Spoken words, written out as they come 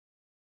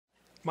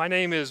My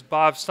name is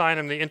Bob Stein.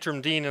 I'm the Interim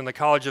Dean in the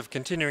College of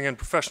Continuing and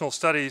Professional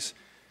Studies.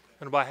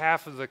 And on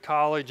behalf of the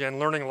college and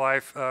Learning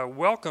Life,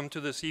 welcome to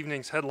this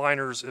evening's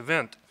Headliners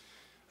event.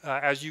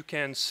 As you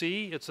can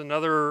see, it's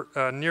another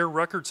near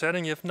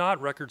record-setting, if not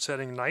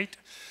record-setting night.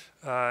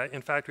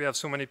 In fact, we have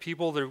so many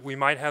people that we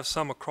might have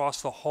some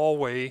across the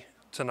hallway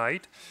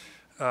tonight.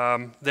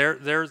 We're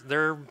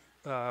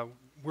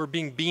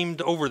being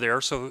beamed over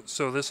there, so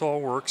this all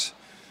works.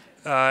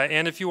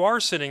 And if you are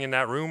sitting in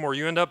that room, or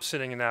you end up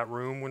sitting in that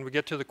room, when we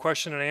get to the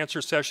question and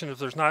answer session, if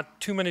there's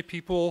not too many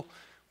people,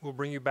 we'll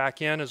bring you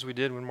back in, as we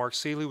did when Mark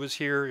Seeley was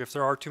here. If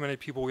there are too many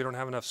people, we don't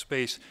have enough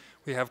space,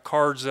 we have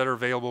cards that are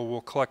available.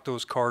 We'll collect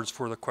those cards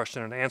for the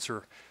question and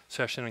answer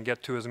session and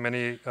get to as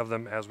many of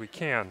them as we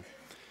can.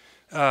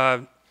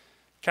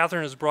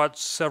 Kathryn has brought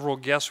several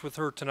guests with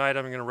her tonight.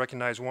 I'm going to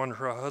recognize one.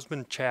 Her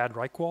husband, Chad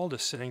Reichwald,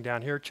 is sitting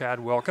down here.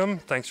 Chad, welcome.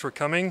 Thanks for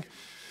coming.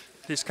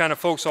 These kind of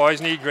folks always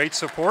need great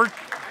support.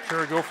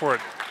 Sure, go for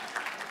it.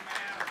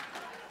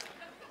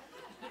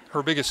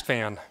 Her biggest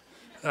fan.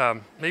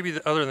 Maybe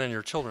other than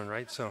your children,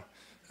 right? So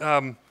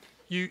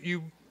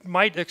you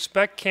might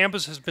expect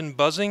campus has been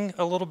buzzing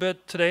a little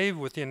bit today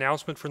with the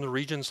announcement from the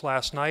Regents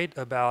last night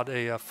about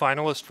a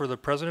finalist for the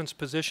president's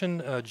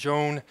position.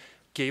 Joan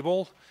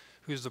Gable,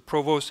 who's the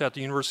provost at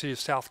the University of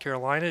South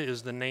Carolina,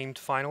 is the named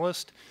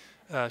finalist.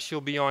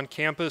 She'll be on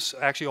campus,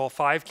 actually all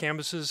 5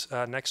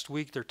 campuses next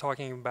week. They're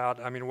talking about,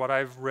 I mean, what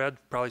I've read,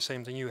 probably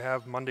same thing you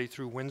have, Monday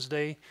through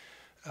Wednesday,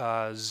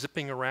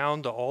 zipping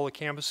around to all the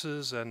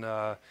campuses. And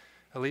at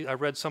least I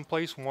read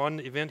someplace one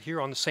event here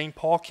on the St.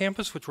 Paul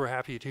campus, which we're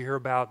happy to hear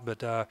about,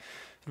 but it'll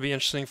be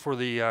interesting for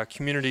the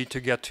community to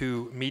get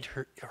to meet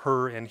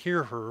her and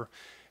hear her.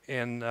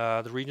 And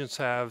the Regents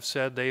have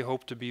said they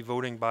hope to be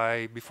voting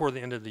before the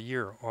end of the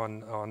year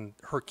on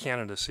her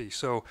candidacy.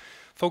 So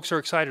folks are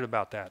excited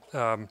about that.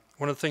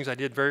 One of the things I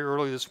did very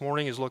early this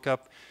morning is look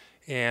up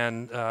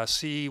and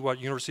see what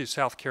University of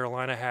South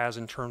Carolina has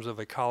in terms of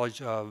a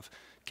college of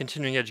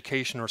continuing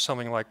education or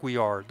something like we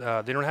are.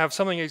 They don't have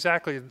something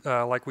exactly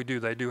like we do.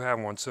 They do have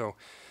one, so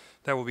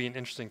that will be an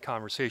interesting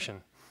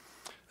conversation.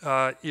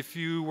 If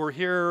you were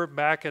here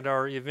back at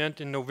our event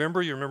in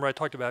November, you remember I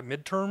talked about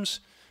midterms.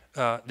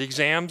 The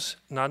exams,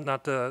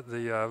 not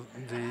the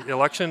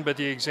election, but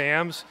the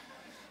exams.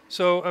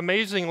 So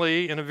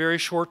amazingly, in a very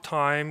short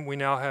time, we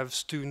now have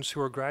students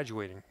who are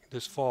graduating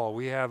this fall.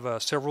 We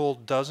have several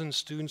dozen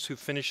students who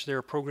finished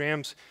their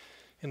programs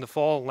in the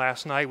fall.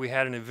 Last night we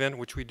had an event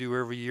which we do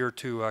every year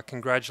to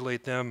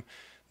congratulate them.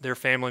 Their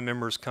family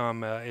members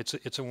come.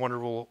 It's a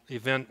wonderful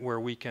event where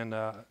we can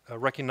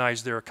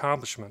recognize their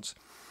accomplishments.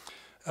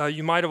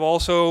 You might have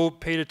also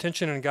paid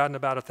attention and gotten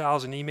about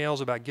 1,000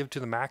 emails about Give to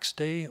the Max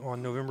Day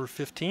on November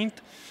 15th.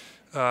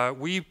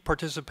 We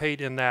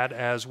participate in that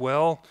as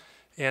well.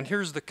 And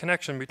here's the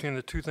connection between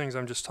the two things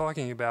I'm just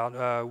talking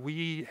about.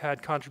 We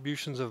had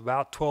contributions of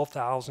about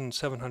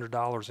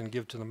 $12,700 in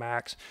Give to the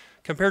Max,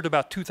 compared to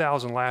about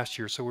 $2,000 last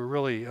year, so we're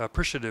really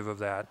appreciative of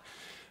that.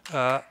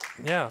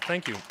 Yeah,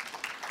 thank you.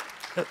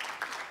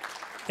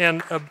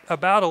 And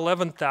about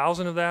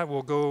 11,000 of that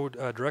will go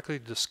directly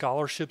to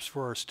scholarships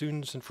for our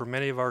students, and for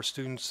many of our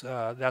students,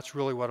 that's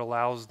really what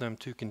allows them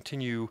to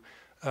continue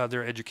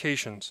their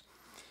educations.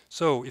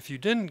 So if you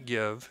didn't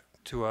give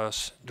to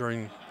us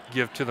during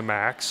Give to the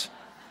Max,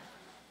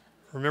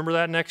 remember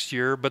that next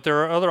year, but there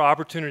are other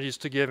opportunities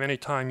to give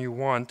anytime you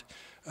want.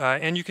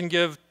 And you can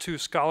give to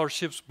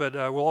scholarships, but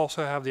we'll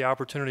also have the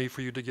opportunity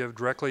for you to give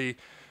directly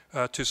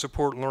to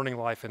support Learning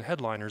Life and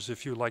Headliners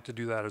if you'd like to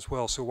do that as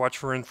well. So watch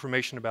for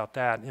information about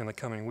that in the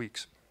coming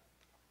weeks.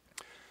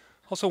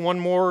 Also, one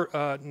more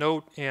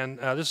note, and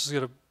this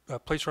is a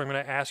place where I'm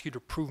going to ask you to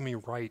prove me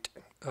right.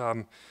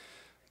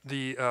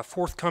 The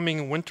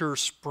forthcoming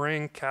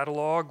winter-spring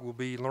catalog will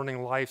be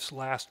Learning Life's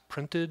last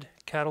printed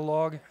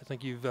catalog. I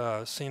think you've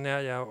seen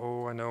that. Yeah.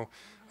 Oh, I know.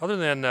 Other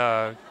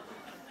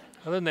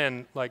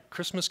than like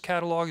Christmas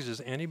catalogs,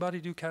 does anybody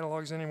do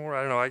catalogs anymore?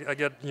 I don't know. I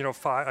get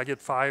I get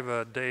 5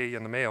 a day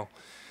in the mail.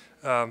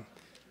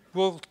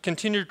 We'll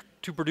continue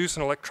to produce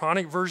an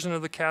electronic version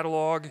of the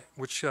catalog,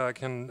 which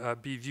can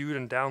be viewed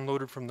and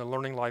downloaded from the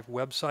Learning Life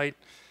website.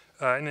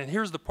 And then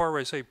here's the part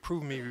where I say,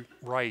 prove me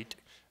right.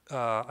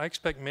 I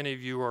expect many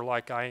of you are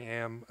like I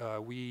am.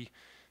 We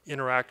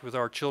interact with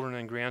our children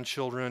and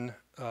grandchildren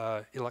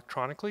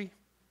electronically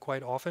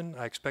quite often.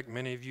 I expect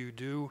many of you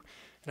do.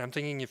 And I'm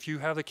thinking if you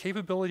have the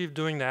capability of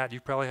doing that,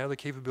 you probably have the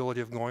capability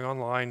of going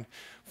online,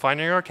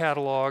 finding our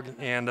catalog,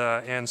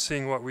 and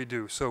seeing what we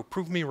do. So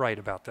prove me right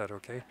about that,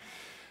 okay?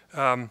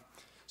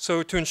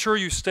 So to ensure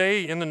you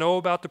stay in the know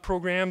about the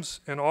programs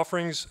and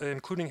offerings,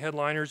 including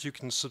Headliners, you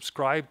can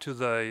subscribe to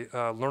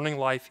the Learning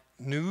Life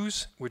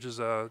News, which is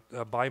a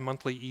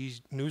bi-monthly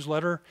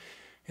e-newsletter.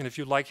 And if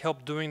you'd like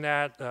help doing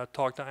that,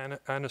 talk to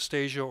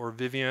Anastasia or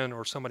Vivian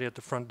or somebody at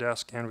the front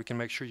desk, and we can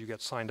make sure you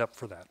get signed up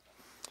for that.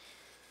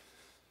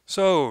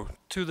 So,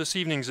 to this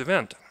evening's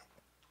event.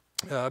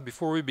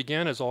 Before we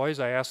begin, as always,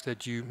 I ask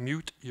that you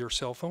mute your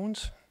cell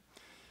phones.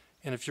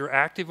 And if you're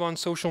active on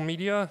social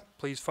media,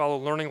 please follow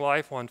Learning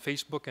Life on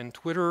Facebook and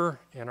Twitter,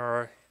 and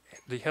our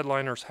The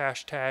headliners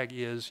hashtag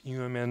is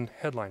UMN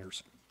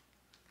Headliners.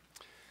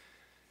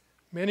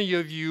 Many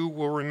of you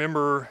will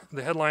remember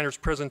the headliners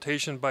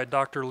presentation by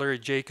Dr. Larry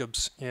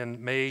Jacobs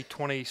in May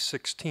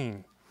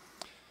 2016,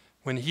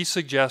 when he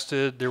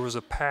suggested there was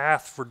a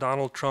path for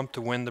Donald Trump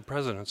to win the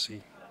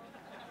presidency.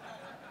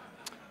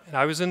 And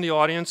I was in the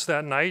audience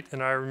that night,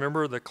 and I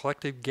remember the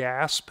collective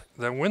gasp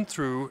that went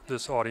through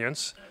this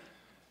audience.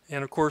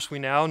 And of course, we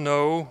now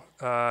know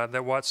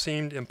that what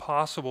seemed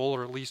impossible,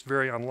 or at least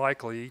very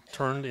unlikely,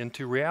 turned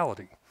into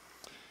reality.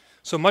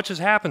 So much has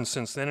happened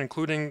since then,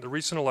 including the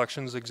recent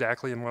elections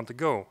exactly a month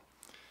ago.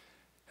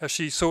 As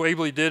she so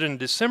ably did in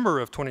December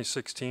of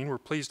 2016, we're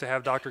pleased to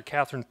have Dr.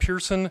 Kathryn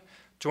Pearson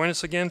join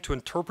us again to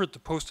interpret the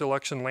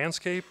post-election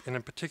landscape, and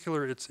in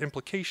particular its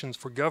implications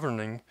for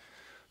governing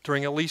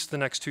during at least the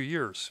next 2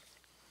 years.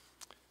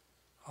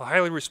 A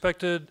highly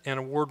respected and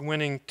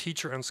award-winning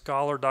teacher and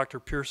scholar, Dr.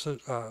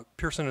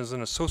 Pearson is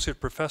an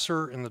associate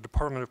professor in the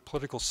Department of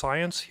Political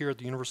Science here at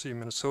the University of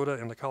Minnesota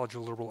and the College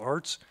of Liberal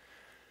Arts.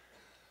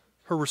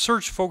 Her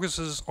research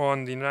focuses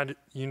on the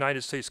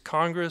United States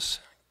Congress,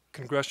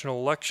 congressional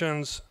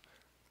elections,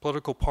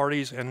 political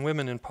parties, and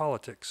women in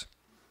politics.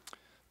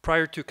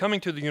 Prior to coming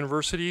to the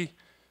university,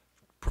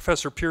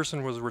 Professor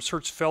Pearson was a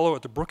research fellow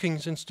at the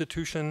Brookings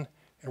Institution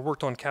and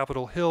worked on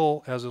Capitol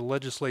Hill as a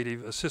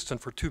legislative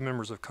assistant for 2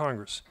 members of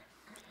Congress.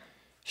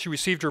 She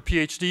received her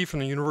PhD from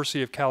the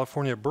University of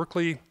California,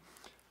 Berkeley.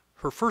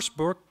 Her first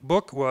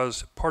book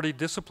was Party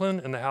Discipline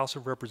in the House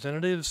of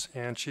Representatives,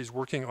 and she's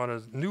working on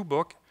a new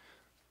book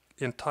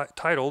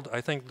entitled,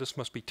 I think this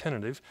must be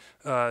tentative,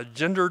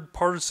 Gendered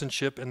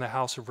Partisanship in the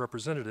House of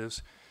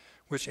Representatives,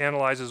 which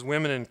analyzes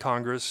women in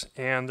Congress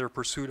and their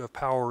pursuit of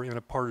power in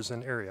a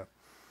partisan era.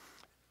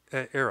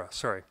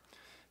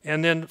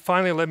 And then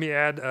finally, let me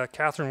add,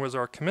 Kathryn was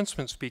our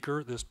commencement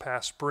speaker this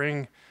past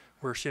spring,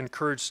 where she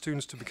encouraged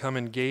students to become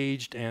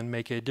engaged and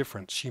make a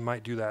difference. She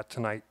might do that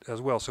tonight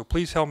as well. So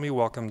please help me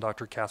welcome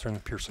Dr.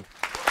 Kathryn Pearson.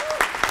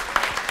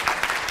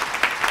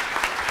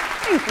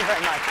 Thank you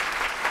very much.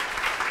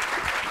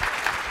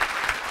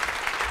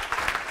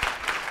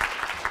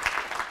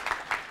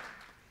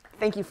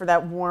 Thank you for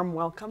that warm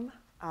welcome.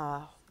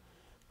 Let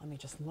me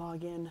just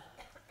log in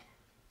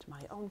to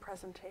my own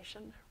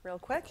presentation real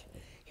quick.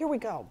 Here we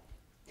go.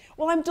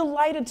 Well, I'm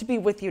delighted to be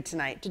with you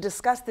tonight to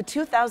discuss the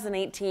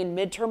 2018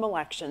 midterm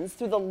elections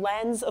through the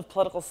lens of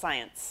political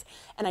science.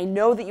 And I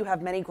know that you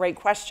have many great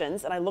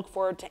questions, and I look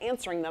forward to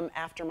answering them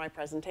after my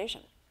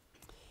presentation.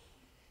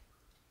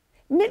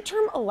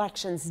 Midterm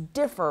elections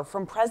differ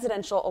from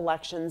presidential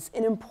elections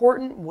in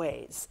important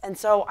ways. And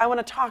so I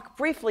want to talk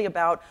briefly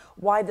about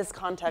why this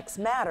context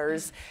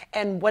matters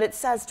and what it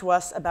says to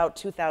us about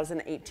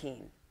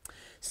 2018.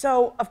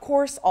 So, of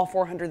course, all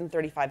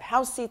 435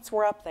 House seats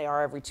were up. They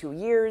are every 2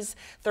 years.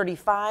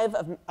 35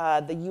 of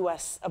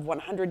of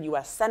 100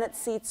 U.S. Senate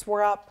seats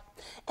were up.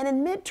 And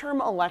in midterm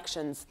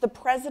elections, the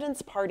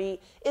president's party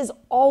is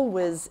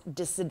always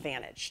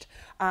disadvantaged.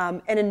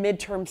 And in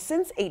midterms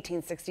since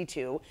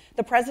 1862,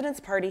 the president's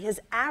party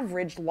has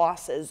averaged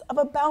losses of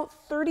about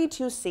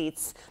 32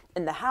 seats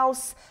in the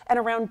House and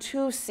around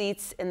 2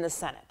 seats in the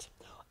Senate.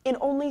 In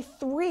only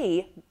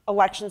 3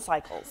 election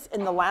cycles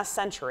in the last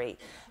century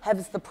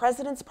has the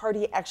president's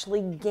party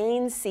actually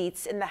gained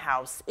seats in the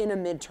House in a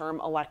midterm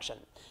election,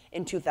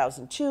 in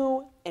 2002,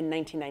 in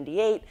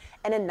 1998,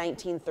 and in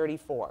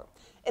 1934.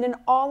 And in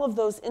all of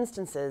those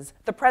instances,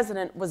 the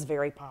president was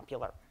very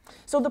popular.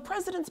 So the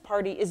president's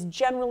party is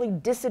generally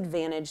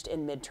disadvantaged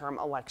in midterm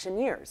election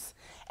years.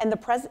 And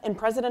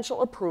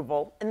presidential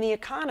approval and the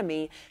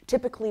economy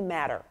typically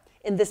matter.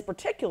 In this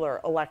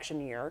particular election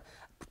year,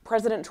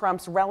 President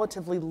Trump's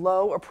relatively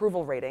low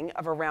approval rating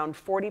of around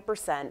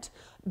 40%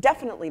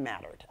 definitely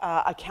mattered,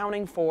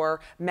 accounting for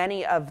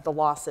many of the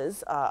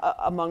losses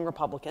among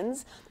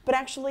Republicans. But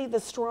actually, the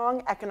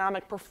strong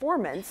economic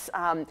performance,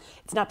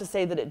 it's not to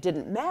say that it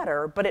didn't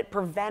matter, but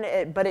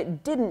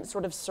it didn't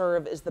sort of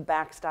serve as the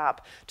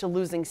backstop to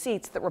losing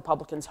seats that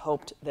Republicans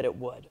hoped that it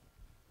would.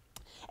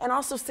 And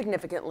also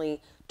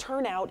significantly,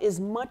 turnout is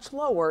much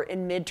lower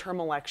in midterm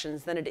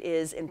elections than it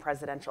is in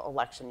presidential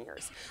election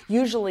years,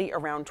 usually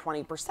around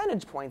 20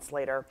 percentage points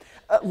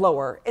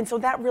lower. And so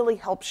that really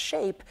helps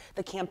shape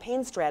the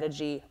campaign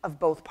strategy of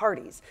both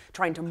parties,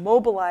 trying to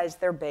mobilize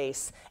their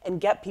base and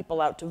get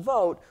people out to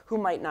vote who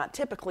might not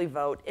typically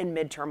vote in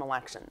midterm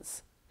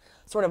elections.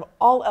 Sort of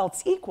all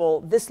else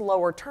equal, this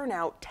lower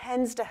turnout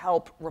tends to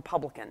help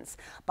Republicans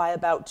by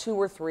about 2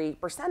 or 3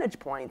 percentage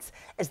points,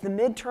 as the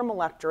midterm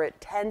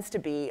electorate tends to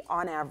be,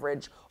 on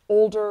average,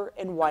 older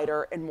and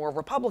whiter and more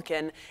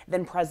Republican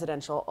than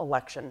presidential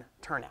election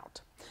turnout.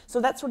 So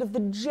that's sort of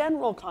the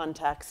general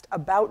context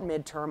about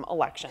midterm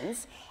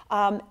elections.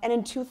 And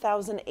in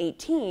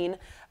 2018,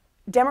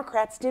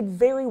 Democrats did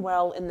very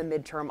well in the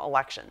midterm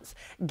elections,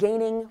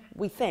 gaining,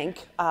 we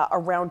think,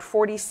 around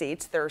 40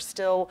 seats. There are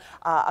still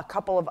a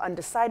couple of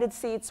undecided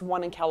seats.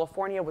 One in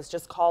California was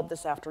just called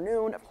this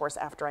afternoon, of course,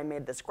 after I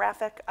made this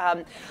graphic.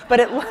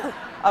 But it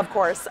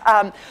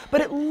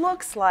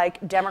looks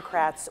like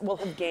Democrats will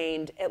have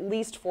gained at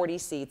least 40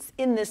 seats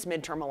in this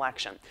midterm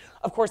election.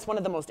 Of course, one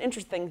of the most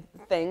interesting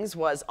things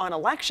was on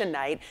election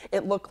night,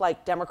 it looked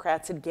like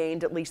Democrats had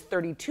gained at least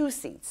 32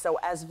 seats. So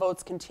as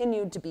votes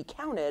continued to be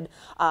counted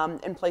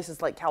in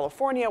places like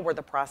California, where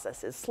the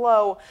process is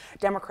slow,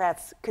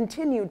 Democrats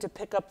continued to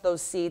pick up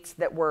those seats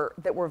that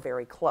were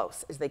very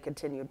close as they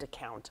continued to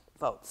count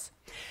votes.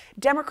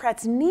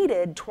 Democrats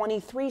needed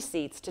 23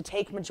 seats to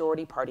take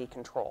majority party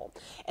control.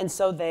 And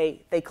so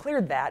they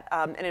cleared that,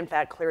 and in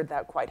fact cleared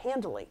that quite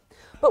handily.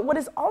 But what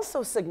is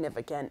also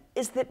significant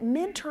is that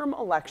midterm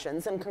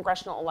elections and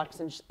congressional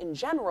elections in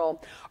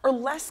general are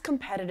less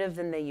competitive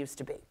than they used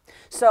to be.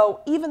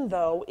 So even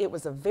though it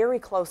was a very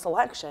close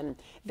election,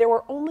 there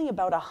were only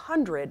about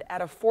 100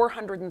 out of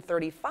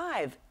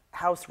 435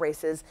 House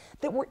races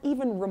that were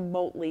even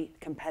remotely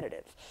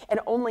competitive, and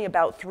only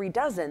about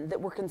 36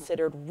 that were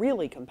considered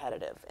really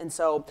competitive. And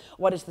so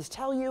what does this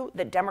tell you?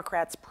 That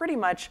Democrats pretty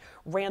much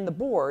ran the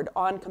board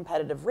on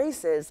competitive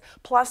races,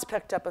 plus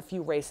picked up a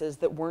few races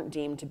that weren't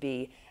deemed to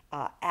be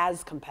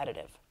as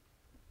competitive.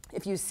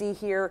 If you see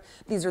here,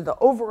 these are the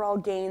overall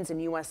gains in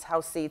U.S.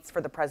 House seats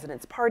for the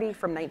president's party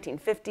from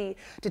 1950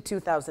 to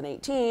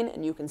 2018,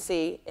 and you can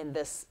see in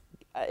this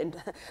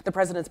the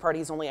president's party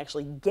has only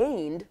actually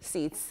gained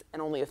seats, and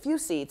only a few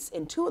seats,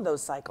 in 2 of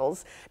those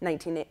cycles,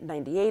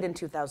 1998 and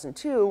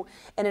 2002,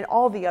 and in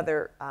all the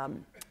other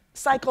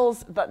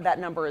cycles, that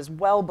number is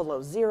well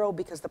below 0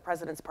 because the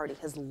president's party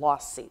has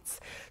lost seats.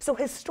 So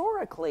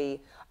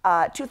historically,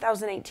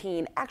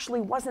 2018 actually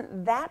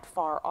wasn't that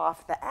far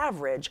off the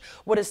average.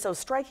 What is so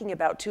striking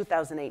about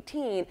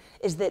 2018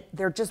 is that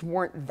there just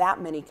weren't that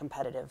many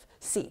competitive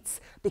seats,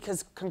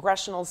 because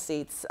congressional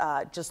seats,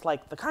 just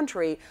like the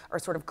country, are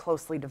sort of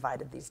closely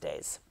divided these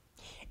days.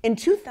 In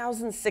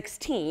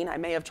 2016, I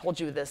may have told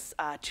you this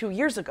 2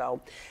 years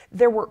ago,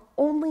 there were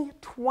only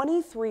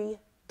 23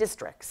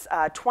 districts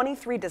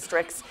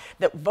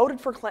that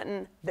voted for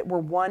Clinton that were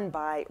won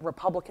by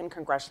Republican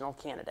congressional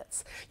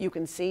candidates. You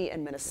can see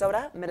in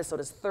Minnesota,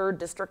 Minnesota's 3rd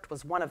district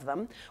was one of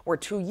them, where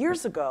 2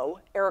 years ago,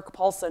 Eric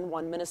Paulson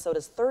won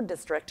Minnesota's 3rd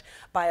district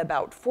by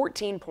about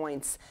 14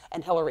 points,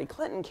 and Hillary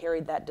Clinton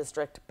carried that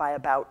district by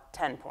about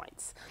 10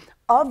 points.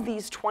 Of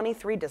these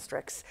 23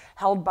 districts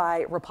held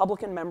by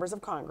Republican members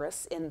of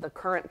Congress in the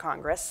current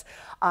Congress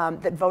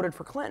that voted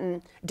for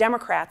Clinton,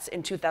 Democrats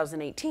in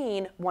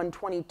 2018 won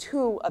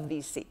 22 of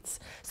these seats.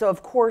 So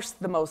of course,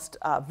 the most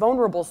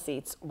vulnerable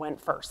seats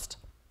went first.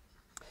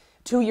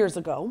 2 years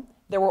ago,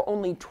 there were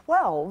only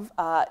 12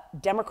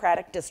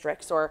 Democratic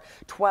districts, or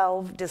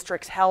 12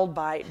 districts held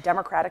by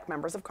Democratic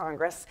members of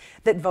Congress,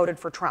 that voted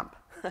for Trump.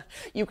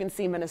 You can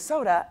see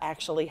Minnesota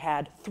actually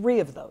had 3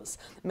 of those,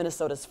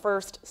 Minnesota's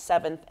 1st,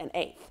 7th, and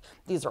 8th.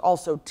 These are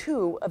also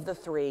 2 of the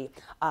 3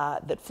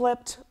 that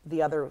flipped.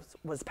 The other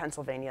was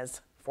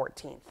Pennsylvania's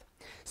 14th.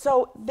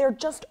 So there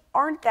just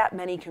aren't that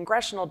many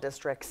congressional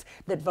districts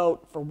that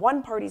vote for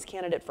one party's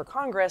candidate for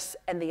Congress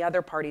and the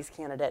other party's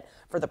candidate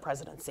for the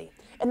presidency.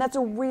 And that's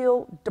a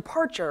real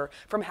departure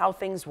from how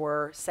things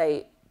were,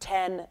 say,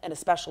 10 and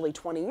especially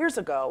 20 years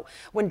ago,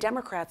 when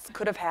Democrats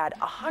could have had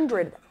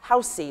 100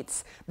 House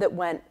seats that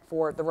went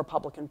for the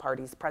Republican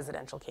Party's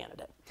presidential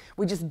candidate.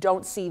 We just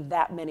don't see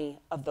that many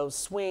of those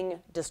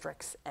swing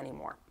districts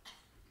anymore.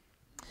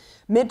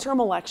 Midterm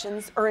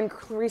elections are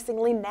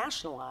increasingly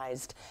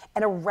nationalized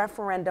and a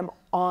referendum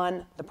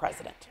on the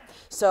president.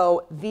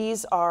 So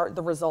these are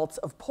the results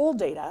of poll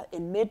data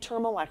in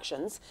midterm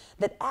elections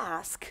that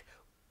ask,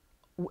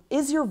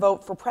 is your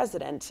vote for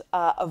president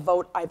a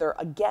vote either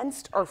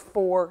against or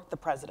for the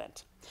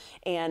president?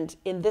 And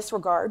in this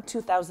regard,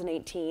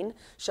 2018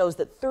 shows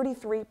that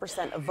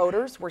 33% of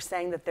voters were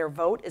saying that their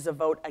vote is a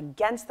vote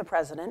against the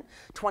president,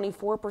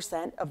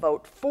 24% a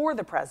vote for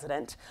the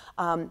president,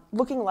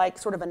 looking like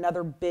sort of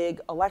another big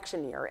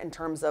election year in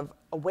terms of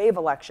a wave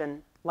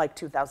election like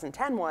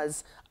 2010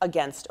 was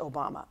against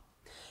Obama.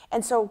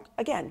 And so,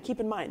 again,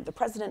 keep in mind, the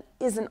president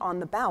isn't on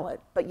the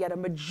ballot, but yet a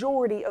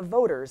majority of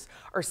voters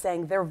are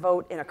saying their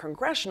vote in a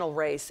congressional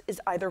race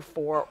is either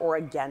for or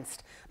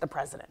against the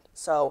president.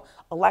 So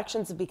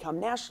elections have become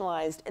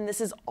nationalized, and this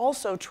is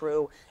also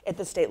true at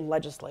the state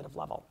legislative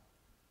level.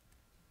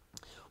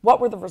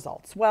 What were the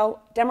results?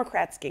 Well,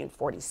 Democrats gained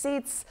 40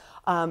 seats.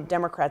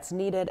 Democrats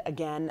needed,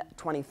 again,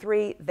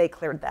 23. They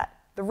cleared that.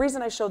 The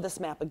reason I show this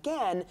map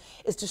again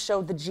is to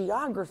show the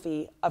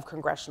geography of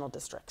congressional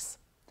districts.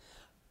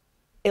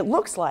 It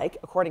looks like,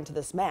 according to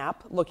this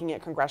map, looking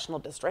at congressional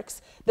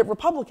districts, that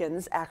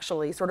Republicans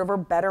actually sort of are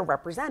better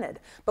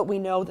represented. But we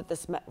know that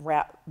this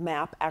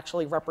map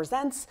actually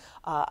represents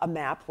a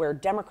map where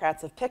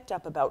Democrats have picked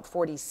up about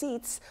 40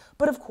 seats,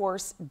 but of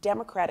course,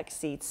 Democratic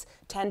seats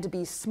tend to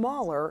be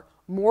smaller,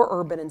 more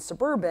urban and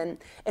suburban,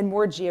 and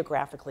more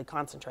geographically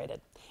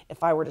concentrated.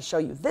 If I were to show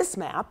you this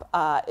map,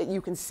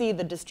 you can see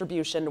the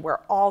distribution where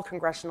all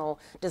congressional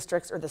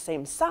districts are the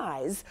same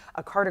size,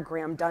 a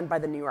cartogram done by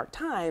the New York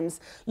Times.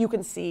 You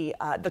can see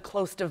the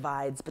close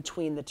divides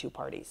between the two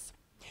parties.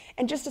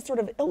 And just to sort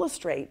of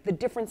illustrate the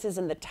differences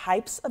in the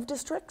types of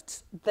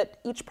districts that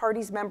each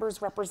party's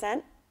members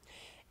represent,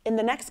 in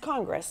the next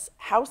Congress,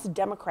 House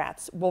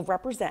Democrats will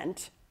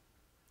represent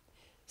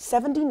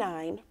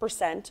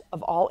 79%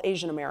 of all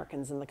Asian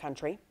Americans in the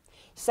country,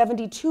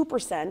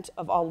 72%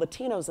 of all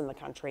Latinos in the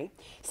country,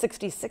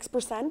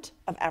 66%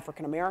 of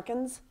African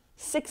Americans,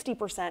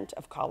 60%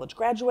 of college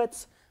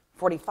graduates,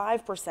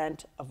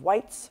 45% of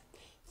whites,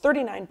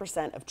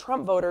 39% of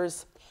Trump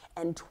voters,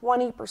 and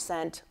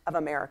 20% of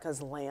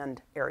America's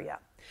land area.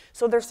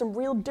 So there's some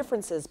real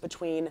differences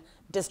between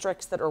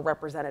districts that are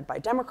represented by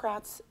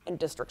Democrats and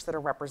districts that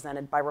are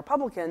represented by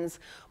Republicans,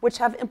 which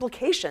have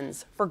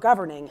implications for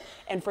governing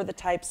and for the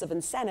types of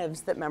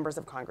incentives that members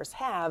of Congress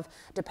have,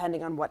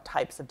 depending on what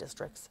types of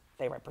districts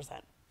they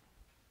represent.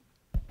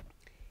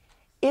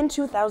 In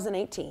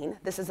 2018,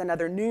 this is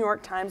another New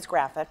York Times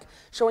graphic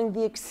showing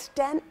the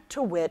extent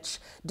to which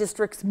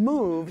districts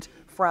moved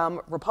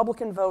from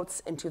Republican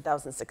votes in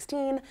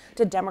 2016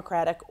 to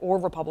Democratic or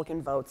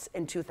Republican votes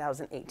in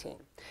 2018.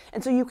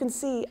 And so you can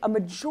see a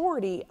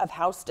majority of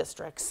House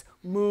districts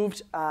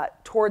moved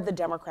toward the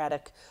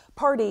Democratic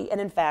Party,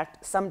 and in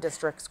fact, some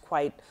districts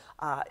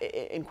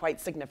in quite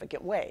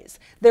significant ways.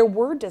 There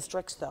were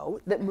districts,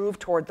 though, that moved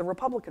toward the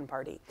Republican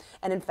Party.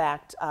 And in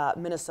fact,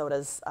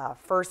 Minnesota's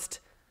 1st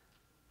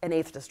and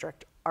 8th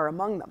district are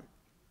among them.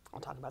 I'll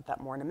talk about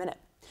that more in a minute.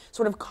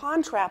 Sort of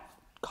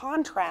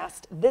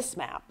contrast this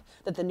map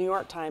that the New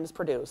York Times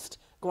produced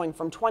going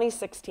from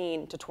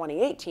 2016 to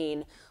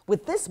 2018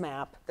 with this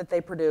map that they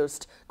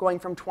produced going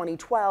from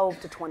 2012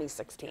 to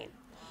 2016.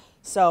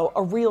 So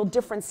a real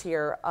difference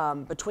here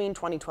between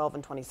 2012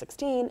 and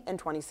 2016 and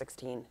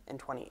 2016 and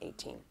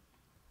 2018.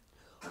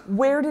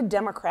 Where did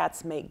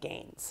Democrats make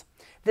gains?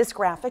 This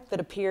graphic that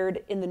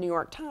appeared in the New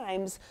York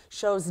Times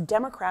shows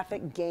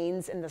demographic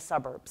gains in the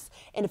suburbs.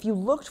 And if you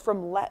look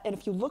from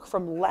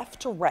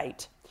left to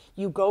right,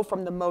 you go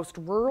from the most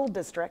rural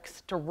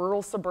districts to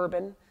rural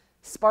suburban,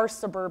 sparse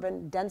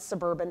suburban, dense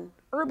suburban,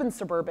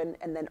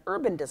 and then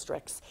urban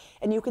districts.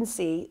 And you can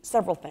see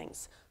several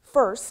things.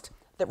 First,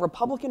 that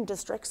Republican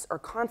districts are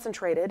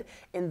concentrated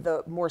in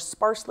the more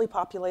sparsely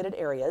populated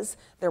areas.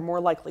 They're more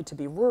likely to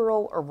be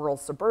rural or rural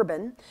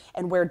suburban,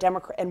 and where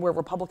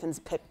Republicans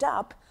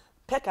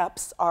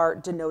pickups are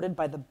denoted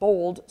by the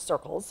bold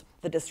circles,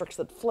 the districts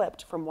that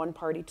flipped from one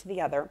party to the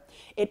other.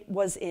 It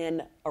was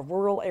in a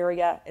rural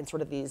area and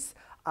sort of these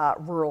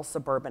rural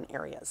suburban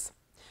areas.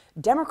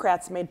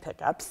 Democrats made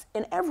pickups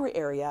in every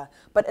area,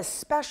 but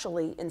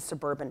especially in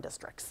suburban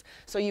districts.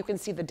 So you can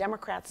see the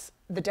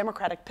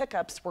Democratic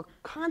pickups were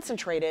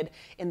concentrated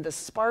in the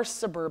sparse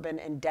suburban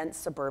and dense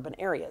suburban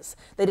areas.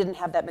 They didn't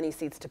have that many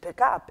seats to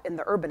pick up in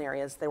the urban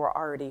areas. They were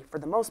already, for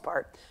the most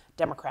part,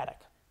 Democratic.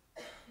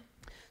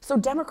 So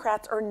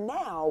Democrats are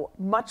now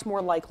much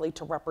more likely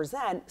to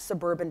represent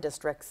suburban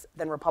districts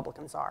than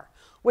Republicans are,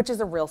 which is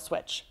a real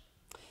switch.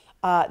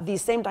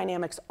 These same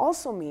dynamics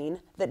also mean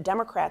that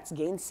Democrats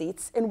gain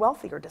seats in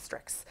wealthier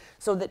districts.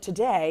 So that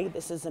today,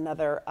 this is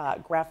another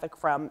graphic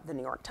from the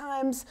New York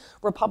Times,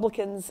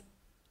 Republicans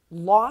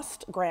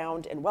lost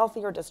ground in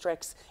wealthier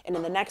districts, and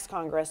in the next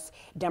Congress,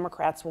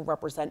 Democrats will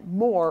represent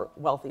more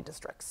wealthy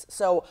districts.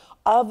 So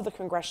of the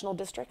congressional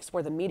districts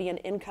where the median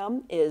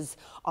income is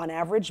on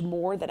average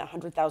more than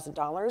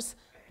 $100,000,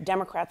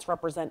 Democrats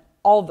represent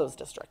all those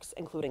districts,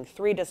 including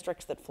 3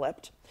 districts that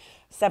flipped.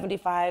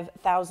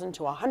 75,000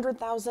 to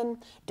 100,000,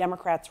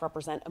 Democrats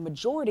represent a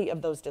majority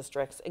of those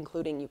districts,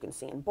 including, you can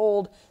see in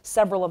bold,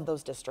 several of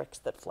those districts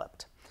that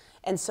flipped.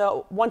 And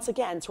so, once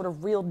again, sort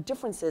of real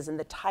differences in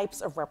the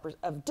types of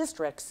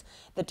districts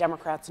that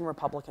Democrats and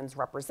Republicans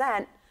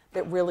represent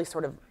that really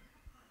sort of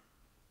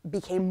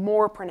became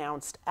more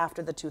pronounced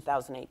after the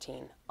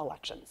 2018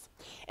 elections.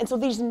 And so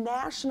these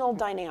national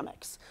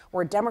dynamics,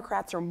 where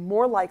Democrats are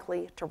more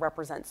likely to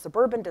represent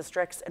suburban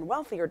districts and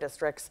wealthier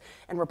districts,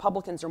 and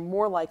Republicans are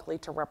more likely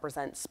to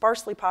represent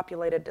sparsely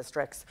populated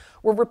districts,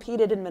 were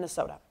repeated in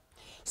Minnesota.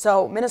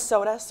 So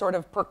Minnesota, sort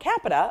of per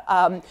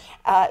capita,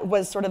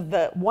 was sort of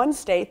the one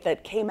state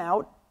that came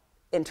out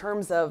in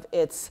terms of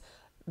its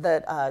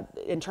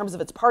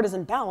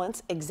partisan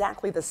balance,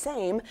 exactly the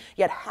same,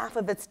 yet half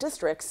of its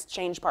districts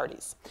change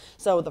parties.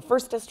 So the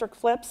 1st district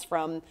flips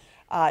from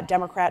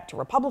Democrat to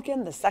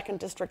Republican, the 2nd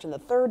district and the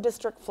 3rd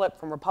district flip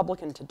from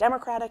Republican to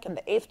Democratic, and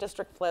the 8th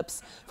district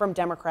flips from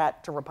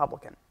Democrat to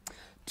Republican.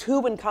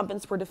 2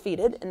 incumbents were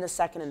defeated in the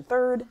 2nd and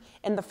 3rd,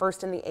 and the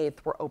 1st and the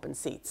 8th were open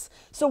seats.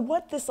 So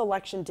what this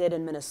election did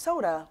in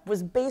Minnesota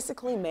was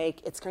basically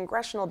make its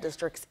congressional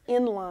districts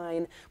in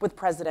line with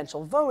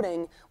presidential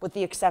voting, with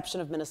the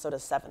exception of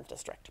Minnesota's 7th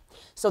district.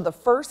 So the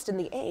 1st and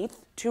the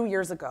 8th, 2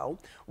 years ago,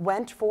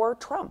 went for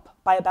Trump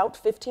by about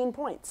 15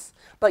 points,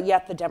 but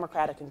yet the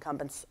Democratic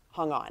incumbents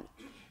hung on.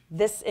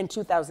 This, in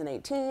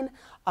 2018,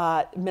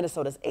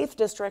 Minnesota's 8th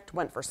district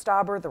went for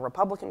Stauber, the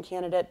Republican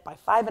candidate, by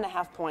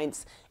 5.5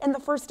 points, and the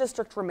 1st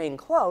district remained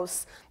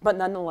close, but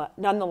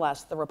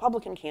nonetheless, the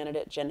Republican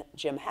candidate,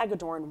 Jim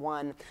Hagedorn,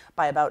 won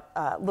by about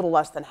a little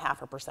less than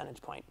half a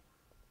percentage point.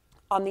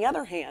 On the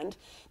other hand,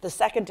 the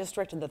 2nd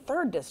district and the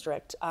 3rd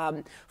district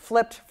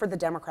flipped for the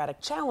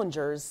Democratic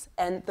challengers,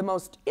 and the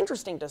most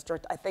interesting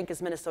district, I think,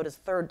 is Minnesota's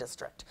 3rd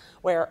district,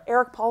 where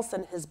Eric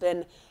Paulson has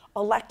been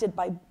elected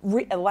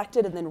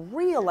and then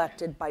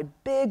re-elected by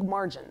big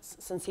margins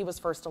since he was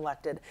first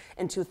elected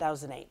in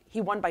 2008.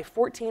 He won by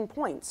 14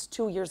 points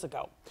 2 years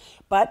ago.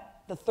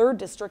 But the 3rd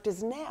district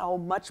is now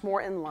much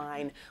more in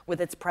line with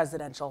its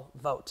presidential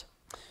vote.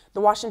 The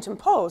Washington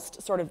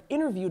Post sort of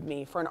interviewed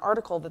me for an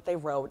article that they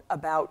wrote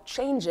about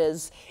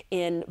changes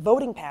in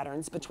voting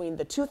patterns between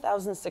the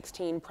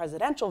 2016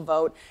 presidential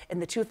vote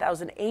and the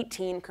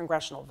 2018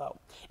 congressional vote.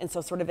 And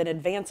so sort of in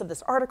advance of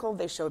this article,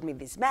 they showed me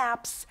these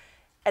maps,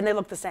 and they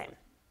look the same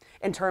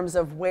in terms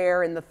of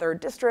where in the 3rd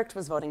district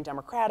was voting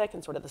Democratic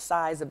and sort of the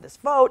size of this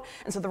vote.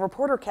 And so the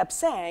reporter kept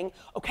saying,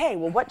 okay,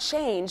 well, what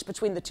changed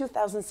between the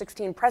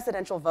 2016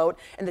 presidential vote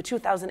and the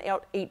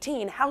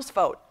 2018 House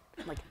vote?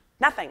 I'm like,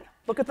 nothing.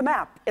 Look at the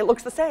map. It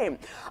looks the same.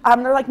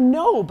 They're like,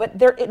 no, but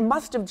it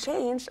must have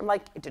changed. I'm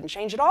like, it didn't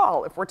change at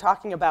all if we're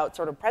talking about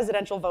sort of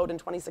presidential vote in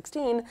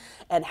 2016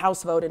 and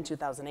House vote in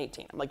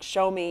 2018. I'm like,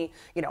 show me,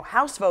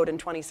 House vote in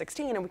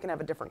 2016 and we can have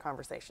a different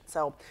conversation.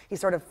 So he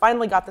sort of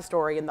finally got the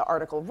story, and the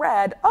article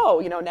read, oh,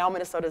 now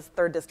Minnesota's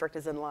 3rd district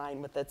is in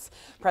line with its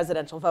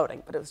presidential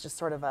voting. But it was just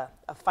sort of a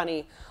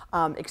funny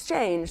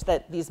exchange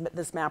that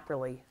this map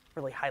really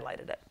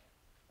highlighted it.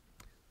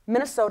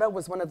 Minnesota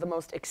was one of the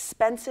most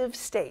expensive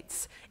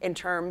states in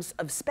terms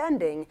of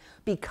spending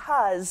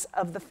because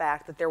of the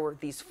fact that there were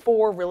these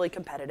 4 really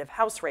competitive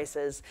House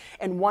races,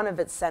 and one of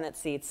its Senate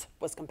seats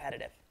was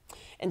competitive.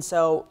 And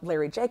so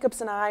Larry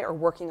Jacobs and I are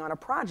working on a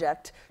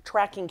project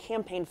tracking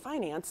campaign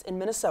finance in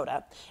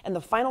Minnesota, and the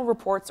final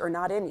reports are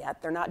not in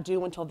yet. They're not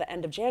due until the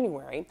end of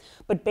January,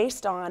 but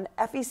based on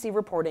FEC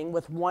reporting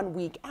with 1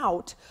 week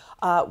out,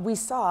 we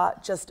saw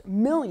just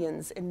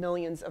millions and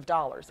millions of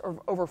dollars, or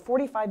over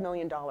 $45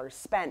 million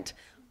spent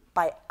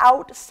by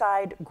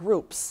outside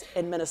groups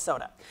in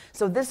Minnesota.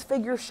 So this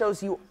figure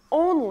shows you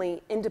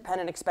only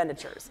independent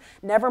expenditures.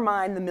 Never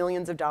mind the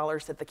millions of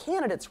dollars that the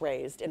candidates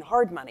raised in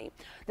hard money.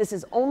 This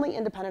is only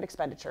independent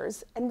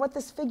expenditures. And what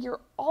this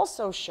figure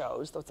also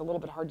shows, though it's a little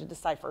bit hard to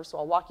decipher, so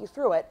I'll walk you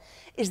through it,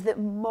 is that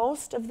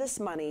most of this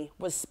money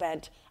was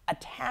spent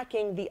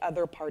attacking the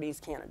other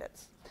party's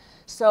candidates.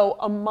 So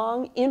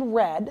in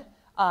red,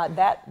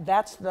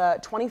 that's the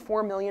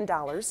 $24 million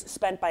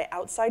spent by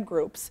outside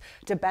groups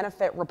to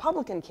benefit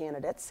Republican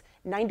candidates.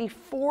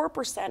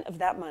 94% of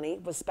that money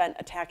was spent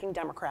attacking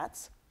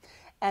Democrats.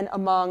 And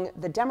among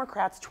the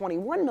Democrats'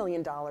 $21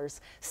 million,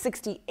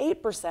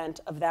 68%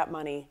 of that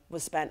money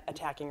was spent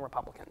attacking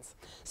Republicans.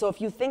 So if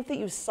you think that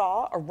you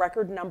saw a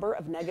record number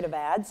of negative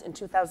ads in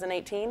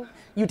 2018,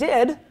 you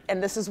did,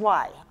 and this is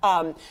why.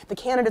 The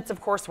candidates,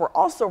 of course, were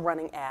also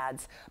running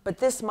ads, but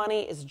this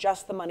money is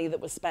just the money that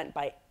was spent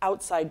by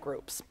outside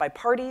groups, by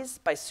parties,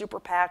 by super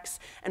PACs,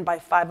 and by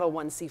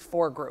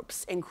 501c4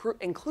 groups,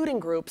 including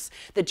groups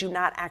that do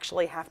not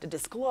actually have to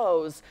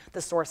disclose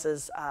the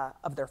sources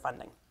of their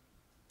funding.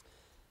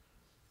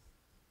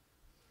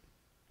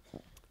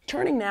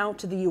 Turning now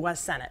to the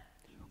US Senate,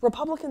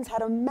 Republicans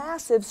had a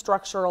massive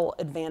structural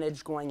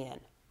advantage going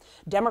in.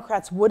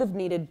 Democrats would have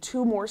needed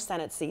 2 more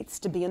Senate seats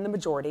to be in the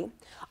majority,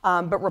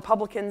 but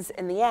Republicans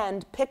in the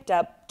end picked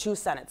up 2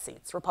 Senate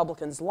seats.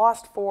 Republicans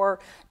lost 4,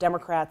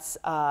 Democrats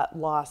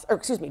lost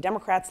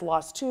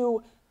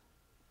 2.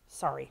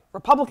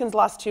 Republicans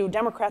lost 2,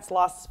 Democrats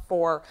lost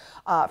 4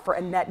 for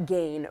a net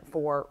gain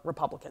for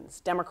Republicans.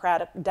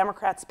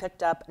 Democrats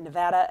picked up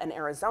Nevada and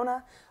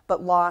Arizona,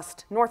 but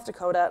lost North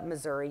Dakota,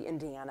 Missouri,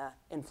 Indiana,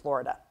 and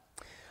Florida.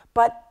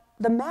 But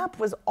the map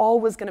was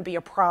always going to be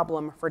a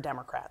problem for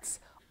Democrats.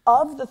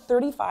 Of the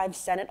 35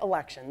 Senate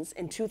elections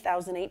in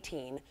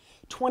 2018,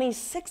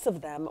 26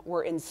 of them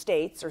were in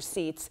states or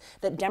seats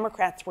that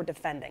Democrats were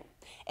defending.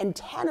 And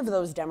 10 of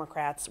those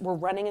Democrats were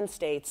running in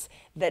states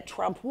that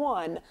Trump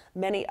won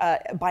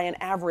by an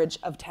average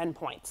of 10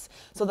 points.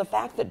 So the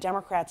fact that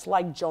Democrats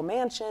like Joe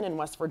Manchin in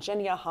West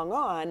Virginia hung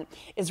on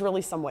is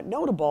really somewhat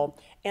notable,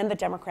 and the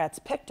Democrats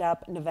picked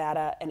up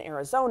Nevada and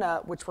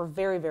Arizona, which were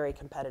very, very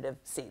competitive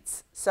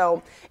seats.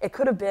 So it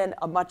could have been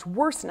a much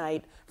worse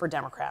night for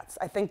Democrats.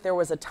 I think there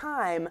was a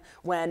time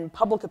when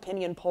public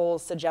opinion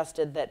polls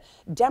suggested that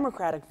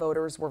Democratic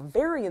voters were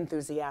very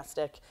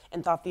enthusiastic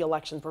and thought the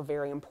elections were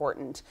very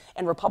important.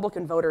 And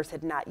Republican voters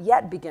had not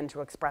yet begun to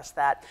express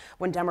that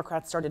when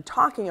Democrats started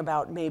talking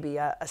about maybe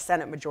a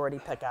Senate majority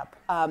pickup.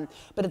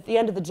 But at the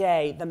end of the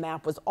day, the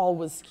map was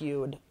always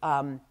skewed.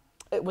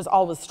 It was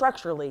always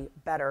structurally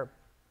better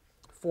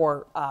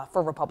for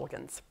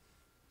Republicans.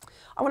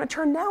 I want to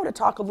turn now to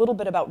talk a little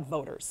bit about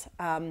voters.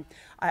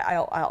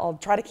 I'll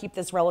try to keep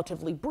this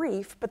relatively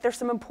brief, but there's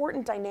some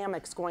important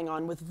dynamics going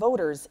on with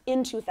voters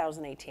in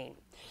 2018.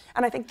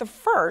 And I think the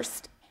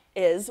first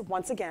is,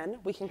 once again,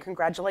 we can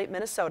congratulate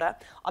Minnesota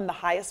on the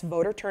highest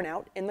voter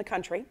turnout in the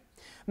country.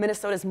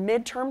 Minnesota's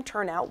midterm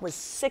turnout was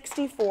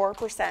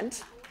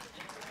 64%.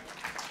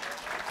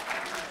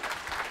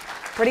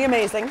 Pretty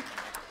amazing.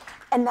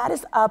 And that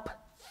is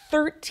up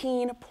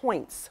 13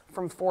 points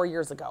from 4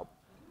 years ago.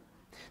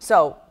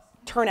 So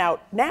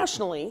turnout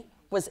nationally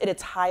was at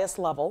its highest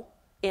level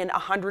in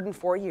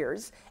 104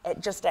 years,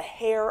 at just a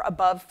hair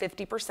above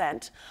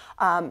 50%.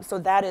 So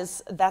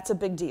that's a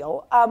big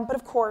deal. But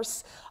of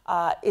course,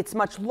 it's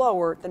much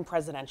lower than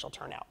presidential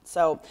turnout.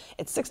 So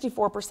it's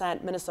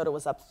 64%. Minnesota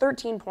was up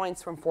 13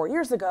 points from 4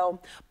 years ago,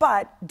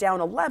 but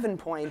down 11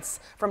 points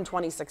from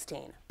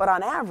 2016. But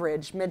on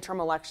average, midterm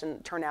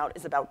election turnout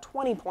is about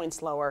 20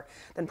 points lower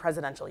than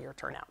presidential year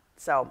turnout.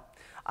 So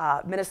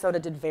Minnesota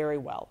did very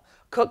well.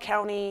 Cook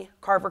County,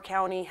 Carver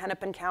County,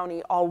 Hennepin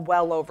County, all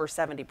well over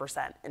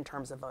 70% in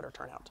terms of voter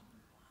turnout.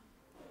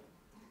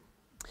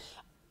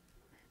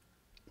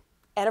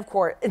 And of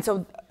course,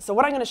 so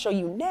what I'm going to show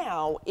you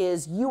now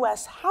is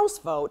U.S. House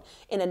vote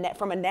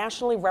from a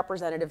nationally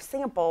representative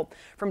sample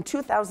from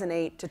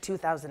 2008 to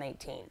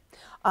 2018.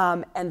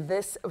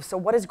 So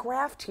what is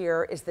graphed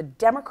here is the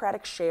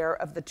Democratic share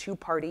of the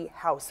two-party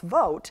House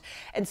vote.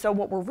 And so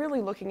what we're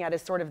really looking at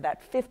is sort of that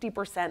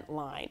 50%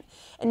 line.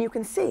 And you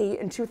can see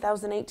in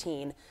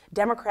 2018,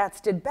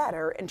 Democrats did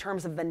better in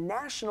terms of the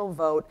national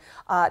vote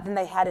than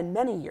they had in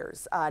many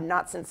years,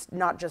 not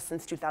just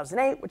since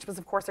 2008, which was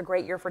of course a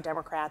great year for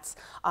Democrats,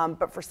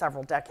 but for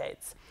several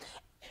decades.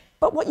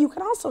 But what you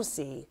can also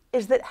see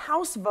is that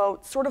House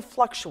vote sort of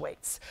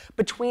fluctuates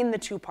between the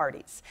two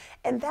parties.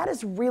 And that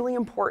is really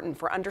important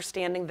for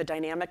understanding the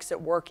dynamics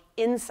at work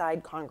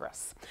inside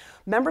Congress.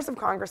 Members of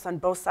Congress on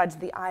both sides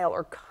of the aisle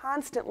are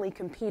constantly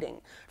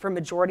competing for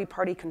majority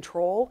party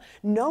control,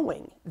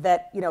 knowing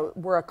that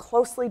we're a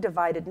closely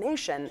divided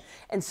nation,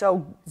 and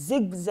so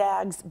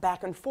zigzags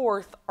back and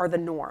forth are the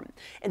norm.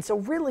 And so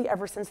really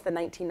ever since the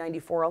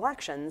 1994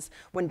 elections,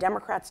 when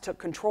Democrats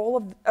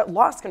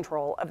lost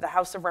control of the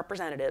House of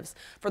Representatives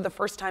for the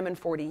first time in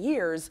 40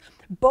 years,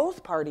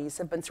 both parties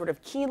have been sort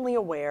of keenly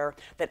aware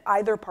that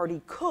either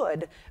party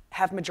could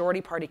have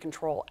majority party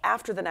control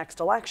after the next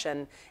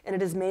election, and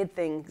it has made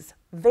things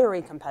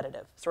very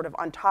competitive, sort of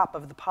on top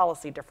of the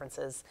policy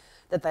differences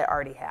that they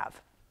already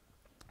have.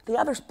 The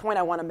other point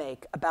I want to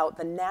make about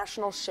the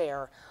national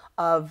share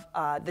of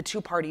the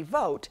two-party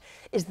vote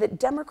is that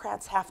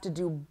Democrats have to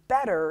do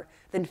better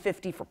than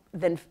 50%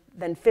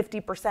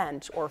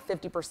 or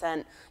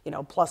 50%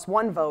 plus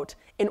one vote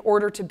in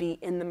order to be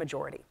in the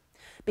majority,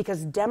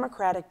 because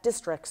Democratic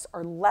districts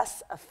are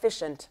less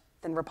efficient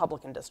than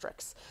Republican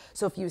districts.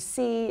 So if you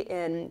see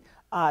in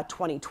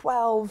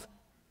 2012,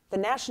 the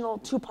national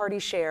two-party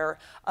share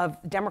of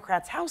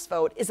Democrats' House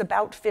vote is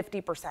about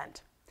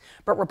 50%.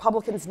 But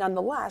Republicans,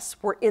 nonetheless,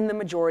 were in the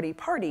majority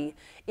party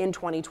in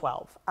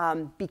 2012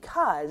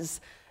 because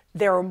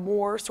there are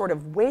more sort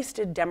of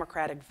wasted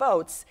Democratic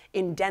votes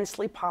in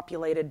densely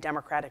populated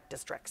Democratic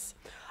districts.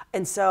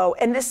 And so,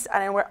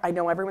 I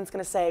know everyone's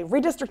going to say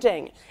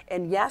redistricting,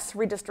 and yes,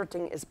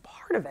 redistricting is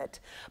part of it,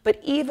 but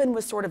even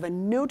with sort of a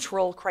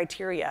neutral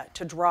criteria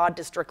to draw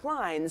district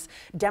lines,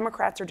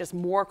 Democrats are just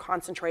more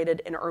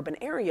concentrated in urban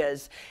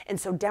areas,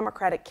 and so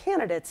Democratic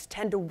candidates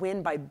tend to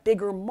win by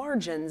bigger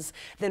margins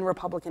than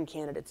Republican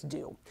candidates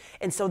do.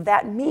 And so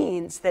that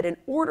means that in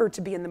order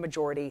to be in the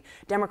majority,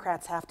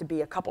 Democrats have to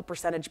be a couple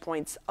percentage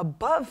points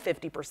above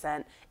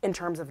 50% in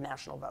terms of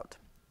national vote.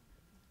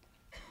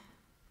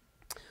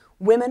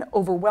 Women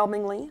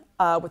overwhelmingly,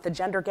 with a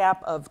gender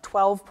gap of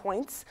 12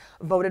 points,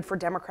 voted for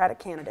Democratic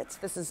candidates.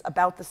 This is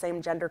about the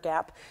same gender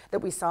gap that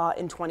we saw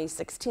in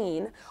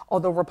 2016,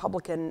 although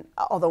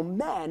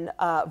men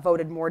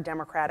voted more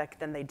Democratic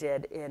than they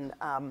did in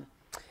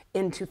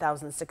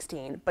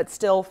 2016. But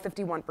still,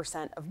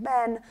 51% of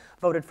men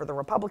voted for the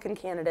Republican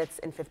candidates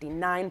and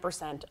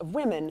 59% of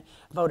women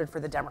voted for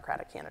the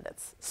Democratic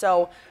candidates.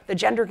 So the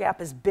gender gap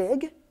is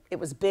big. It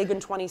was big in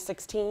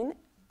 2016.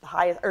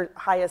 The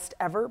highest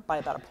ever by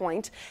about a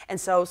point. And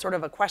so sort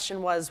of a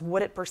question was,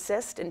 would it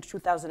persist in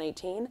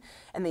 2018?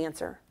 And the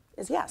answer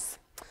is yes.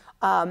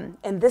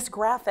 And this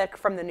graphic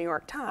from the New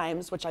York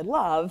Times, which I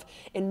love,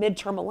 in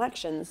midterm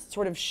elections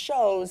sort of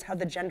shows how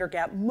the gender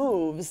gap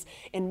moves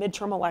in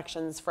midterm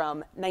elections from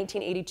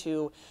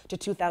 1982 to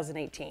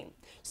 2018.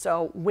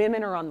 So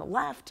women are on the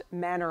left,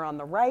 men are on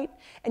the right,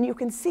 and you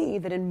can see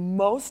that in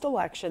most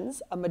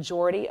elections, a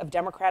majority of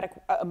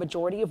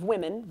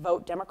women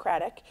vote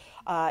Democratic.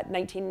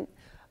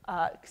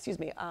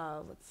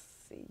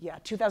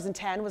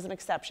 2010 was an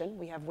exception.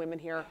 We have women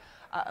here,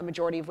 a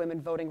majority of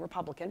women voting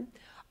Republican.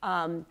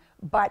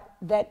 But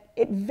that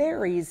it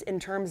varies in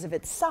terms of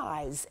its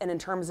size and in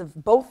terms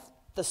of both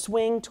the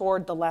swing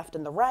toward the left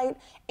and the right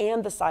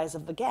and the size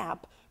of the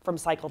gap from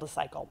cycle to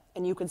cycle.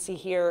 And you can see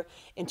here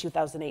in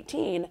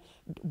 2018,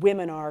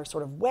 women are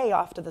sort of way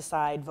off to the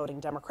side voting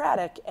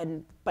Democratic,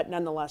 but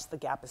nonetheless, the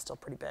gap is still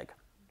pretty big.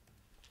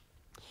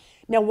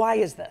 Now, why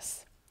is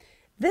this?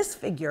 This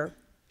figure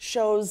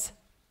shows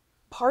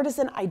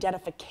partisan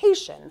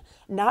identification,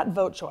 not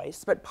vote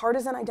choice, but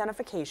partisan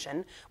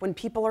identification when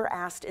people are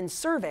asked in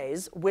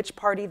surveys which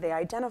party they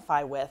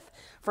identify with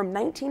from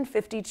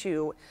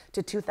 1952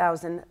 to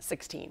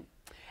 2016.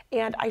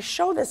 And I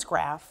show this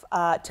graph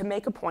to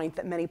make a point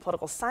that many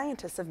political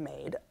scientists have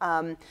made.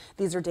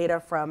 These are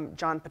data from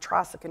John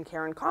Petrosik and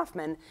Karen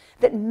Kaufman,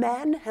 that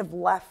men have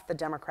left the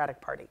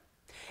Democratic Party.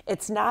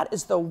 It's not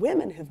as though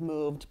women have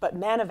moved, but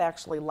men have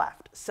actually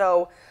left.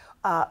 So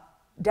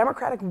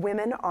Democratic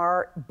women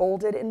are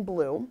bolded in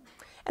blue.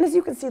 And as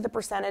you can see, the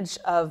percentage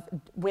of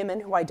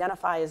women who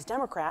identify as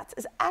Democrats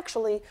is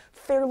actually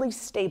fairly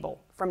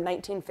stable from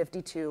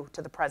 1952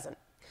 to the present.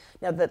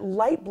 Now, the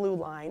light blue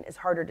line is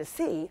harder to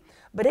see,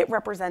 but it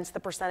represents the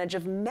percentage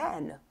of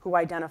men who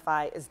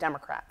identify as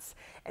Democrats.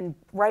 And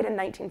right in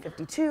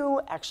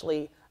 1952,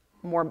 actually,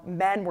 more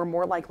men were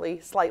more likely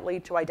slightly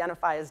to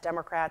identify as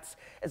Democrats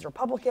as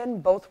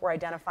Republican. Both were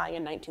identifying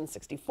in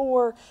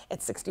 1964 at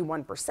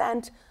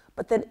 61%.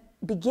 But then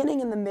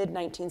beginning in the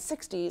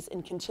mid-1960s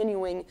and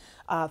continuing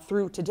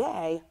through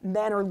today,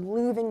 men are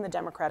leaving the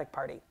Democratic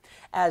Party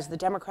as the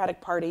Democratic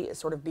Party is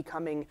sort of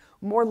becoming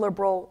more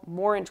liberal,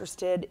 more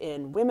interested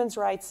in women's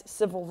rights,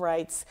 civil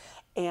rights,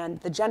 and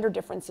the gender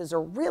differences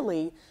are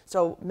really,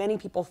 so many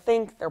people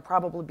think they're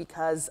probably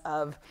because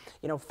of,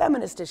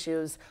 feminist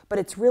issues, but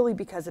it's really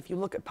because if you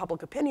look at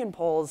public opinion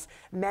polls,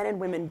 men and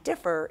women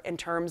differ in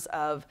terms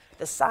of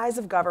the size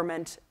of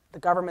government, the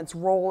government's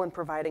role in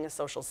providing a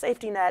social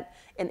safety net,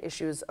 and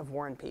issues of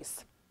war and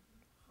peace.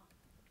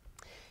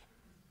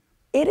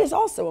 It is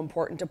also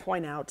important to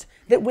point out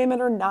that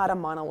women are not a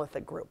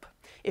monolithic group.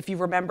 If you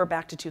remember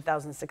back to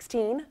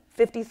 2016,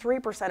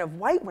 53% of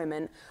white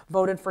women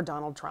voted for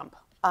Donald Trump.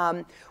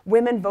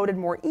 Women voted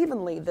more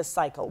evenly this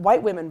cycle.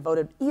 White women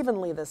voted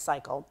evenly this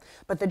cycle,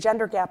 but the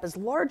gender gap is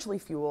largely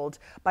fueled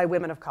by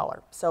women of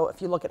color. So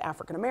if you look at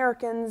African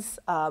Americans,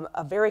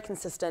 a very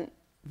consistent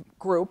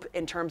group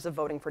in terms of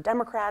voting for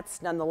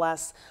Democrats.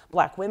 Nonetheless,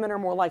 black women are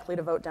more likely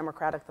to vote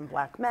Democratic than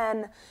black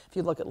men. If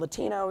you look at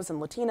Latinos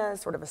and Latinas,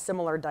 sort of a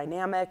similar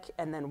dynamic,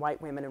 and then white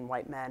women and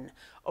white men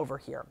over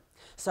here.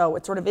 So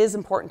it sort of is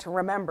important to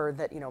remember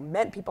that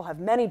people have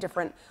many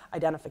different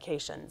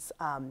identifications,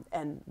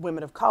 and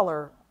women of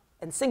color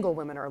and single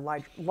women are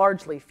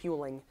largely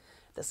fueling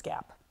this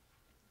gap.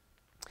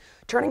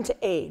 Turning to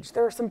age,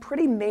 there are some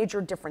pretty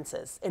major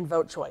differences in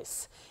vote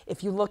choice.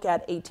 If you look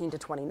at 18 to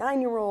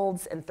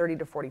 29-year-olds and 30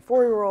 to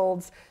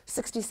 44-year-olds,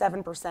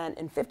 67%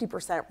 and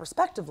 50%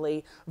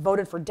 respectively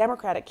voted for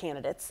Democratic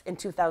candidates in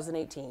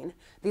 2018.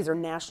 These are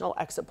national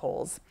exit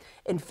polls.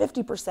 And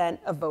 50%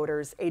 of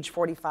voters age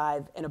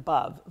 45 and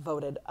above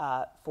voted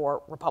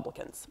for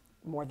Republicans,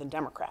 more than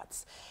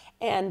Democrats.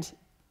 And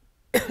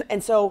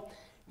so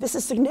this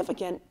is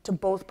significant to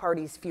both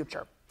parties'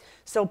 future.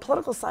 So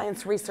political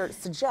science research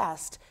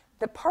suggests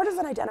that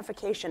partisan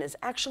identification is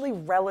actually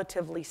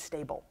relatively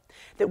stable,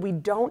 that we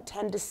don't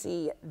tend to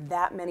see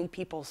that many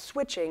people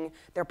switching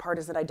their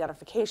partisan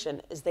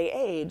identification as they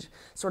age,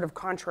 sort of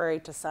contrary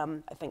to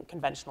some, I think,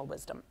 conventional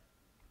wisdom.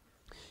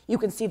 You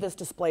can see this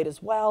displayed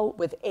as well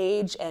with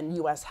age and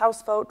US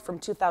House vote from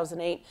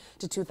 2008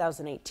 to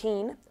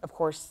 2018. Of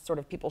course, sort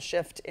of people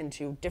shift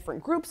into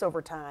different groups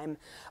over time,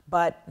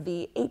 but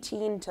the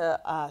 18 to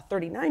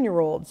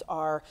 39-year-olds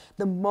are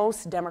the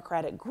most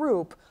Democratic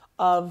group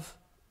of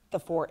the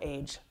four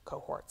age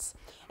cohorts.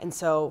 And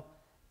so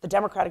the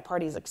Democratic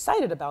Party is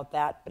excited about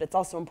that, but it's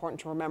also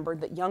important to remember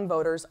that young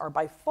voters are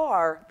by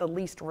far the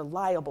least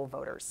reliable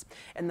voters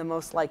and the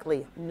most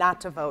likely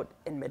not to vote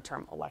in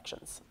midterm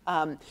elections.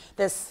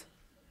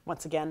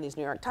 Once again, these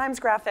New York Times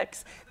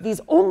graphics, these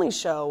only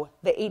show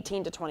the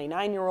 18 to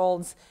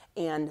 29-year-olds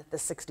and the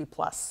 60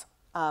 plus.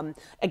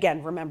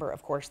 Again, remember,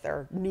 of course, there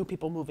are new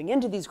people moving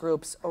into these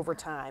groups over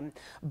time,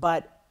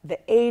 but the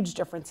age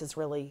difference has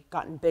really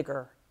gotten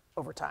bigger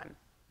over time.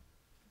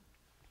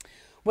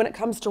 When it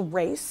comes to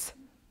race,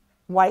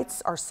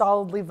 whites are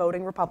solidly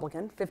voting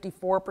Republican,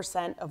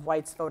 54% of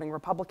whites voting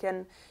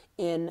Republican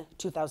in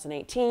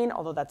 2018,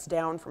 although that's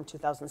down from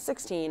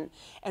 2016,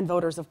 and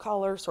voters of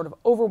color sort of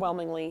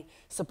overwhelmingly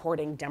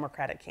supporting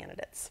Democratic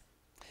candidates.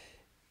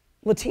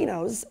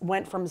 Latinos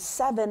went from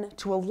 7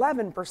 to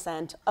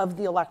 11% of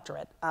the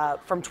electorate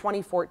from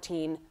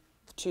 2014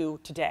 to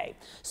today.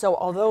 So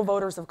although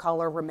voters of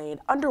color remain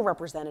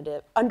underrepresented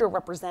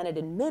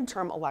in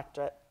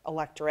midterm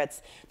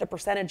electorates, the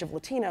percentage of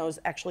Latinos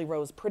actually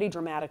rose pretty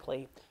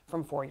dramatically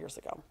from 4 years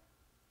ago.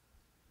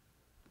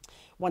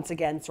 Once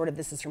again, sort of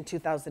this is from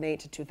 2008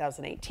 to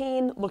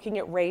 2018, looking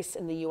at race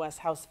in the US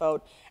House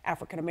vote,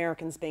 African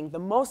Americans being the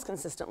most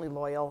consistently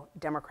loyal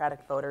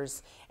Democratic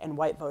voters and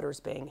white voters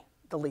being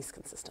the least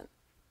consistent.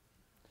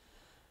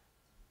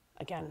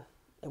 Again,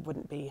 it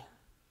wouldn't be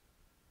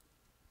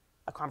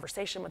a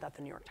conversation without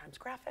the New York Times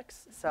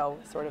graphics, so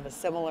sort of a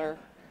similar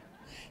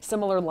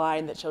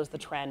line that shows the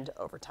trend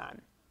over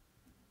time.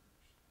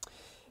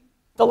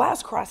 The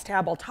last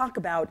crosstab I'll talk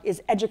about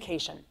is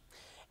education.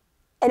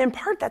 And in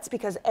part that's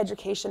because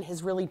education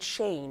has really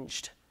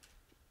changed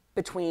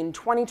between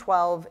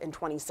 2012 and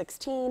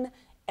 2016,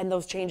 and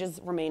those changes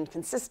remained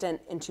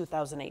consistent in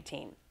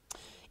 2018.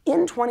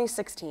 In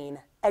 2016,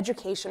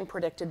 education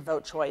predicted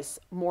vote choice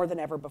more than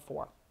ever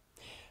before.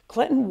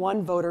 Clinton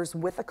won voters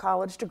with a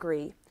college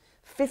degree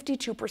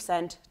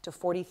 52% to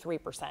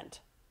 43%.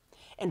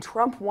 And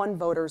Trump won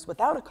voters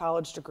without a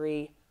college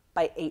degree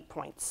by 8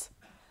 points.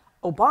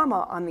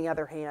 Obama, on the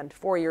other hand,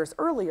 4 years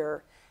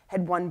earlier,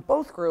 had won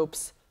both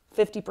groups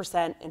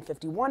 50% and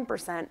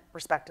 51%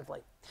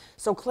 respectively.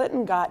 So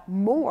Clinton got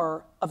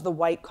more of the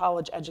white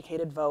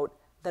college-educated vote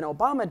than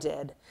Obama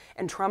did,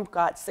 and Trump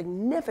got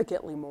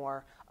significantly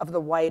more of the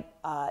white,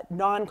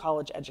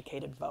 non-college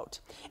educated vote.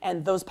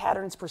 And those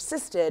patterns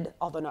persisted,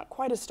 although not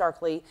quite as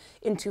starkly,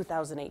 in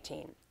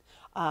 2018.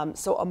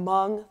 So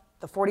among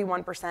the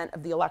 41%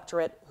 of the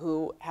electorate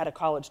who had a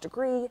college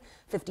degree,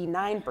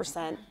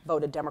 59%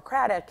 voted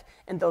Democratic,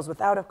 and those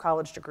without a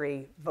college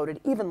degree voted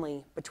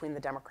evenly between the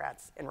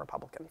Democrats and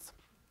Republicans.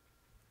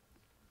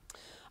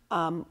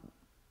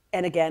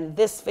 And again,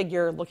 this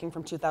figure, looking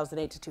from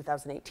 2008 to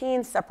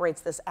 2018,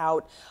 separates this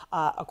out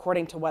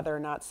according to whether or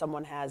not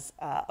someone has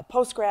a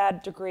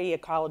post-grad degree, a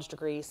college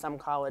degree, some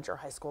college or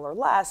high school or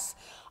less.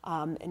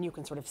 And you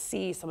can sort of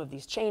see some of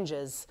these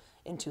changes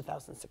in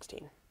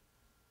 2016.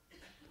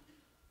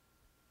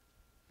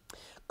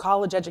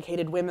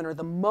 College-educated women are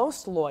the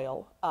most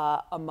loyal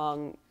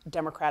among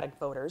Democratic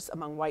voters,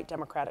 among white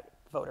Democratic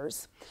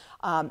voters.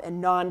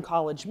 And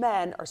non-college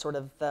men are sort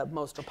of the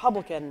most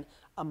Republican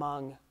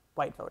among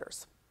white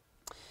voters.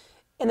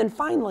 And then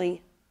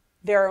finally,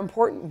 there are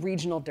important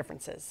regional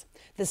differences.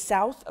 The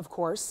South, of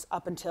course,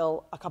 up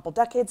until a couple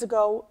decades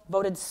ago,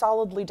 voted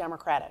solidly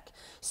Democratic.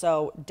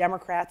 So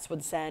Democrats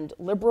would send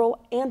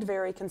liberal and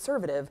very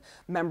conservative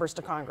members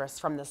to Congress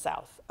from the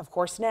South. Of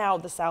course, now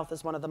the South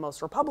is one of the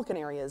most Republican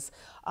areas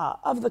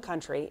of the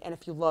country. And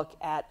if you look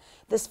at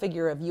this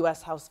figure of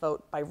US House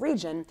vote by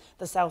region,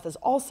 the South is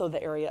also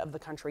the area of the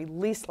country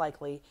least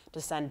likely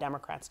to send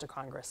Democrats to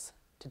Congress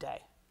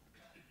today.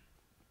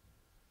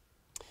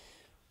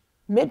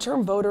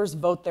 Midterm voters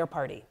vote their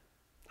party.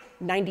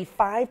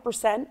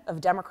 95%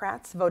 of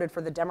Democrats voted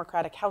for the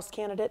Democratic House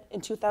candidate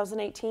in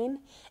 2018,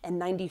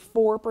 and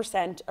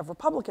 94% of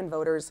Republican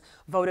voters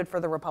voted for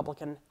the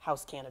Republican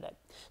House candidate.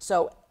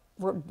 So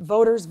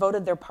voters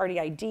voted their party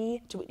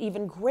ID to an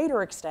even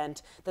greater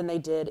extent than they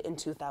did in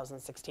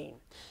 2016.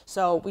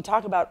 So we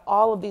talk about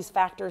all of these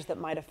factors that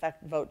might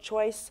affect vote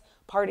choice.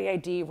 Party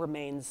ID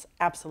remains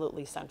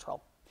absolutely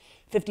central.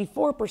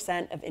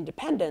 54% of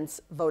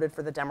independents voted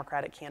for the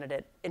Democratic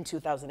candidate in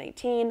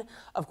 2018,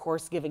 of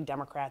course giving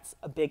Democrats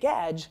a big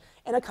edge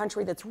in a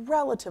country that's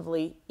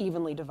relatively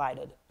evenly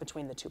divided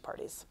between the two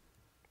parties.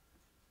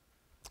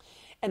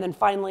 And then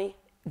finally,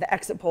 the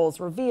exit polls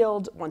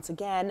revealed, once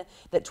again,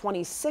 that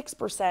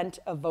 26%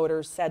 of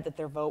voters said that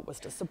their vote was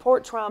to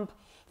support Trump,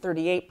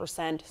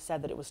 38%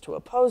 said that it was to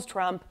oppose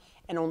Trump,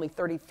 and only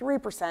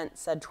 33%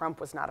 said Trump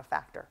was not a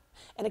factor.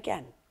 And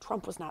again,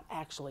 Trump was not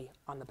actually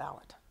on the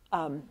ballot.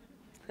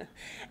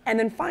 And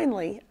then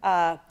finally,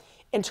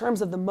 in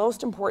terms of the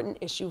most important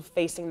issue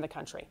facing the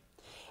country,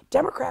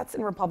 Democrats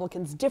and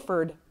Republicans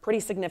differed pretty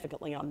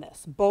significantly on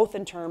this, both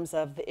in terms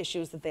of the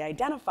issues that they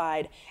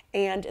identified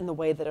and in the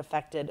way that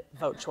affected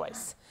vote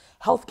choice.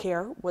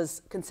 Healthcare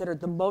was considered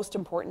the most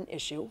important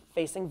issue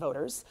facing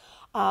voters,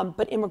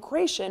 but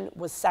immigration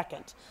was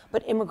second.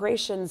 But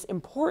immigration's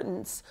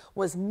importance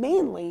was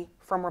mainly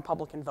from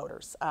Republican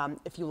voters,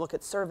 if you look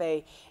at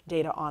survey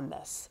data on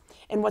this.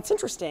 And what's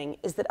interesting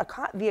is that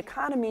the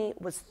economy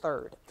was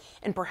third.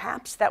 And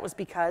perhaps that was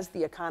because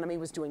the economy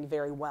was doing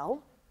very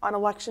well on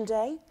Election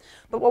Day.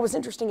 But what was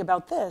interesting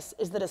about this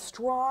is that a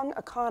strong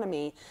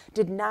economy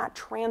did not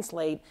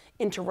translate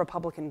into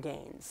Republican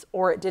gains,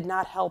 or it did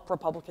not help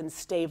Republicans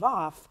stave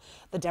off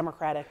the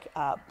Democratic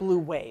blue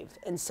wave.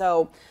 And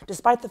so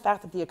despite the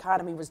fact that the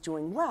economy was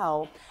doing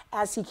well,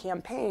 as he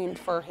campaigned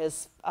for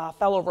his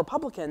fellow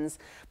Republicans,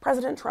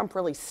 President Trump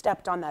really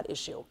stepped on that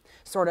issue,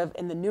 sort of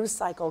in the news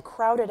cycle,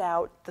 crowded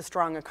out the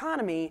strong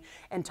economy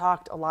and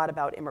talked a lot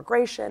about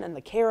immigration and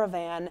the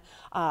caravan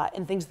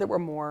and things that were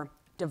more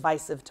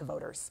divisive to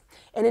voters.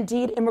 And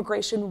indeed,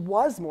 immigration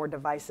was more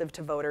divisive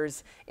to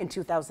voters in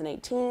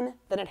 2018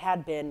 than it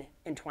had been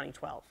in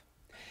 2012.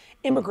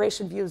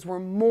 Immigration views were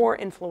more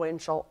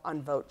influential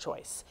on vote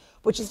choice,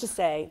 which is to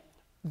say,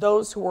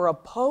 those who were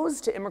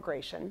opposed to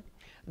immigration,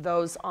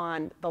 those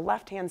on the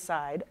left-hand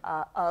side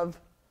of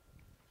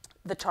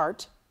the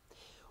chart,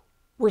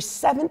 were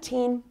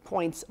 17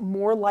 points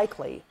more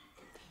likely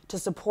to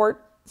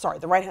support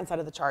the right-hand side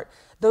of the chart,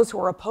 those who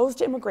were opposed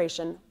to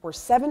immigration were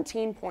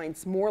 17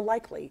 points more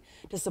likely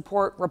to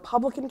support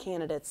Republican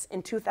candidates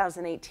in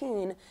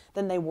 2018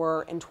 than they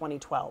were in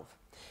 2012.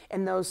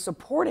 And those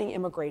supporting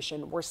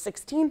immigration were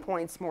 16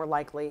 points more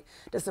likely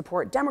to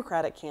support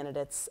Democratic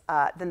candidates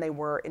than they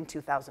were in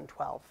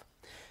 2012.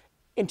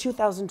 In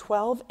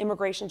 2012,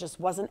 immigration just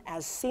wasn't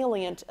as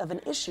salient of an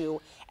issue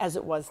as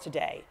it was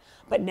today.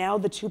 But now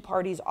the two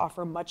parties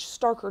offer much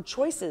starker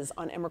choices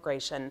on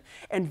immigration,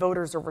 and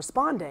voters are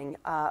responding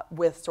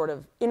with sort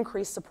of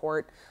increased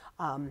support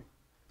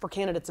for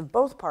candidates of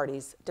both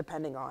parties,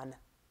 depending on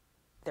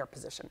their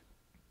position.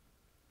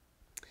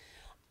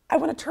 I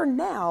want to turn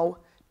now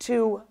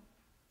to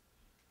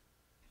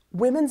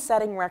women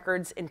setting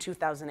records in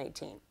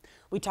 2018.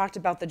 We talked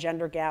about the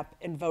gender gap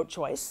in vote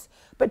choice,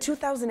 but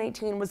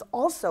 2018 was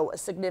also a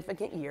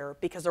significant year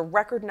because a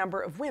record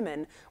number of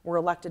women were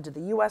elected to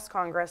the US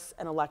Congress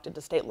and elected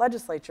to state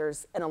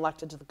legislatures and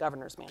elected to the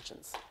governor's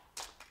mansions.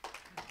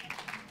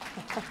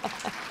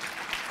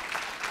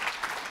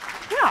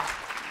 Yeah.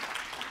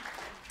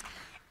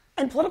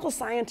 And political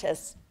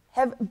scientists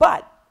have,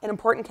 but an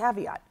important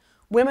caveat,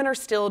 women are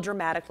still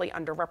dramatically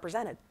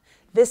underrepresented.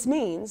 This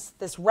means,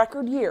 this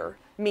record year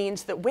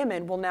means that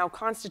women will now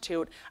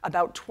constitute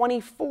about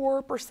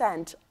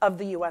 24% of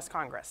the US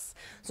Congress.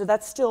 So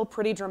that's still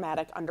pretty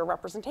dramatic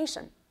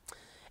underrepresentation.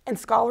 And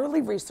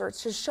scholarly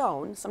research has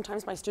shown,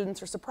 sometimes my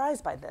students are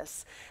surprised by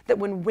this, that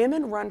when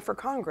women run for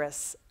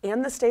Congress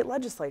and the state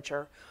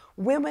legislature,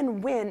 women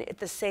win at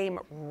the same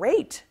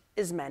rate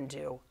as men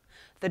do.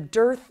 The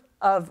dearth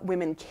of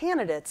women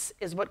candidates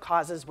is what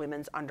causes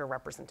women's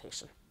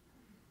underrepresentation.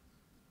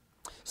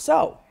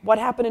 So, what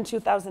happened in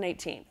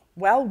 2018?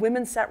 Well,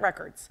 women set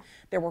records.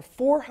 There were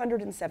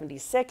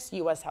 476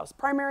 US House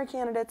primary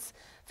candidates,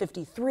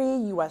 53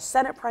 US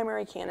Senate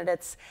primary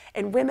candidates,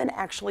 and women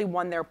actually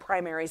won their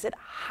primaries at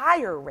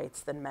higher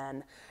rates than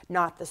men,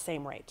 not the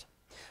same rate.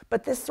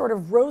 But this sort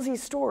of rosy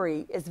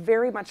story is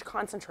very much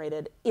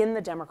concentrated in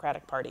the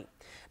Democratic Party.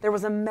 There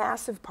was a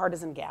massive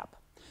partisan gap.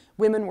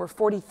 Women were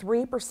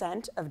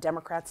 43% of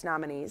Democrats'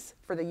 nominees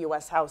for the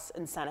US House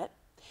and Senate,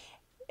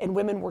 and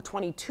women were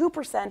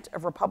 22%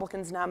 of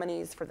Republicans'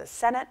 nominees for the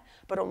Senate,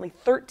 but only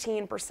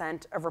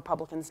 13% of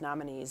Republicans'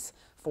 nominees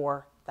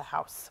for the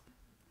House.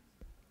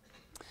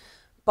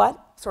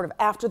 But sort of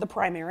after the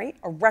primary,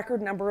 a record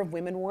number of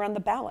women were on the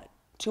ballot,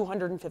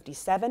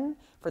 257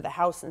 for the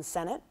House and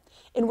Senate,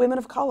 and women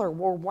of color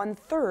were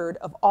 1/3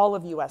 of all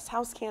of US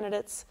House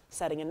candidates,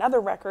 setting another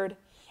record,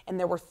 and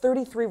there were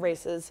 33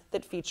 races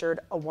that featured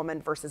a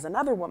woman versus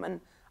another woman,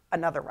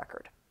 another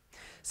record.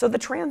 So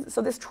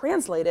this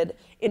translated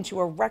into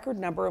a record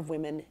number of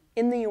women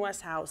in the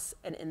US House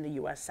and in the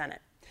US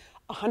Senate.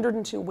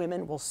 102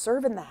 women will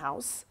serve in the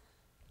House,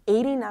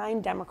 89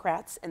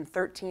 Democrats and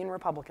 13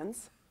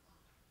 Republicans.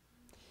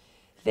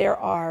 There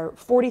are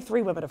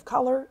 43 women of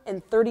color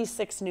and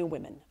 36 new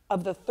women.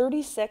 Of the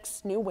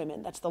 36 new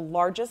women, that's the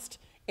largest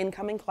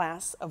incoming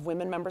class of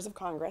women members of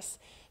Congress,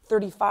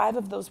 35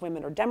 of those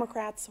women are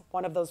Democrats,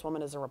 one of those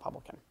women is a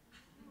Republican.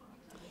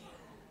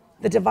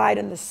 The divide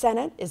in the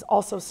Senate is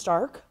also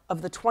stark.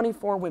 Of the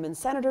 24 women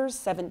senators,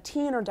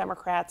 17 are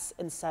Democrats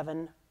and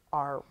 7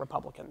 are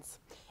Republicans.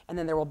 And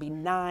then there will be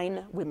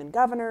 9 women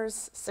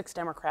governors, 6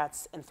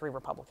 Democrats and 3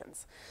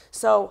 Republicans.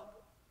 So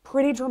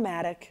pretty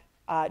dramatic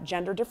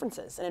gender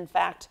differences. And in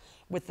fact,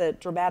 with the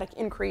dramatic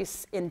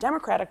increase in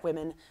Democratic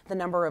women, the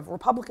number of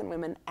Republican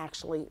women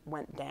actually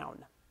went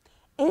down.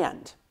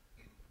 And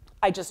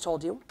I just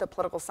told you that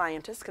political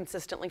scientists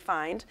consistently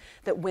find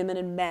that women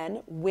and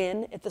men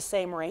win at the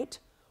same rate.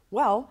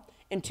 Well,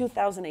 in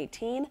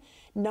 2018,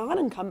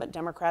 non-incumbent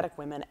Democratic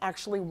women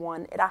actually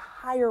won at a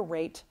higher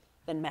rate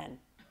than men.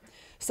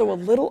 So a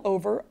little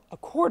over a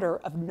quarter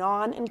of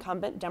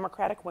non-incumbent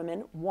Democratic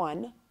women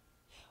won,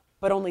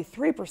 but only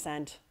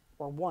 3%,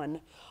 or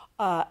 1,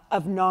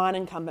 of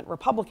non-incumbent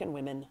Republican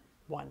women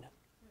won.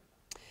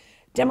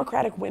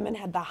 Democratic women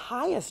had the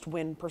highest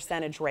win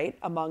percentage rate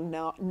among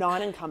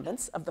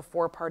non-incumbents of the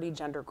 4-party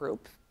gender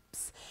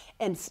groups,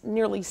 and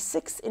nearly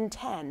 6 in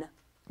 10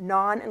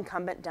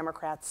 non-incumbent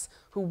Democrats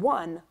who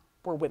won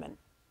were women.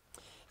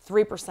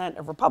 3%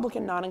 of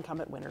Republican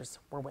non-incumbent winners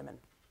were women.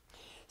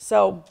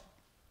 So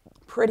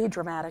pretty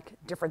dramatic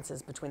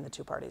differences between the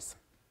two parties.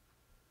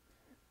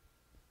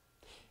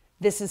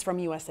 This is from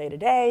USA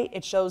Today.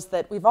 It shows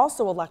that we've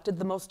also elected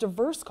the most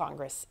diverse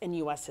Congress in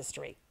US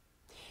history.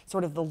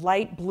 Sort of the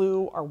light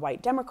blue are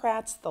white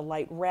Democrats, the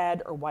light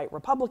red are white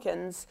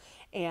Republicans,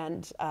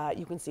 and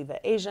you can see the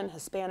Asian,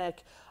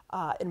 Hispanic,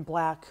 and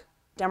Black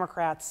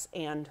Democrats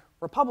and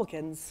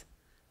Republicans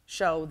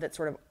show that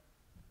sort of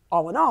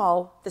all in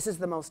all, this is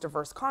the most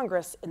diverse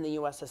Congress in the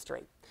US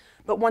history.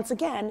 But once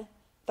again,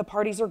 the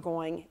parties are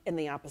going in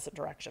the opposite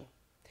direction.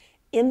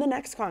 In the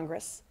next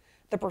Congress,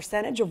 the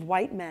percentage of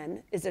white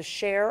men as a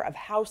share of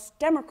House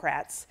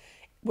Democrats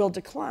will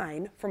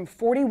decline from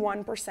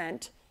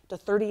 41% to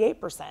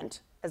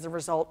 38% as a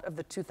result of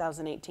the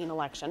 2018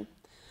 election.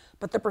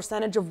 But the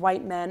percentage of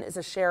white men as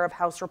a share of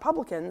House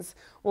Republicans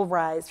will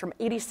rise from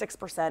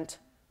 86%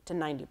 to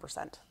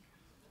 90%.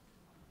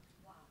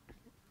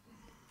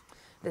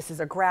 This is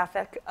a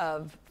graphic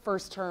of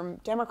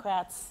first-term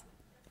Democrats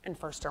and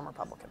first-term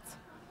Republicans.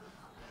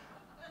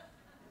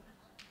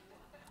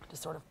 To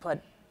sort of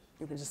put,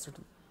 you can just sort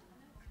of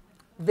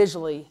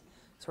visually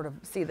sort of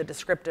see the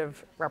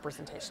descriptive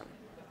representation.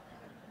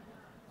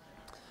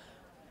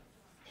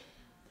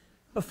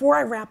 Before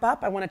I wrap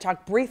up, I want to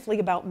talk briefly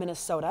about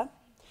Minnesota.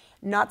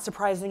 Not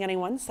surprising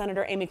anyone,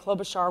 Senator Amy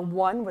Klobuchar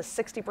won with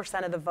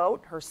 60% of the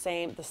vote,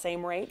 the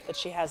same rate that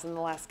she has in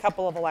the last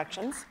couple of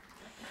elections.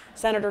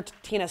 Senator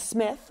Tina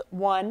Smith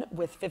won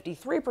with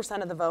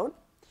 53% of the vote.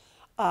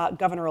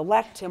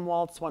 Governor-elect Tim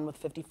Walz won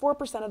with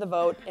 54% of the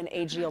vote, and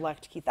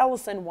AG-elect Keith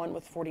Ellison won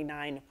with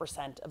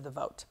 49% of the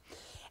vote.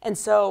 And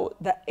so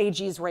the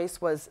AG's race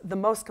was the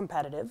most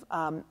competitive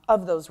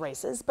of those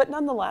races, but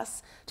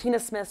nonetheless, Tina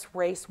Smith's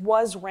race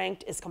was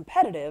ranked as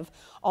competitive,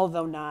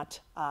 although not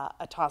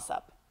a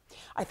toss-up.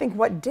 I think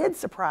what did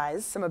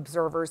surprise some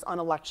observers on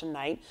election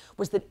night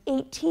was that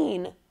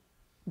 18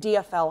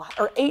 DFL,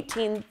 or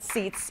 18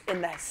 seats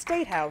in the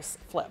state house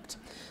flipped.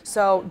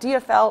 So the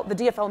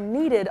DFL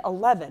needed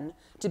 11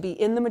 to be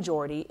in the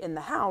majority in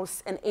the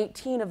House, and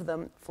 18 of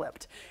them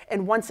flipped.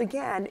 And once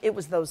again, it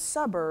was those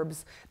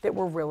suburbs that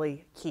were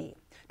really key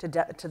to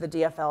the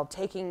DFL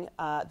taking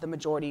the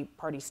majority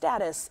party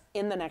status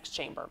in the next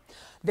chamber.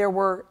 There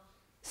were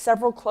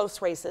several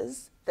close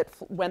races that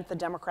went the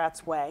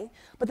Democrats' way,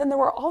 but then there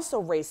were also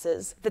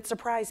races that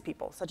surprised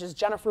people, such as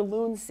Jennifer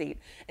Loon's seat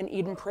in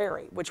Eden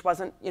Prairie, which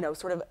wasn't,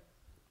 sort of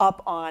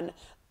up on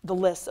the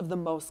list of the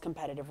most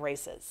competitive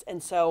races.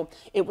 And so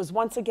it was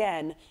once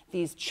again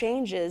these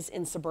changes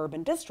in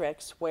suburban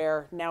districts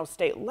where now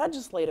state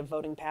legislative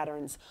voting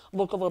patterns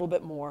look a little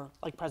bit more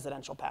like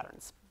presidential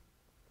patterns.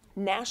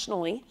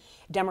 Nationally,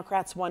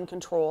 Democrats won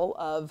control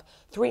of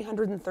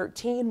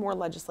 313 more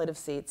legislative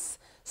seats,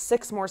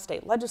 6 more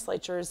state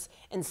legislatures,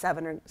 and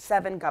 7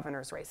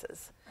 governor's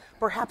races.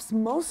 Perhaps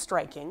most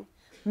striking,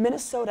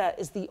 Minnesota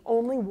is the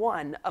only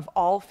one of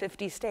all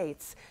 50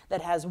 states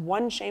that has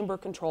one chamber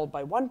controlled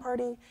by one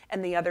party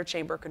and the other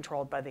chamber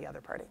controlled by the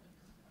other party.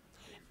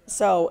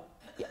 So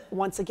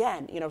once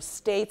again,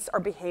 voters are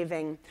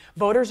behaving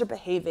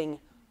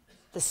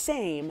the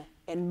same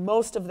in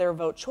most of their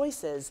vote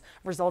choices,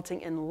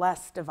 resulting in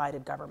less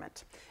divided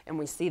government. And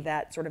we see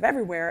that sort of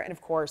everywhere. And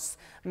of course,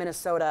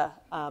 Minnesota,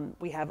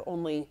 we have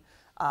only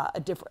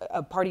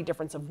a party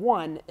difference of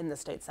 1 in the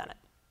state Senate.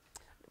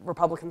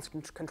 Republicans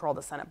control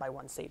the Senate by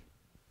 1 seat.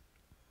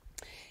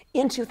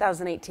 In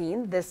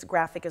 2018, this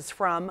graphic is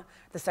from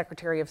the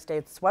Secretary of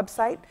State's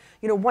website.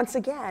 Once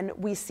again,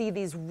 we see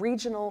these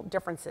regional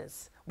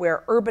differences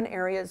where urban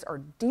areas are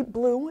deep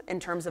blue in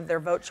terms of their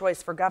vote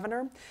choice for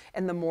governor,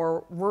 and the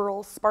more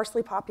rural,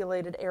 sparsely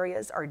populated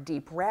areas are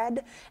deep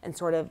red, and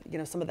sort of,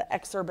 some of the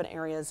exurban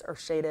areas are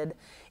shaded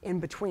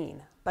in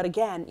between. But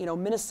again,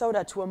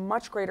 Minnesota, to a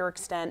much greater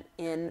extent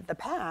in the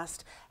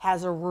past,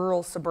 has a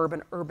rural,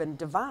 suburban, urban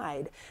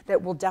divide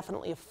that will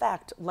definitely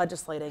affect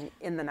legislating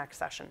in the next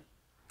session.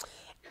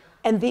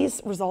 And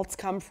these results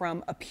come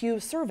from a Pew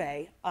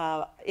survey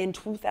in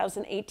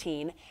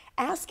 2018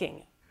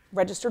 asking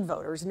registered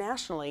voters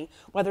nationally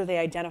whether they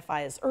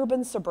identify as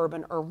urban,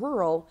 suburban, or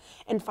rural,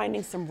 and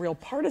finding some real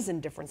partisan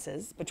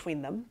differences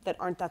between them that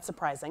aren't that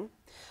surprising.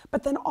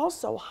 But then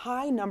also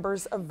high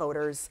numbers of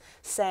voters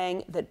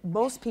saying that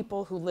most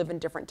people who live in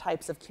different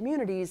types of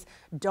communities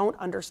don't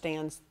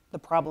understand the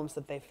problems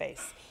that they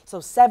face. So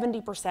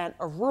 70%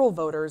 of rural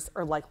voters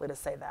are likely to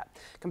say that,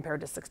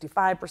 compared to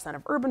 65%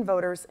 of urban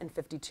voters and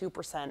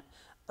 52%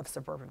 of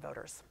suburban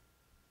voters.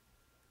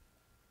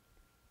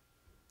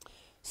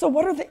 So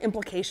what are the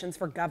implications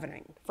for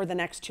governing for the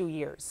next 2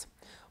 years?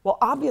 Well,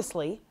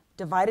 obviously,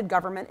 divided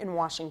government in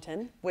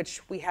Washington,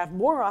 which we have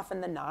more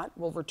often than not,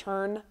 will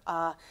return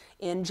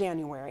in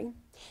January.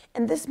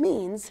 And this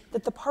means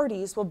that the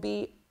parties will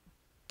be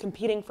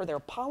competing for their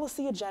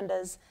policy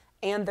agendas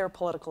and their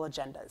political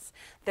agendas.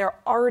 They're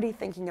already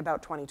thinking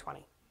about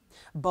 2020,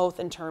 both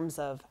in terms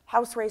of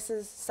House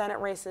races, Senate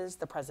races,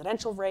 the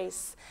presidential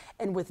race,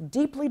 and with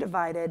deeply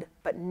divided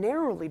but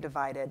narrowly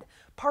divided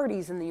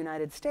parties in the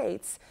United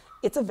States,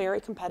 it's a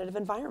very competitive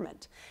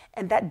environment,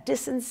 and that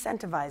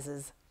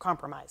disincentivizes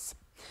compromise.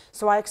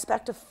 So I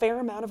expect a fair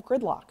amount of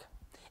gridlock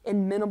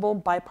and minimal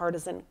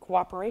bipartisan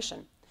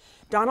cooperation.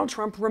 Donald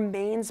Trump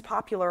remains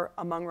popular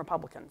among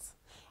Republicans.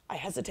 I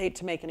hesitate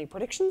to make any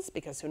predictions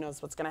because who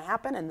knows what's going to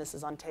happen, and this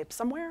is on tape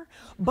somewhere.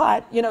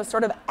 But,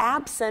 sort of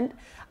absent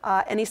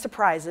any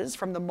surprises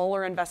from the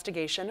Mueller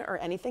investigation or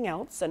anything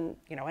else, and,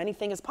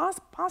 anything is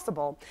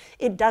possible,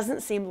 it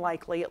doesn't seem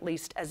likely, at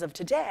least as of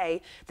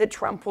today, that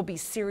Trump will be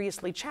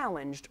seriously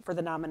challenged for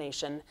the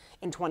nomination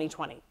in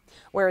 2020.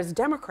 Whereas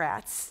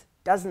Democrats,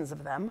 dozens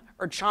of them,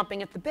 are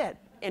chomping at the bit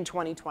in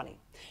 2020.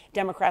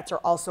 Democrats are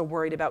also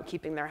worried about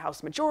keeping their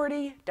House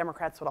majority.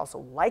 Democrats would also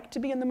like to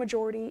be in the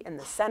majority in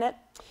the Senate.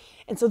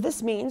 And so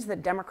this means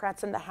that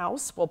Democrats in the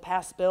House will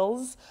pass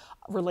bills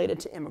related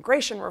to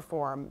immigration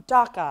reform,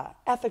 DACA,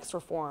 ethics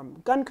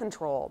reform, gun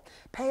control,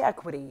 pay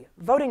equity,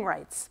 voting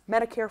rights,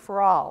 Medicare for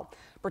all,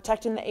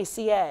 protecting the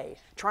ACA,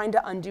 trying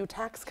to undo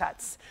tax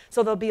cuts.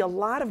 So there'll be a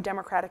lot of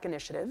Democratic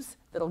initiatives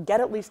that'll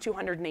get at least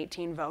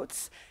 218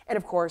 votes, and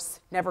of course,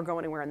 never go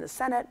anywhere in the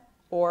Senate,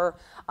 or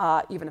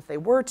even if they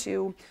were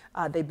to,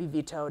 they'd be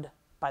vetoed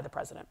by the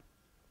president.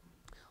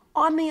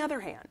 On the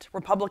other hand,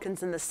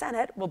 Republicans in the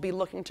Senate will be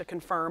looking to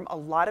confirm a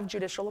lot of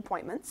judicial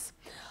appointments,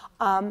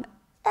 and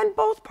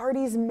both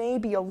parties may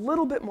be a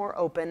little bit more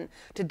open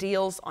to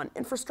deals on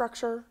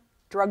infrastructure,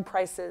 drug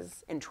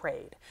prices, and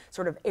trade,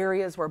 sort of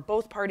areas where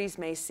both parties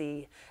may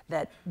see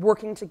that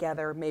working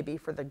together may be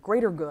for the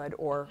greater good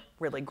or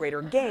really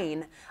greater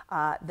gain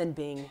than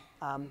being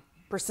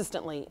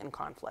persistently in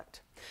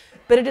conflict.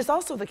 But it is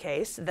also the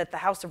case that the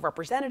House of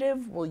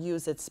Representatives will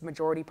use its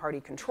majority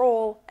party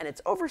control and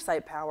its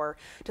oversight power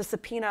to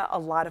subpoena a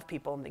lot of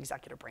people in the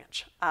executive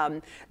branch.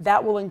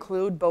 That will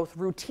include both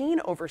routine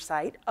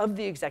oversight of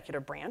the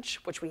executive branch,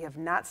 which we have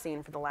not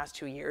seen for the last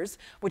 2 years,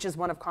 which is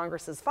one of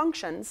Congress's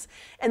functions,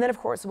 and then of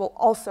course will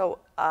also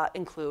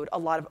include a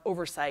lot of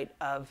oversight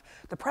of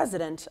the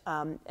president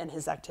and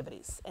his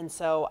activities. And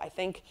so I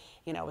think,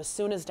 as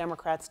soon as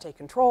Democrats take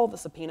control, the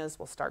subpoenas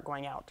will start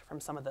going out from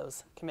some of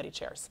those committee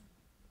chairs.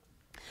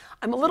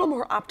 I'm a little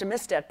more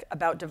optimistic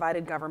about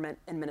divided government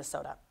in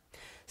Minnesota.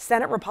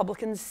 Senate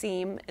Republicans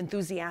seem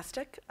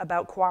enthusiastic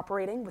about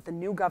cooperating with the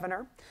new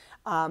governor,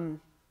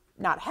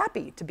 not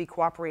happy to be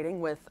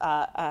cooperating with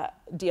a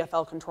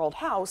DFL-controlled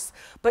House,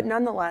 but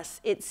nonetheless,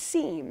 it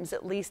seems,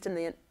 at least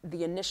in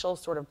the initial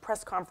sort of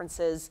press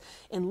conferences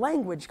in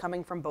language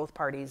coming from both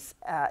parties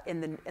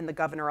in the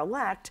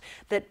governor-elect,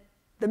 that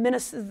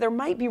there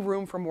might be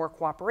room for more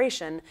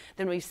cooperation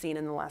than we've seen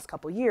in the last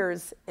couple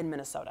years in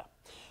Minnesota.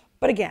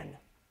 But again,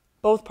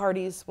 both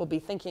parties will be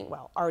thinking,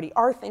 well, already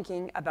are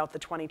thinking about the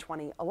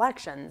 2020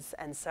 elections,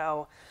 and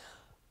so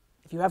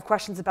if you have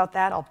questions about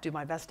that, I'll do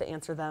my best to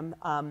answer them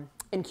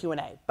in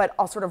Q&A. But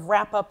I'll sort of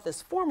wrap up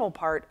this formal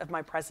part of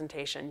my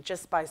presentation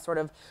just by sort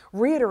of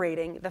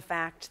reiterating the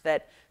fact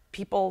that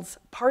people's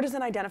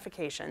partisan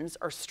identifications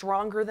are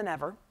stronger than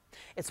ever.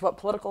 It's what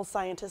political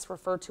scientists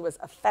refer to as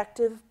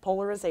affective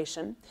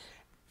polarization.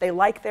 They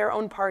like their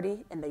own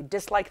party and they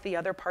dislike the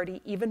other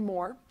party even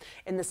more.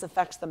 And this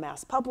affects the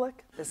mass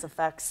public. This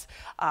affects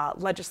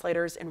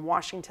legislators in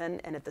Washington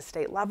and at the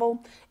state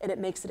level. And it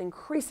makes it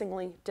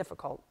increasingly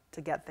difficult to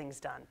get things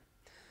done.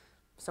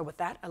 So with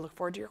that, I look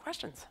forward to your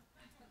questions.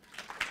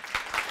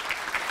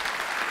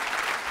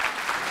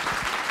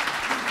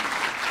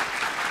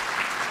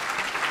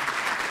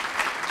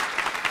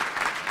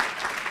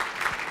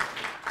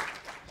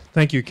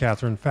 Thank you,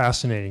 Kathryn.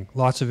 Fascinating.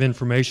 Lots of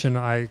information.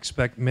 I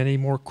expect many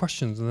more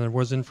questions than there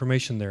was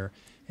information there.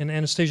 And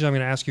Anastasia, I'm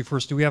going to ask you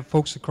first. Do we have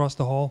folks across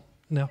the hall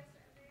now?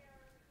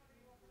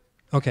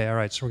 Okay, all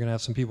right. So we're going to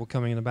have some people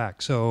coming in the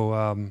back.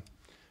 So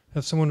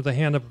have someone with a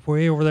hand up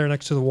way over there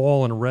next to the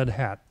wall in a red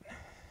hat.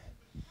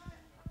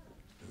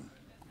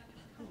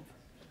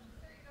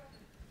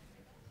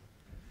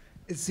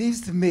 It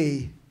seems to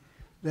me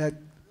that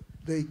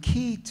the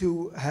key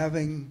to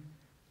having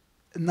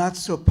not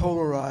so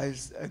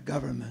polarized a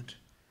government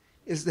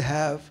is to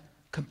have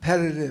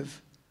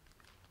competitive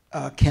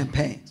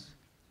campaigns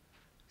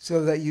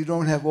so that you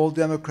don't have all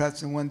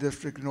Democrats in one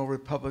district and all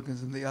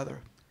Republicans in the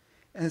other.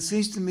 And it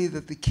seems to me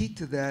that the key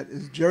to that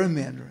is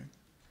gerrymandering.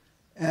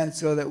 And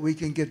so that we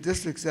can get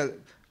districts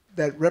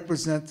that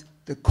represent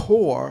the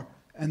core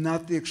and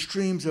not the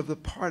extremes of the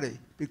party.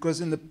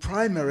 Because in the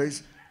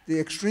primaries, the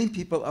extreme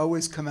people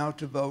always come out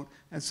to vote,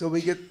 and so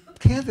we get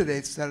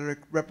candidates that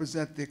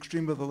represent the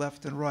extreme of the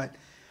left and right.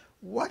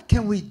 What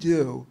can we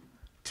do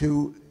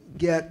to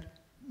get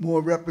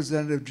more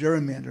representative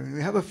gerrymandering?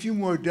 We have a few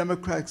more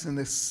Democrats in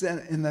the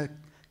Senate, in the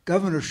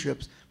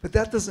governorships, but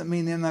that doesn't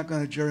mean they're not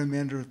going to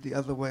gerrymander it the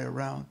other way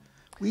around.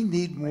 We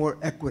need more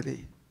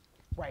equity.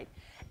 Right.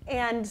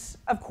 And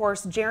of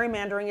course,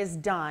 gerrymandering is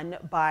done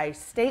by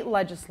state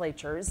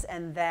legislatures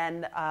and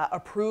then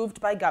approved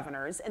by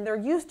governors. And there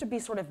used to be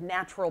sort of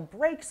natural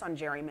breaks on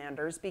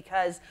gerrymanders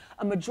because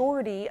a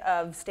majority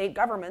of state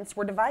governments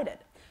were divided.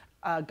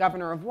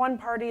 Governor of one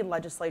party,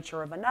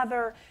 legislature of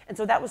another. And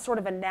so that was sort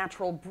of a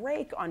natural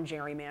break on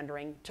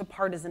gerrymandering to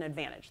partisan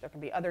advantage. There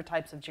can be other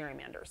types of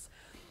gerrymanders.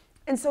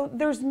 And so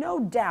there's no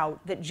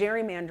doubt that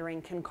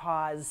gerrymandering can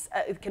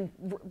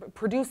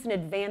produce an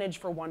advantage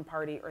for one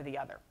party or the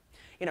other.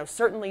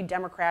 Certainly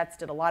Democrats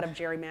did a lot of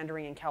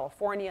gerrymandering in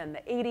California in the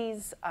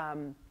 80s.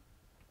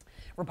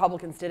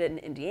 Republicans did it in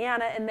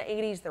Indiana in the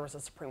 80s. There was a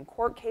Supreme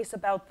Court case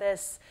about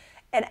this.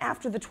 And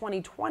after the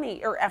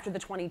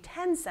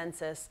 2010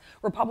 census,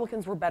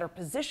 Republicans were better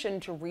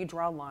positioned to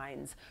redraw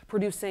lines,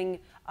 producing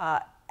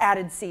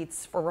added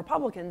seats for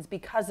Republicans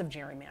because of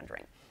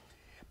gerrymandering.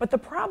 But the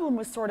problem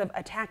with sort of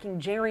attacking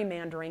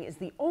gerrymandering as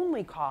the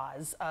only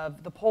cause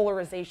of the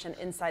polarization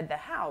inside the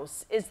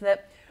House is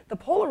that the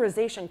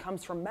polarization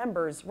comes from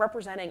members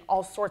representing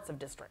all sorts of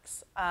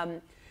districts.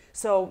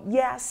 So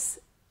yes,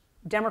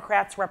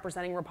 Democrats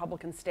representing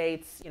Republican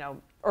states,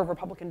 or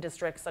Republican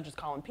districts such as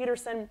Kathryn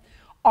Pearson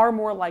are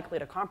more likely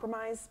to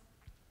compromise.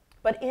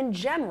 But in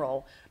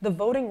general, the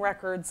voting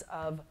records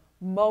of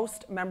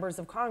most members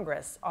of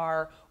Congress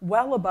are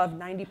well above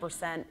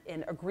 90%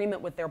 in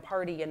agreement with their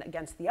party and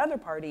against the other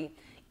party,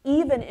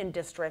 even in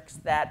districts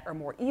that are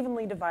more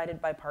evenly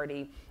divided by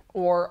party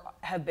or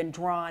have been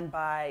drawn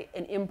by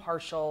an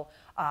impartial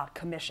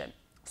commission.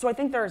 So I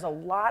think there's a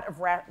lot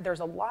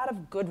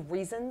of good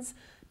reasons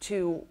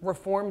to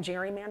reform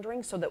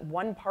gerrymandering so that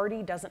one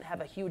party doesn't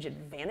have a huge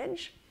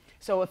advantage.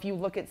 So if you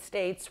look at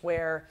states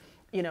where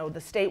the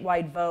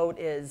statewide vote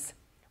is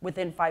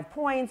within 5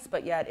 points,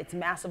 but yet it's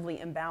massively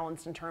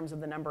imbalanced in terms of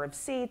the number of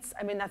seats,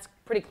 I mean, that's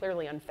pretty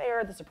clearly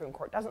unfair. The Supreme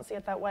Court doesn't see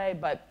it that way,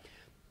 but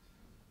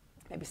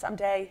maybe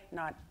someday,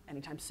 not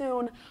anytime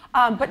soon.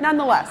 But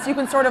nonetheless, you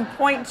can sort of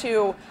point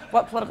to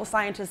what political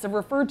scientists have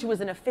referred to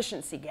as an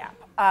efficiency gap.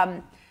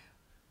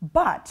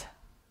 But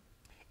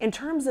in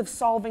terms of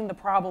solving the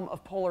problem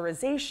of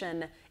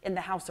polarization in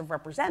the House of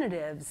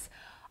Representatives,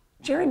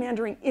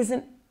 gerrymandering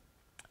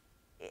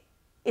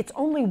it's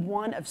only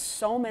one of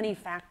so many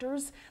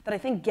factors that I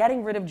think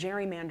getting rid of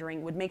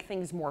gerrymandering would make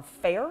things more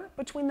fair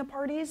between the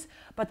parties,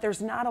 but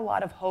there's not a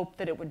lot of hope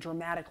that it would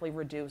dramatically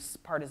reduce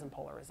partisan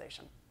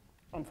polarization,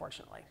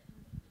 unfortunately.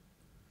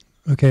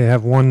 Okay, I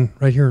have one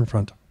right here in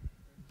front.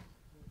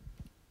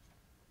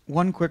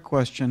 One quick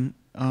question.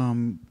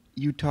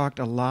 You talked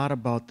a lot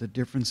about the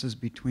differences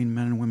between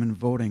men and women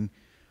voting.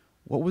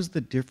 What was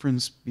the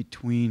difference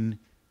between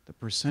the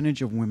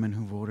percentage of women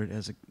who voted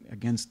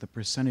against the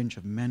percentage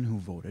of men who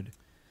voted?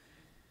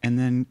 And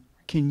then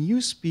can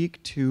you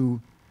speak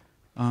to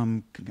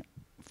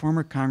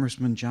former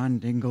Congressman John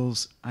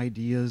Dingell's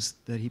ideas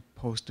that he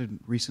posted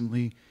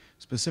recently,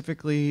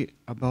 specifically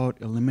about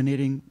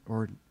eliminating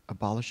or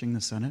abolishing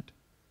the Senate?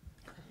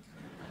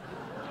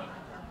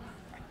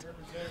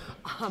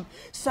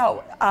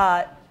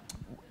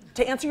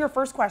 To answer your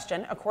first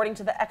question, according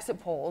to the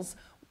exit polls,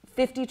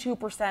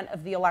 52%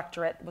 of the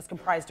electorate was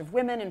comprised of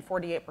women and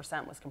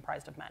 48% was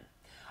comprised of men,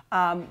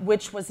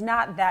 which was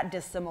not that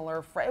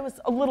dissimilar. It was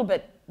a little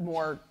bit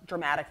more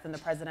dramatic than the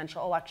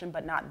presidential election,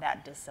 but not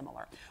that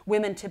dissimilar.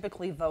 Women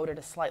typically vote at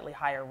a slightly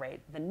higher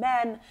rate than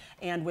men,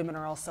 and women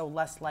are also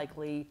less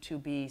likely to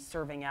be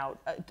serving out.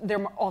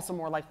 They're also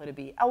more likely to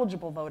be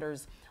eligible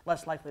voters,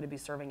 less likely to be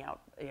serving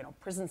out,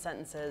 prison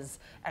sentences,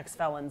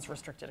 ex-felons,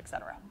 restricted, et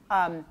cetera.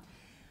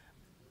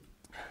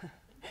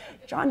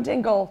 John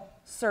Dingell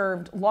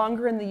served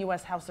longer in the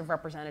U.S. House of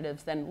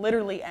Representatives than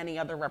literally any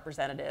other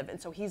representative,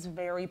 and so he's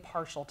very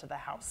partial to the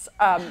House.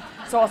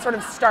 So I'll sort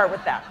of start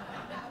with that.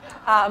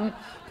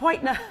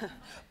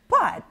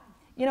 But,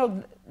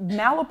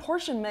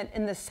 malapportionment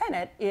in the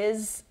Senate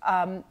is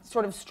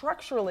sort of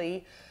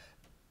structurally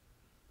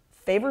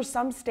favors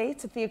some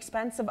states at the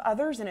expense of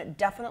others, and it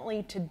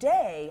definitely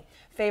today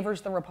favors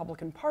the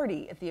Republican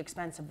Party at the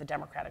expense of the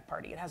Democratic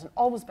Party. It hasn't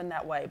always been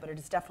that way, but it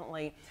is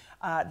definitely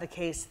the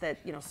case that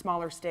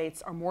smaller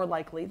states are more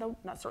likely, though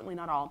certainly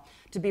not all,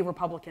 to be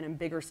Republican, and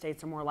bigger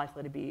states are more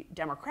likely to be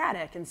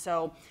Democratic. And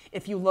so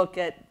if you look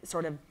at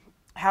sort of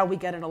how we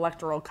get an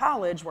electoral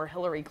college where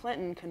Hillary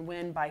Clinton can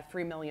win by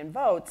 3 million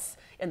votes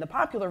in the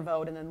popular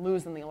vote and then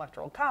lose in the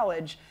electoral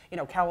college,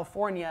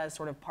 California is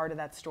sort of part of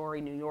that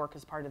story, New York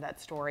is part of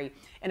that story,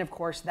 and of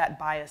course that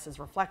bias is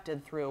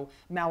reflected through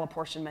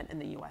malapportionment in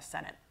the US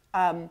Senate.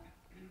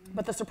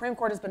 But the Supreme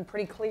Court has been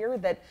pretty clear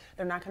that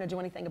they're not going to do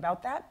anything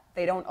about that.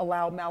 They don't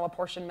allow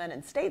malapportionment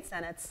in state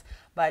senates,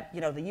 but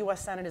the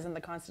US Senate is in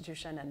the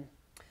Constitution and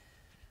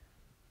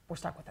we're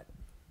stuck with it.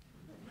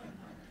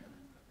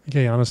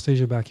 Okay,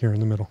 Anastasia back here in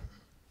the middle.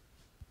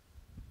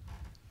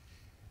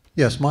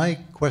 Yes, my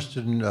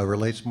question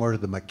relates more to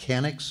the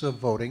mechanics of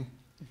voting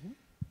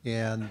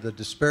and the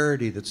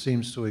disparity that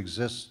seems to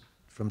exist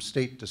from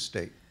state to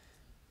state.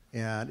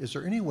 And is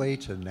there any way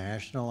to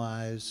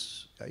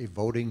nationalize a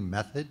voting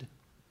method?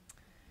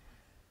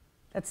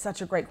 That's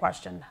such a great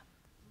question.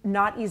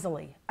 Not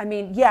easily. I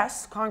mean,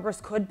 yes,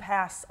 Congress could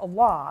pass a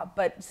law,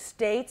 but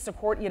states, they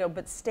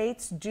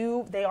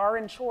are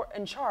in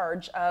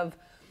charge of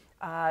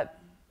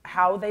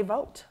how they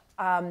vote.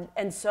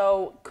 And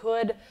so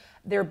could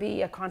there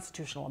be a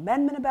constitutional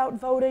amendment about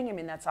voting? I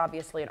mean, that's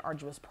obviously an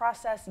arduous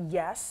process,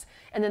 yes.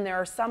 And then there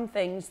are some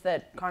things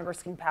that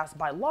Congress can pass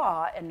by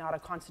law and not a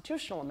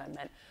constitutional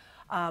amendment.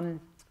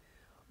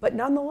 But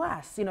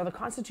nonetheless, the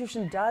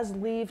Constitution does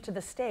leave to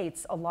the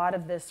states a lot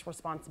of this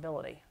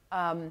responsibility.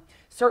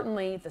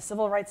 Certainly the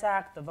Civil Rights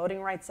Act, the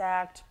Voting Rights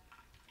Act,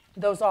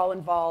 those all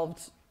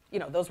involved,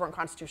 those weren't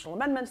constitutional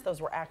amendments,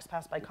 those were acts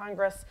passed by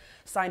Congress,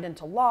 signed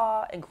into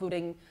law,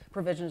 including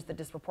provisions that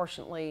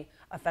disproportionately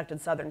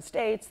affected southern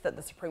states that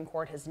the Supreme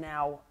Court has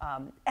now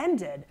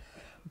ended.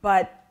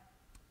 But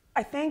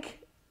I think,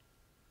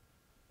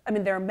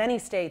 there are many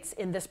states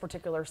in this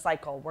particular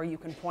cycle where you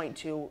can point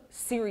to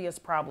serious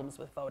problems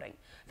with voting.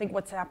 I think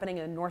what's happening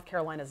in North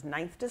Carolina's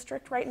 9th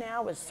district right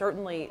now is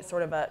certainly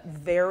sort of a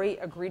very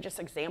egregious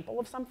example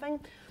of something.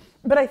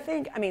 But I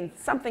think,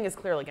 something is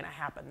clearly going to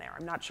happen there.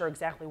 I'm not sure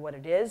exactly what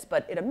it is,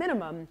 but at a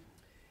minimum,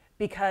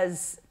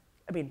 because,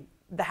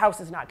 the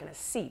House is not going to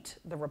seat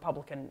the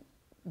Republican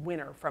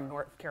winner from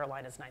North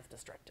Carolina's 9th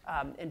district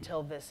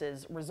until this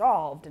is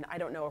resolved. And I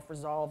don't know if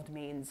resolved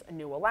means a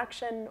new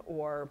election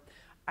or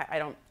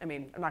I'm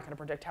not going to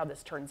predict how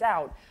this turns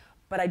out,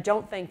 but I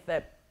don't think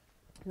that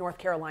North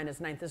Carolina's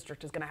 9th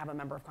district is going to have a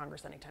member of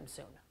Congress anytime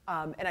soon.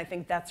 And I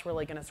think that's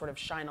really going to sort of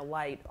shine a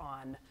light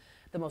on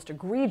the most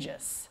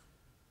egregious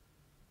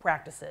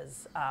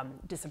practices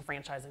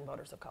disenfranchising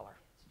voters of color.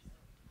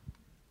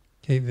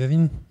 Okay,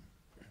 Vivian?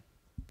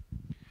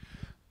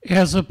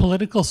 As a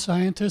political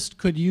scientist,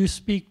 could you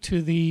speak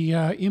to the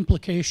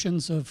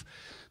implications of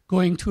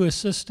going to a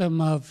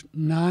system of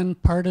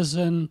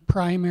nonpartisan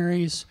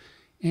primaries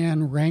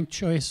and ranked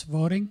choice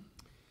voting?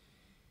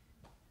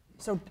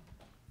 So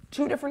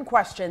 2 different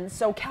questions.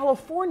 So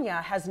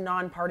California has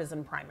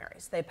nonpartisan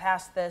primaries. They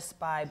passed this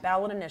by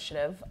ballot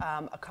initiative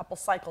a couple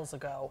cycles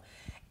ago.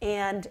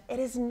 And it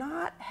is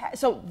not,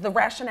 so the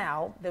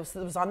rationale, this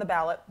was on the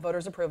ballot,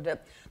 voters approved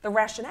it. The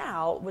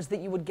rationale was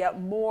that you would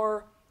get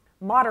more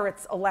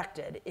moderates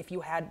elected if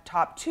you had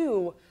top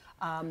 2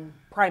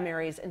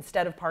 primaries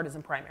instead of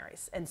partisan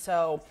primaries. And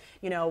so,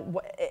 you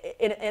know,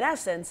 in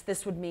essence,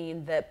 this would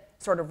mean that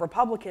sort of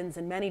Republicans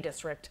in many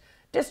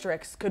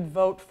districts could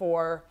vote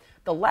for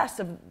the less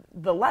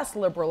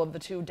liberal of the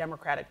two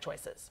Democratic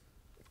choices.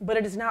 But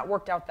it has not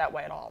worked out that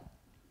way at all.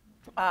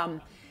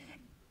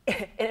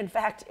 In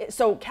fact,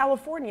 so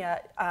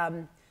California,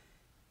 can't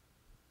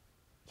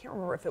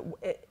remember if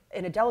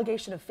in a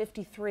delegation of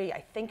 53,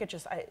 I think it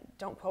just,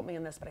 don't quote me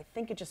on this, but I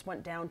think it just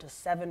went down to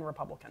 7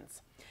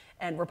 Republicans.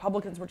 And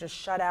Republicans were just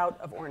shut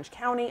out of Orange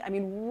County. I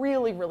mean,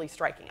 really, really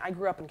striking. I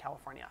grew up in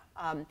California.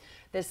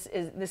 This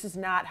is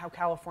not how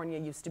California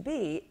used to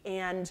be.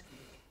 And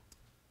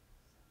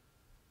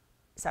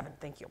 7,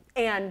 thank you.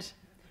 And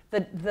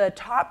the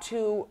top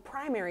 2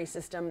 primary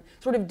system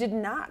sort of did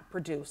not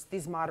produce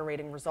these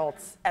moderating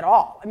results at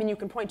all. I mean, you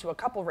can point to a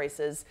couple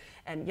races,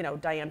 and you know,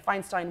 Dianne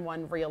Feinstein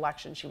won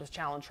re-election. She was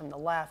challenged from the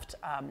left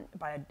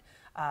by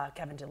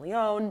Kevin De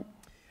Leon.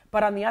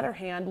 But on the other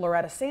hand,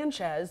 Loretta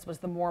Sanchez was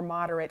the more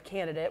moderate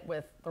candidate,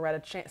 with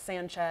Loretta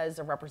Sanchez,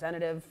 a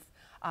representative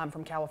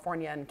from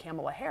California, and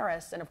Kamala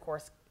Harris, and of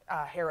course,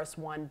 Harris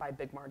won by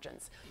big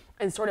margins.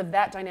 And sort of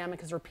that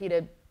dynamic is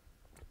repeated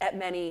at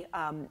many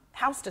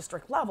House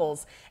district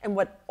levels. And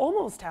what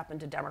almost happened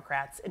to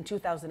Democrats in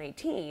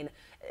 2018,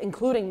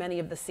 including many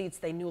of the seats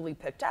they newly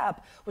picked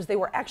up, was they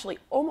were actually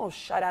almost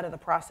shut out of the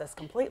process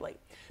completely.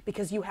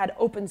 Because you had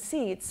open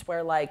seats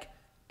where like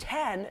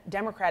 10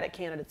 Democratic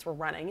candidates were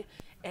running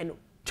and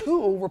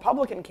 2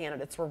 Republican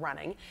candidates were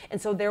running.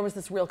 And so there was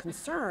this real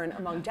concern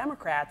among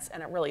Democrats,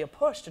 and really a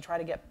push to try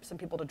to get some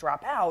people to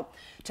drop out,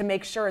 to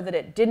make sure that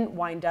it didn't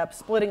wind up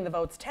splitting the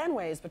votes 10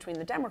 ways between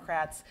the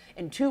Democrats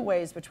and 2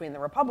 ways between the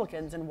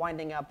Republicans, and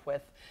winding up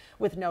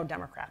with no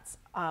Democrats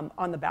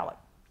on the ballot.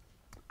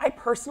 I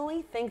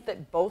personally think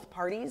that both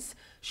parties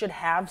should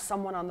have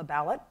someone on the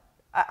ballot.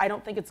 I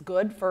don't think it's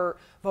good for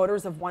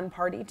voters of one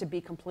party to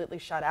be completely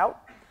shut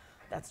out.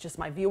 That's just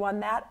my view on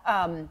that.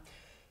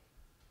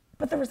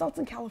 But the results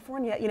in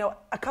California, you know,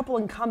 a couple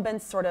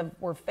incumbents sort of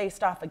were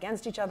faced off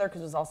against each other, because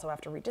it was also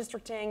after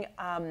redistricting.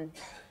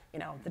 You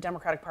know, the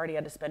Democratic Party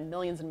had to spend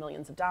millions and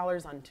millions of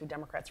dollars on 2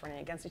 Democrats running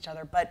against each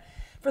other. But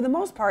for the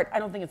most part, I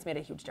don't think it's made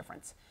a huge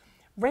difference.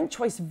 Ranked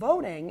choice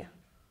voting,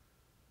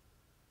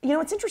 you know,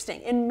 it's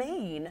interesting. In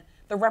Maine,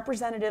 the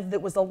representative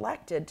that was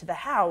elected to the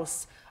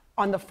House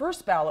on the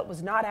first ballot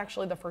was not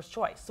actually the first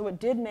choice. So it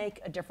did make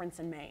a difference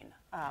in Maine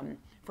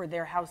for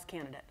their House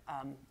candidate,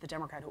 the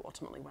Democrat who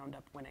ultimately wound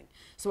up winning.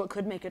 So it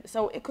could make it.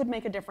 So it could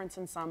make a difference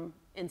in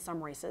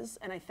some races.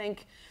 And I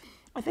think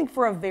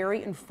for a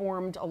very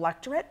informed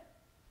electorate,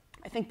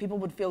 I think people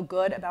would feel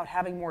good about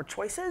having more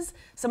choices.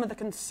 Some of the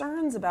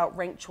concerns about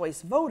ranked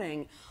choice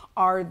voting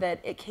are that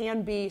it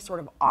can be sort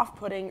of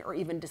off-putting or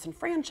even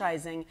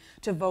disenfranchising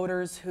to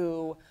voters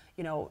who,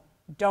 you know,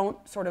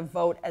 don't sort of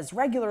vote as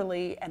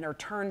regularly and are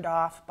turned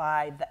off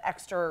by the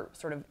extra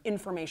sort of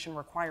information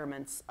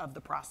requirements of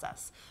the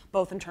process,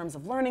 both in terms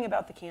of learning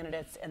about the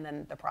candidates and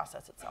then the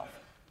process itself.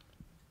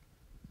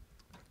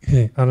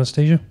 Okay,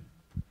 Anastasia?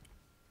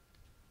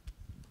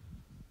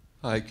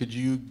 Hi, could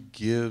you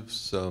give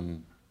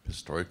some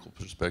historical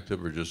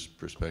perspective, or just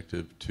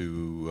perspective,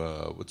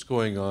 to what's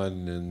going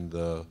on in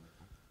the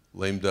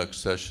lame duck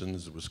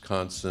sessions in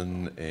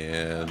Wisconsin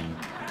and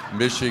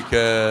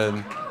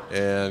Michigan,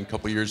 and a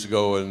couple years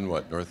ago in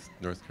what,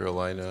 North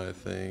Carolina, I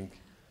think?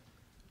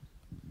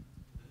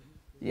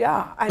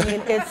 Yeah, I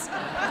mean, it's,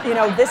 you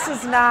know, this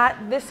is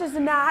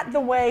not the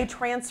way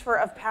transfer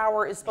of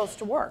power is supposed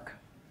to work.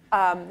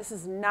 This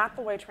is not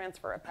the way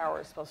transfer of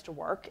power is supposed to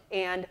work.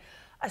 And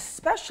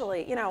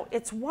especially, you know,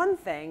 it's one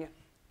thing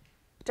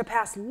to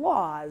pass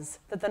laws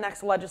that the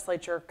next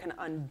legislature can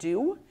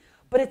undo,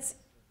 but it's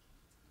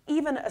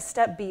even a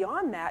step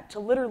beyond that to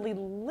literally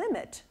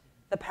limit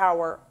the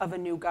power of a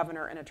new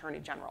governor and attorney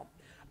general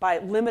by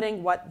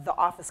limiting what the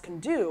office can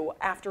do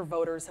after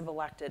voters have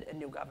elected a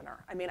new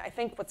governor. I mean, I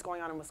think what's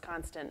going on in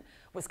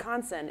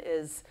Wisconsin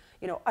is,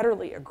 you know,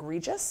 utterly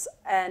egregious,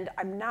 and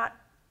I'm not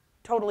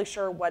totally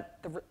sure what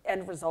the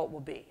end result will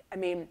be. I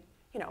mean,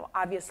 you know,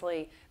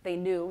 obviously they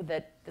knew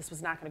that this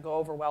was not going to go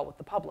over well with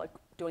the public,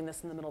 doing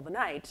this in the middle of the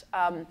night.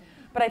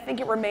 But I think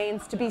it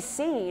remains to be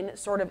seen,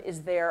 sort of,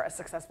 is there a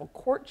successful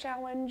court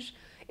challenge?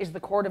 Is the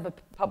court of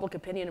public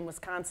opinion in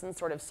Wisconsin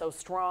sort of so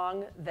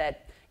strong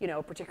that, you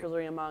know,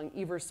 particularly among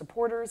Evers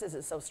supporters, is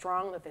it so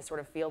strong that they sort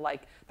of feel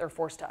like they're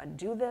forced to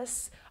undo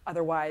this?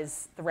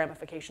 Otherwise, the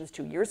ramifications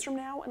 2 years from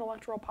now in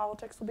electoral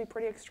politics will be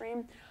pretty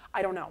extreme.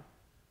 I don't know,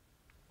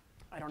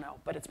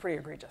 but it's pretty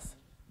egregious.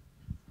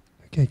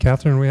 Okay,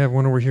 Kathryn, we have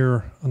one over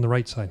here on the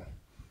right side.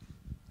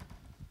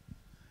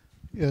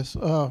 Yes,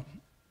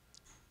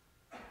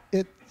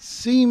 it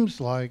seems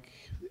like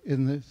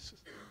in this,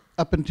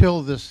 up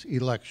until this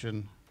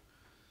election,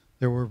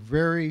 there were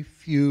very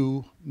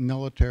few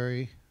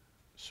military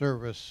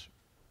service,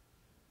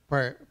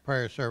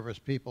 prior service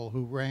people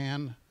who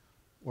ran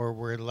or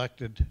were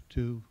elected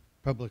to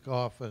public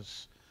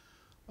office.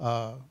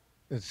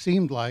 It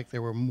seemed like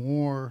there were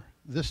more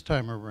this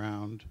time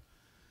around,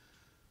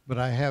 but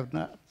I have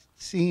not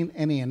seen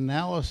any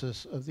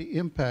analysis of the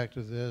impact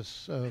of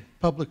this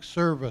public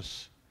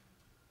service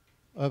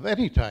of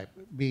any type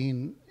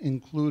being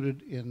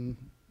included in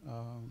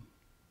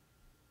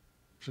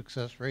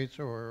success rates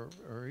or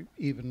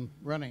even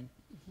running?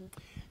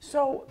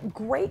 So,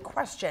 great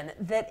question.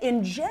 That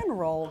in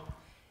general,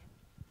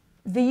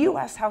 the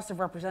U.S. House of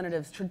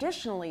Representatives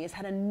traditionally has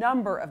had a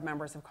number of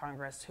members of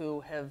Congress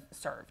who have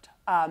served.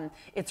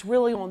 It's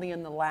really only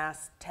in the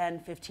last 10,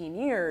 15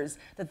 years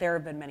that there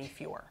have been many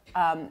fewer.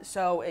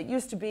 So it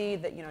used to be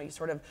that, you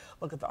sort of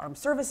look at the Armed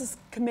Services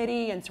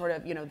Committee and sort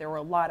of, there were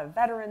a lot of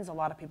veterans, a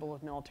lot of people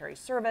with military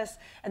service,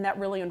 and that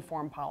really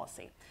informed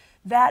policy.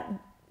 That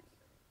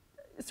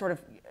sort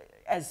of,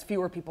 as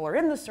fewer people are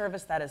in the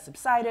service, that has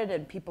subsided,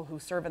 and people who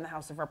serve in the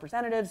House of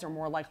Representatives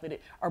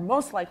are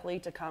most likely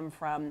to come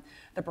from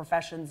the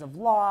professions of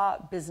law,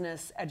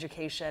 business,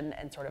 education,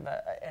 and sort of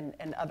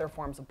and other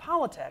forms of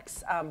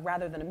politics,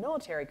 rather than a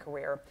military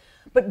career.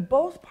 But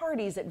both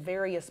parties at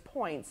various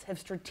points have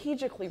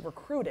strategically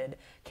recruited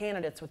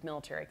candidates with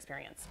military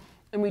experience.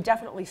 And we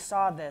definitely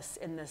saw this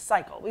in this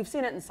cycle. We've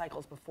seen it in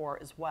cycles before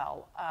as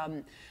well.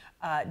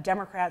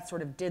 Democrats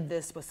sort of did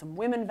this with some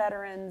women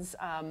veterans,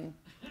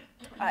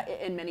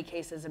 in many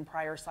cases in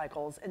prior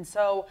cycles. And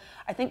so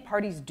I think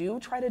parties do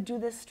try to do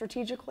this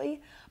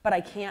strategically, but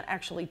I can't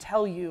actually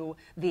tell you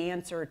the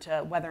answer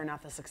to whether or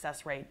not the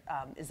success rate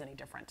is any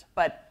different.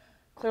 But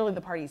clearly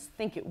the parties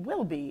think it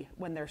will be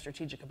when they're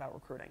strategic about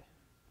recruiting.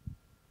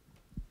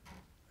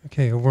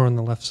 Okay, over on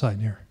the left side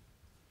here.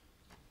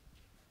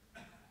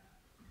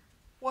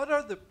 What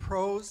are the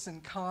pros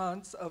and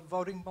cons of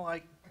voting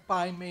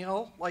by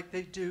mail like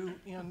they do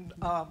in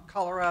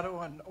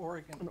Colorado and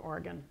Oregon? In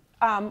Oregon.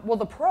 Well,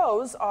 the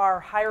pros are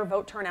higher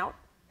vote turnout.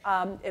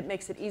 It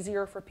makes it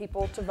easier for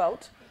people to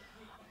vote.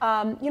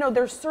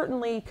 There's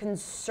certainly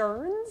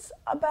concerns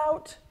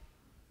about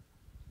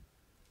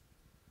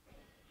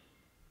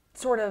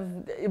sort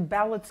of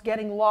ballots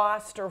getting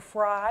lost or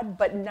fraud,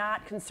 but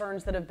not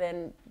concerns that have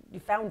been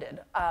founded.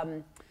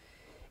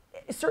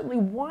 Certainly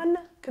one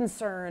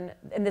concern,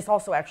 and this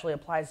also actually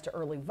applies to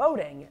early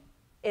voting,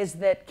 is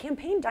that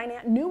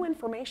new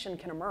information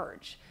can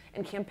emerge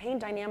and campaign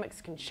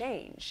dynamics can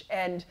change.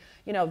 And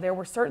there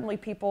were certainly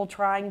people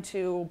trying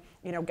to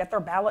get their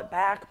ballot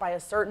back by a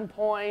certain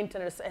point,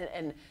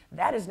 and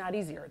that is not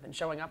easier than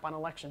showing up on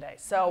election day.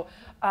 So,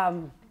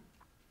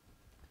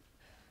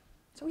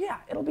 yeah,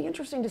 it'll be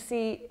interesting to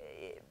see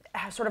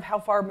sort of how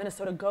far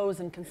Minnesota goes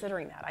in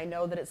considering that. I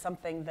know that it's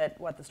something that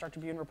the Star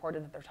Tribune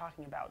reported that they're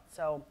talking about.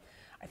 So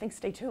I think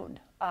stay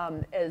tuned.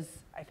 As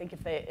I think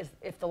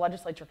if the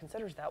legislature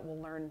considers that, we'll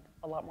learn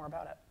a lot more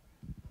about it.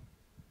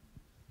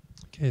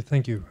 Okay,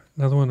 thank you.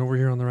 Another one over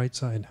here on the right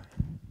side.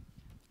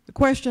 The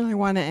question I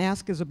want to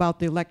ask is about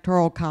the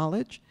Electoral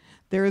College.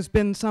 There has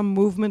been some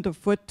movement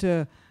afoot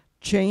to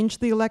change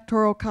the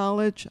Electoral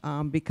College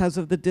because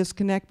of the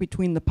disconnect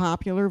between the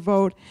popular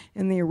vote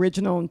and the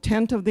original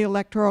intent of the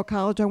Electoral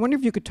College. I wonder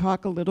if you could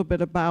talk a little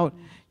bit about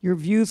your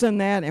views on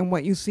that and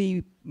what you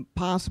see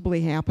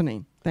possibly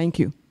happening. Thank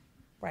you.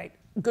 Right.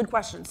 Good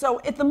question. So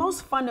at the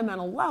most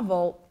fundamental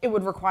level, it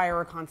would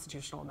require a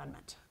constitutional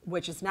amendment,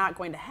 which is not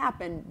going to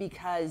happen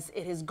because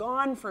it has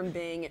gone from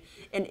being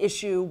an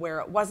issue where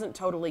it wasn't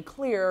totally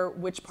clear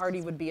which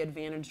party would be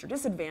advantaged or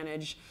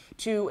disadvantaged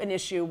to an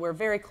issue where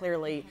very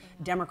clearly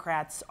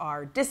Democrats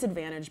are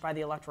disadvantaged by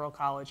the Electoral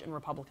College and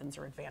Republicans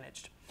are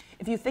advantaged.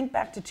 If you think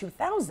back to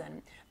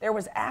 2000, there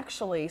was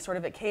actually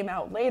it came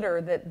out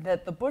later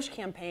that the Bush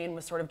campaign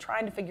was sort of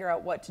trying to figure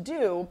out what to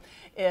do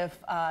if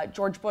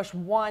George Bush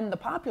won the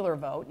popular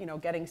vote,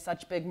 getting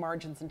such big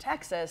margins in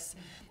Texas,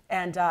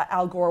 and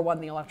Al Gore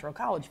won the Electoral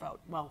College vote.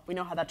 Well, we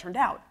know how that turned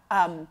out.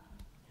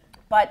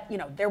 But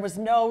there was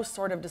no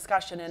sort of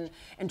discussion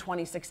in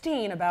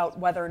 2016 about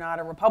whether or not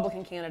a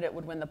Republican candidate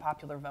would win the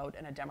popular vote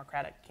and a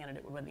Democratic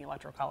candidate would win the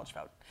Electoral College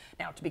vote.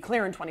 Now, to be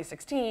clear, in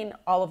 2016,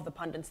 all of the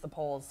pundits, the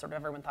polls, sort of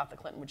everyone thought that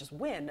Clinton would just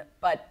win,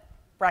 but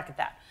bracket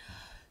that.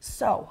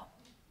 So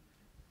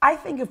I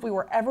think if we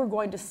were ever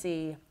going to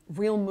see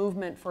real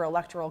movement for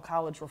Electoral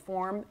College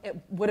reform, it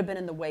would have been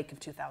in the wake of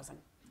 2000.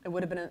 It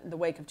would have been in the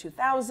wake of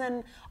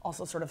 2000,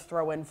 also sort of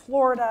throw in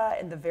Florida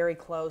and the very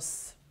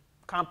close,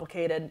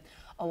 complicated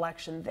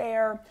election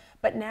there.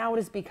 But now it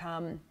has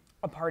become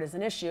a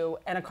partisan issue,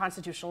 and a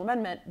constitutional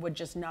amendment would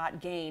just not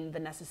gain the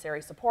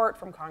necessary support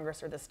from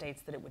Congress or the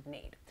states that it would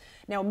need.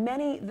 Now,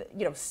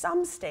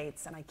 some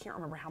states, and I can't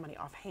remember how many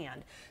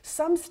offhand,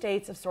 some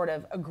states have sort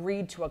of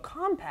agreed to a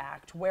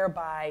compact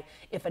whereby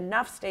if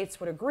enough states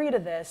would agree to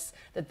this,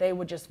 that they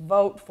would just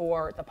vote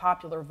for the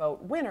popular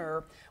vote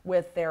winner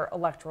with their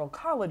Electoral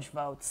College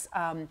votes.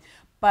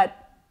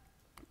 But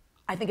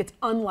I think it's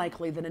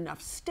unlikely that enough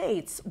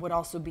states would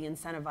also be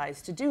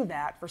incentivized to do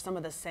that for some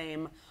of the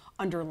same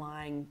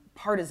underlying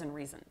partisan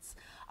reasons.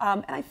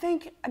 And I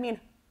think,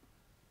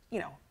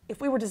 if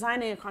we were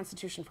designing a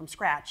constitution from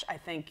scratch, I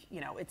think,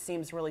 it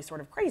seems really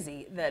sort of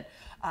crazy that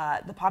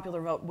the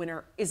popular vote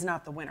winner is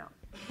not the winner.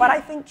 But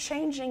I think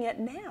changing it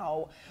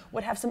now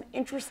would have some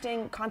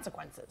interesting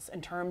consequences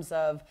in terms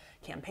of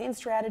campaign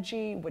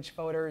strategy, which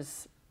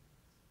voters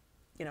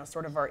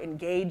sort of are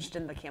engaged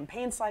in the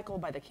campaign cycle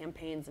by the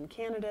campaigns and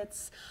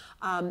candidates.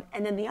 And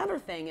then the other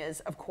thing is,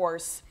 of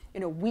course,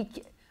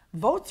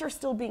 votes are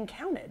still being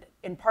counted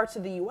in parts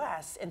of the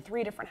US in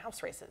 3 different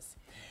House races.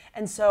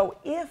 And so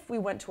if we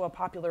went to a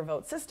popular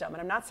vote system,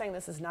 and I'm not saying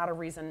this is not a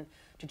reason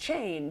to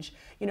change,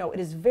 it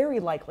is very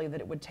likely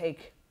that it would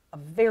take a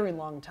very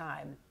long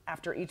time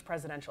after each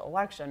presidential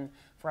election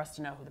for us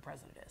to know who the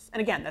president is. And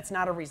again, that's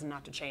not a reason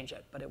not to change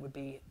it, but it would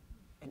be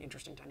an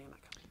interesting dynamic.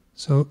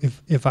 So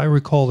if I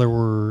recall, there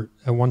were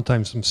at one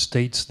time some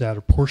states that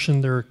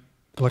apportioned their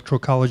electoral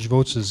college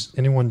votes. Is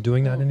anyone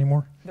doing that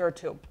anymore? There are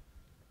 2.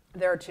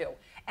 There are 2.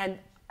 And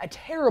a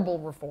terrible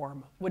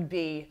reform would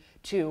be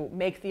to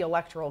make the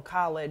electoral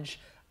college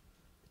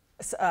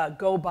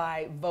go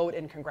by vote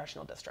in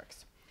congressional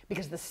districts.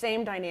 Because the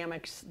same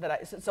dynamics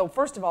so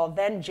first of all,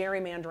 then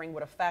gerrymandering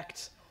would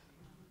affect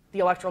the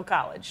electoral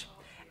college,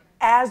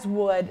 as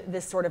would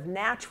this sort of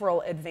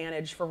natural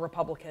advantage for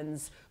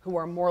Republicans who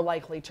are more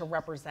likely to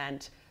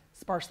represent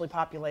sparsely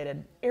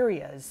populated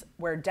areas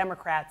where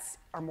Democrats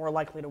are more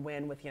likely to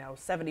win with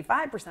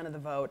 75% of the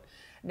vote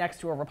next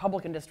to a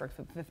Republican district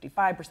with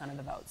 55% of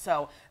the vote.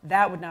 So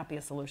that would not be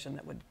a solution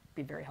that would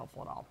be very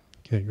helpful at all.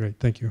 Okay, great,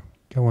 thank you.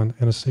 Go on,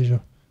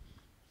 Anastasia.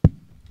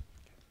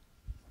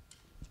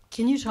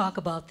 Can you talk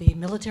about the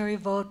military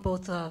vote,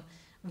 both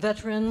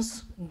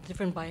veterans,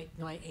 different by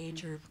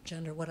age or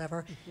gender,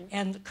 whatever,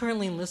 and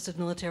currently enlisted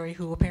military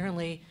who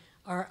apparently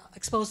are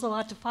exposed a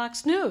lot to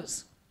Fox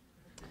News?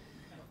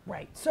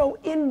 Right. So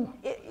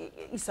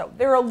so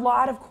there are a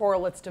lot of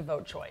correlates to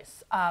vote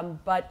choice,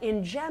 but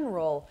in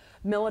general,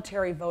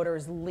 military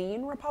voters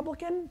lean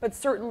Republican, but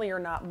certainly are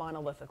not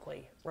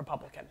monolithically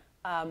Republican.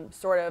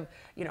 Sort of,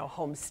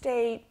 home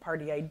state,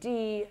 party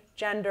ID,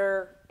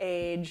 gender,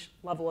 age,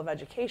 level of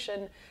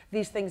education,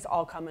 these things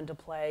all come into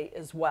play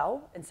as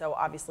well. And so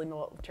obviously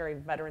military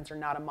veterans are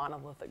not a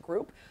monolithic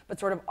group, but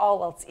sort of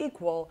all else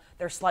equal,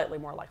 they're slightly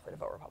more likely to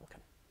vote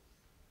Republican.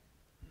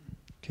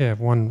 Okay, I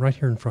have one right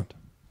here in front.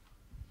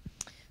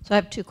 So I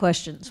have 2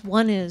 questions.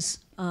 One is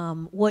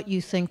what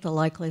you think the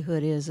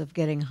likelihood is of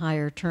getting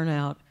higher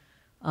turnout,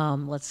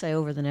 let's say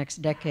over the next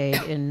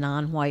decade in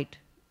non-white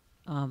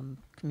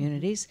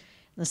communities.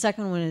 And the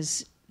second one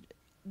is,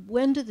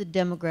 when do the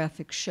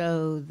demographics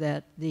show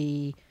that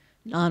the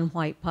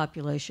non-white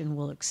population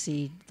will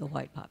exceed the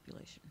white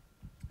population?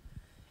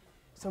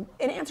 So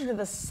in answer to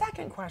the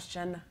second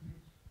question,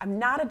 I'm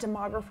not a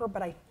demographer,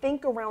 but I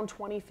think around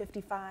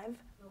 2055,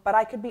 but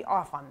I could be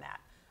off on that.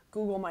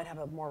 Google might have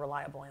a more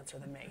reliable answer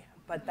than me,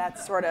 but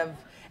that's sort of,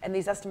 and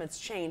these estimates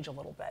change a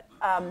little bit.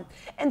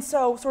 And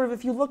so sort of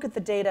if you look at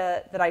the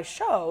data that I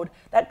showed,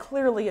 that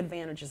clearly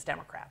advantages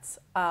Democrats.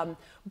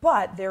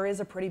 But there is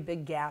a pretty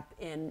big gap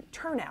in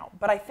turnout.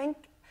 But I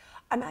think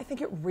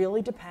it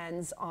really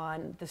depends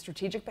on the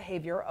strategic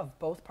behavior of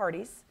both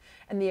parties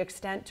and the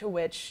extent to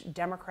which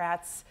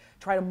Democrats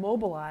try to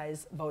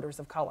mobilize voters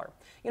of color.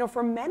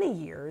 For many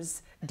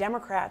years,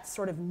 Democrats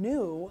sort of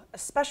knew,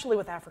 especially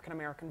with African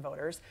American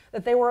voters,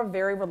 that they were a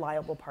very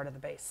reliable part of the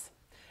base.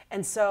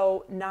 And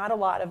so not a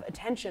lot of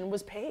attention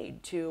was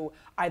paid to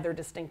either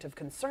distinctive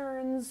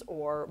concerns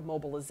or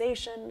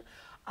mobilization.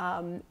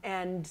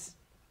 And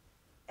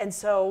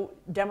so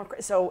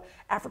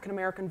African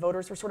American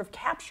voters were sort of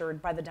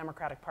captured by the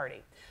Democratic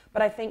Party.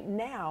 But I think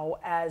now,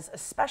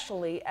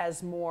 especially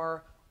as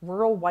more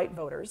rural white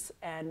voters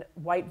and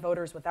white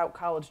voters without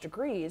college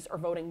degrees are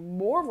voting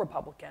more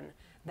Republican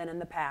than in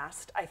the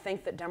past, I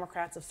think that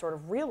Democrats have sort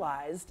of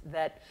realized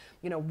that,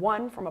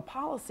 one, from a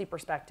policy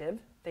perspective,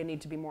 they need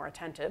to be more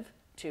attentive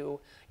to,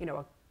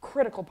 a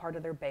critical part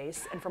of their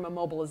base, and from a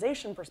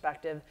mobilization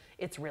perspective,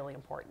 it's really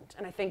important.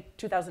 And I think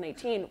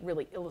 2018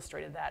 really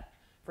illustrated that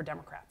for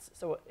Democrats.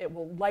 So it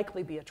will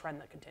likely be a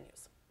trend that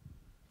continues.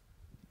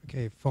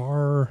 Okay,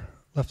 far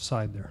left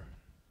side there.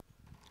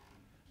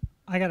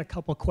 I got a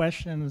couple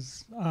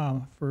questions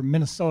for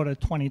Minnesota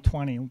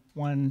 2020,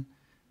 one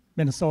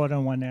Minnesota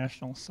and one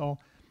national. So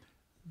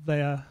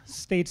the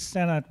state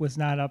Senate was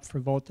not up for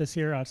vote this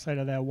year outside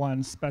of that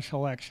one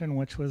special election,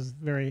 which was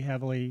very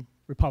heavily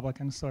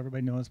Republican, so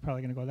everybody knew it was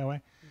probably going to go that way.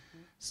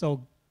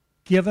 So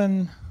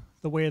given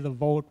the way the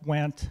vote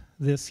went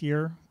this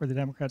year, where the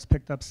Democrats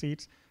picked up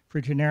seats,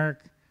 for generic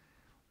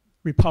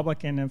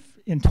Republican, if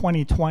in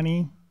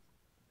 2020,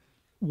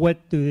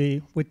 what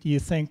do you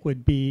think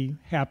would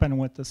happen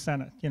with the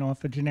Senate?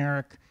 If a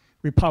generic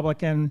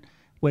Republican,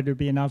 would there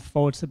be enough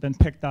votes that have been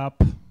picked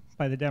up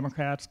by the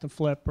Democrats to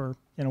flip, or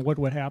what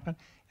would happen?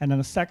 And then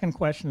the second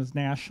question is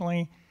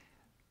nationally,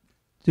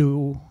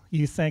 do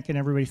you think and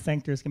everybody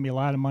think there's going to be a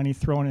lot of money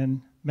thrown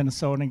in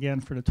Minnesota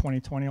again for the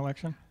 2020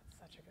 election?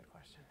 Such a good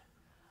question.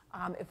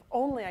 If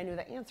only I knew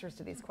the answers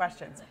to these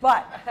questions.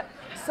 But,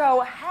 so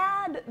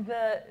had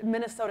the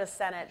Minnesota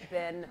Senate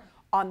been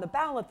on the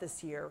ballot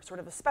this year, sort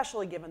of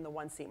especially given the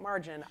 1-seat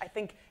margin, I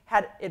think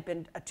had it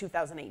been a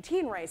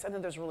 2018 race, I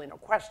think there's really no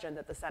question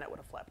that the Senate would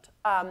have flipped.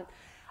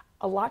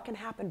 A lot can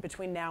happen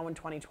between now and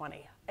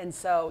 2020. And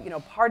so,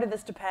 part of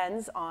this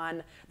depends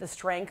on the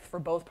strength for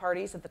both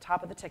parties at the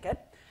top of the ticket.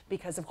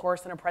 because of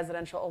course in a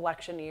presidential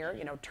election year,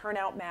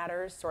 turnout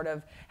matters, sort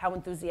of how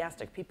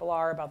enthusiastic people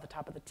are about the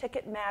top of the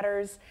ticket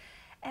matters.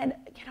 And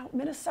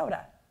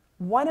Minnesota,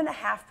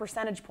 1.5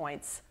 percentage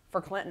points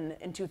for Clinton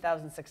in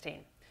 2016.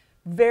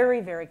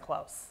 Very, very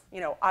close.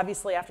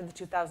 Obviously after the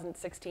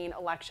 2016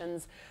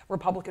 elections,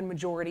 Republican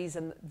majorities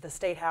in the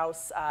state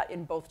house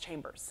in both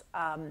chambers.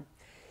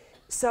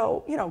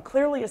 So,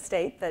 clearly a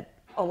state that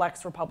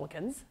elects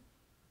Republicans.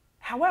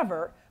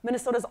 However,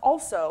 Minnesota is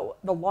also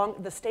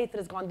the state that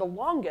has gone the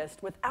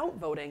longest without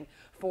voting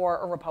for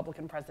a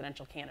Republican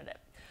presidential candidate.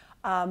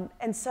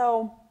 And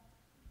so,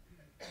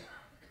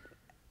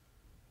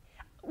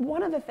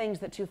 one of the things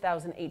that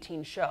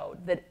 2018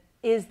 showed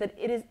is that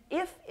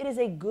if it is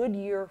a good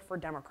year for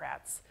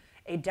Democrats,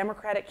 a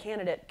Democratic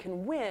candidate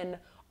can win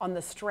on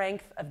the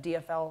strength of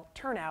DFL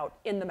turnout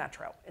in the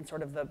metro, in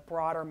sort of the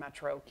broader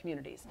metro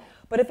communities.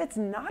 But if it's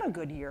not a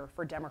good year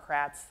for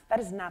Democrats, that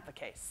is not the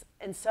case.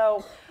 And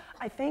so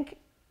I think,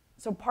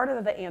 part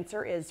of the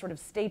answer is sort of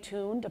stay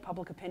tuned to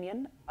public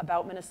opinion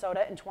about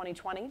Minnesota in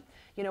 2020.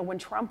 When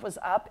Trump was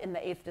up in the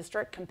 8th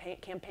District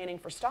campaigning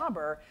for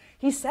Stauber,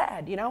 he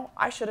said,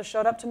 I should have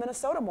showed up to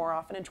Minnesota more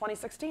often in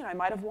 2016. I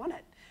might have won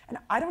it. And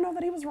I don't know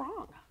that he was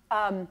wrong.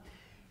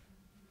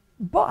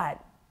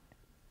 But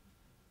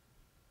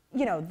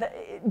the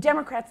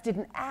Democrats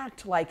didn't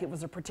act like it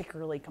was a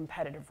particularly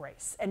competitive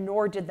race, and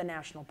nor did the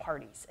national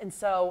parties. And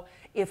so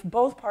if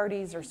both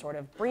parties are sort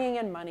of bringing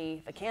in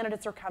money, the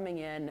candidates are coming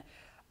in,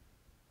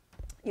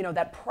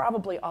 that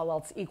probably all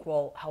else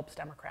equal helps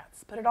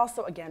Democrats. But it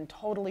also, again,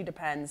 totally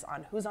depends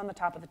on who's on the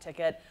top of the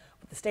ticket,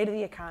 what the state of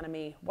the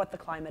economy, what the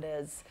climate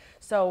is.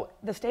 So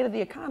the state of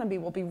the economy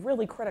will be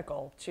really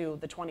critical to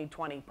the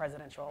 2020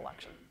 presidential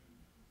election,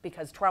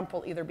 because Trump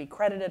will either be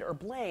credited or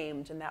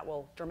blamed, and that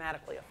will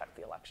dramatically affect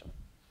the election.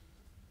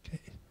 Okay,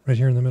 right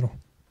here in the middle.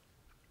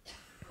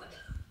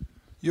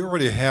 You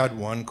already had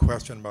one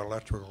question about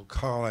electoral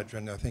college,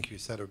 and I think you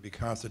said it would be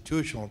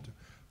constitutional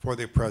for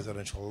the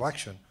presidential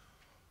election.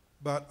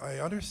 But I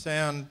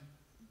understand,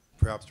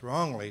 perhaps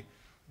wrongly,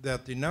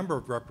 that the number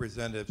of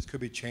representatives could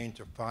be changed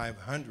to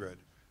 500.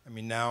 I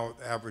mean, now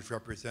the average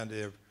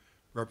representative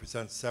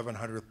represents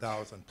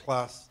 700,000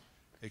 plus.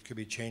 It could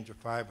be changed to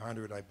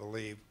 500, I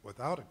believe,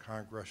 without a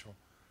congressional.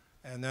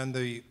 And then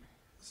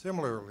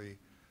similarly,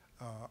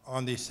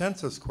 on the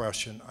census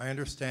question, I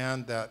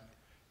understand that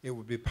it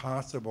would be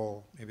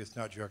possible, maybe it's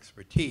not your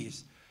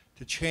expertise,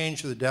 to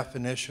change the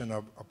definition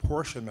of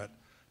apportionment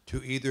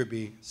to either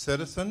be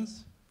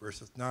citizens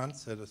versus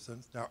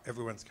non-citizens, now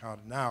everyone's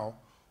counted now,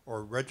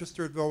 or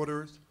registered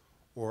voters,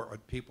 or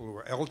people who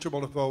are eligible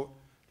to vote.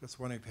 Just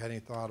wondering if you had any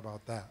thought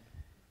about that.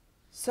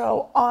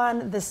 So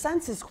on the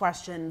census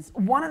questions,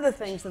 one of the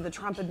things that the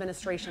Trump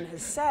administration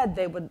has said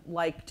they would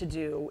like to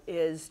do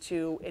is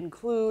to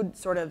include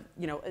sort of,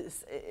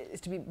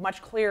 is to be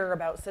much clearer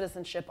about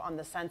citizenship on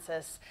the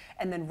census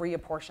and then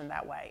reapportion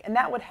that way. And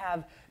that would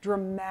have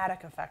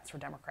dramatic effects for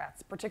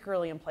Democrats,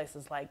 particularly in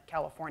places like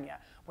California,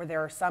 where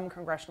there are some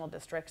congressional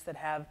districts that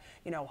have,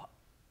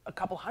 a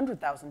couple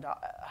 100,000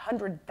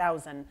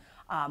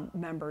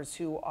 members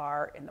who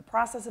are in the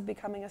process of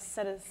becoming a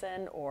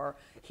citizen, or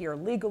here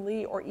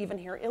legally, or even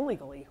here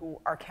illegally,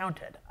 who are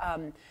counted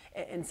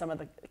in some of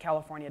the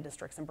California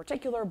districts in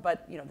particular,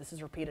 but this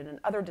is repeated in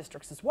other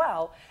districts as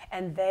well,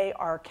 and they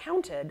are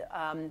counted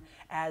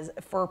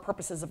for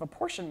purposes of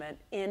apportionment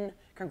in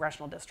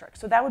congressional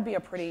districts. So that would be a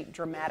pretty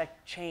dramatic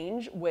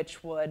change,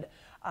 which would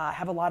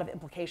have a lot of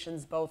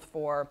implications both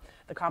for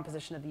the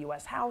composition of the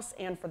U.S. House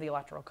and for the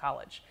Electoral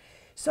College.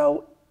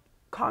 So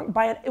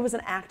it was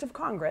an act of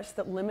Congress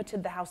that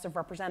limited the House of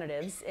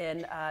Representatives in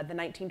the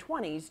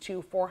 1920s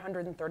to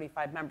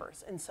 435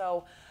 members. And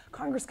so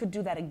Congress could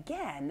do that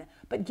again,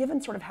 but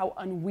given sort of how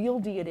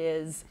unwieldy it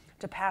is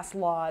to pass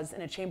laws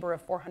in a chamber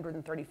of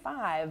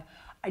 435,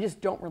 I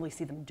just don't really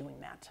see them doing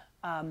that.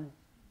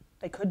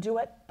 They could do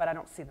it, but I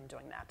don't see them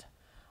doing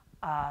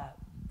that.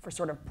 For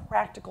sort of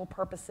practical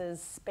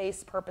purposes,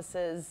 space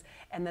purposes,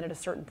 and then at a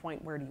certain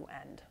point, where do you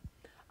end?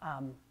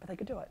 But they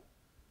could do it.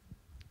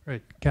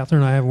 Great.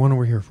 Kathryn, I have one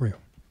over here for you.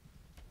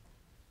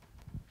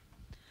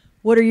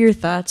 What are your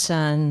thoughts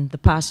on the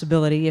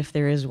possibility, if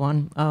there is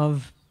one,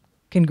 of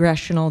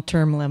congressional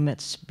term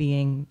limits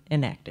being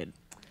enacted?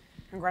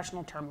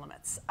 Congressional term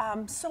limits.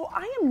 So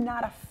I am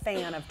not a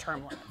fan of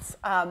term limits,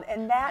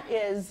 and that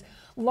is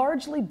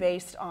largely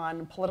based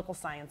on political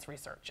science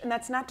research. And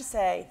that's not to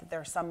say that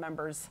there are some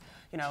members,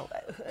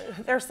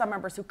 there are some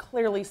members who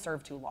clearly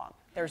serve too long.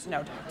 There's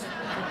no doubt.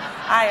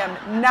 I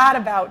am not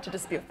about to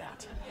dispute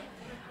that.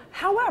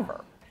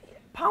 However,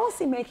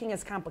 policymaking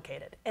is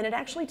complicated, and it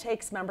actually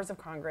takes members of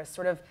Congress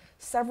sort of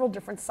several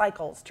different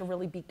cycles to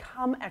really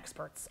become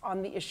experts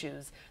on the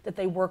issues that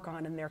they work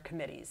on in their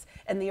committees,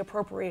 and the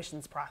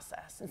appropriations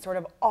process, and sort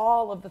of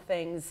all of the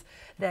things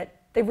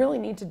that they really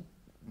need to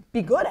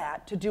be good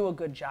at to do a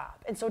good job.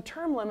 And so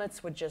term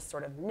limits would just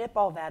sort of nip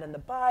all that in the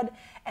bud,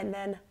 and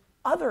then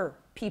other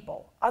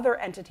people, other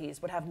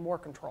entities would have more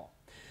control.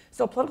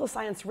 So political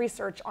science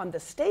research on the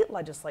state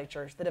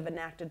legislatures that have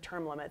enacted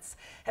term limits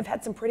have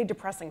had some pretty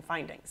depressing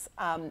findings.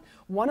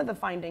 One of the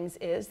findings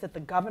is that the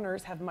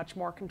governors have much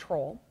more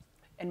control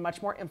and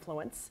much more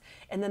influence,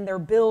 and then their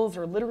bills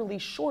are literally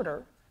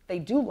shorter, they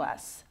do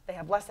less, they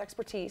have less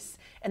expertise,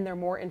 and they're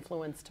more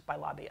influenced by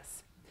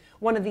lobbyists.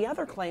 One of the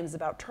other claims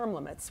about term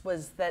limits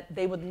was that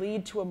they would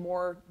lead to a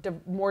more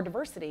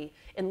diversity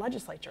in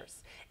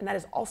legislatures, and that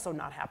has also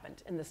not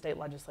happened in the state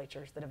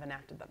legislatures that have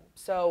enacted them.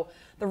 So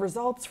the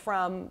results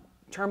from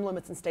term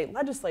limits in state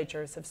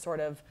legislatures have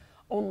sort of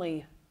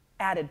only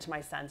added to my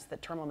sense that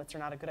term limits are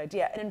not a good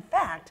idea. And in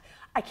fact,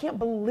 I can't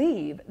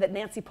believe that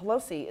Nancy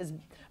Pelosi is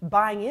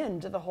buying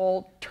into the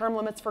whole term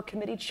limits for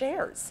committee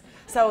chairs.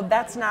 So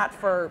that's not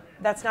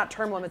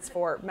term limits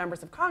for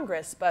members of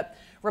Congress, but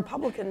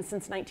Republicans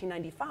since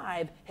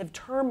 1995 have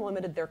term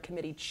limited their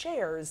committee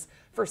chairs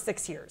for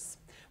 6 years,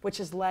 which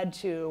has led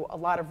to a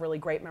lot of really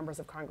great members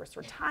of Congress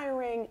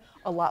retiring,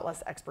 a lot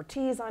less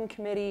expertise on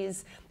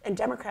committees, and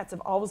Democrats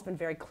have always been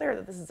very clear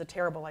that this is a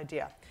terrible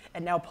idea,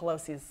 and now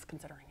Pelosi is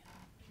considering it.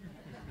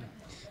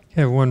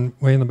 Okay, one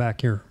way in the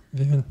back here.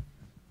 Vivian.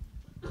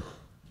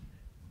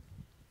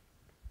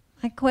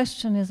 My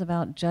question is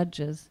about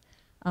judges,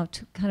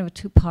 kind of a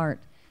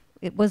two-part.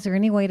 Was there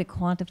any way to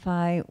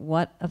quantify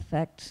what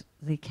effect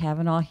the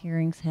Kavanaugh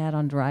hearings had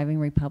on driving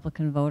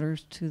Republican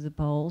voters to the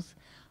polls?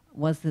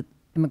 Was the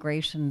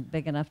immigration a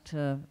big enough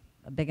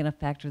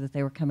factor that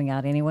they were coming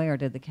out anyway, or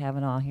did the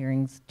Kavanaugh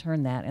hearings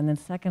turn that? And then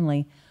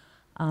secondly,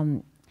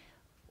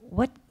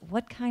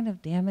 what kind of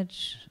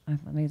damage,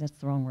 maybe that's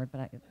the wrong word,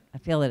 but I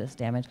feel that it's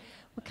damage.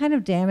 What kind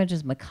of damage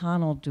is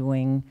McConnell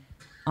doing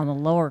on the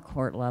lower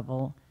court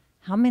level?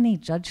 How many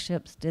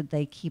judgeships did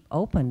they keep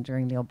open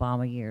during the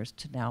Obama years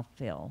to now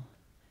fill?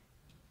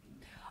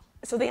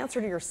 So the answer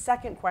to your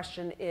second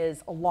question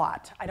is a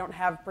lot. I don't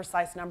have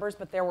precise numbers,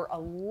 but there were a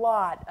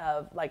lot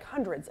of, like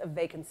hundreds of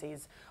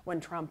vacancies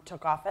when Trump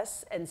took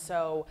office. And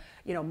so,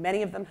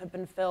 many of them have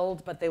been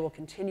filled, but they will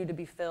continue to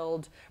be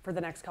filled for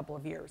the next couple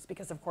of years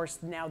because, of course,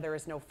 now there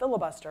is no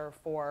filibuster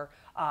for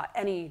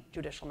any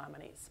judicial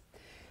nominees.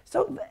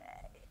 So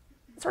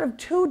sort of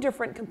two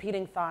different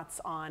competing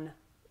thoughts on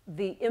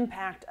the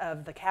impact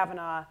of the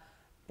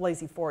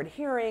Kavanaugh-Blasey Ford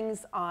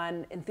hearings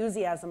on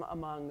enthusiasm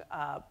among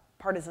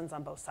partisans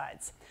on both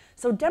sides.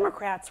 So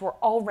Democrats were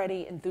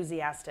already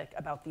enthusiastic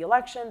about the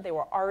election. They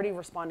were already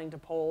responding to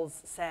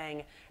polls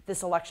saying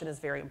this election is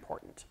very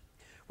important.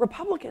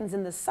 Republicans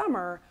in the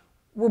summer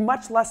were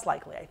much less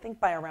likely, I think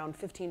by around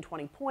 15,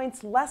 20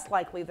 points, less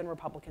likely than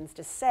Republicans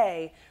to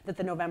say that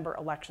the November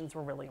elections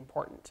were really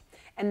important.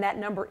 And that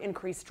number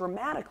increased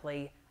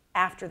dramatically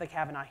after the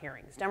Kavanaugh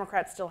hearings.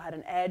 Democrats still had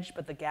an edge,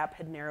 but the gap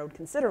had narrowed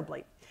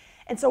considerably.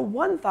 And so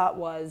one thought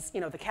was,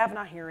 the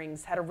Kavanaugh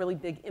hearings had a really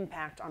big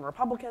impact on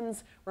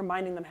Republicans,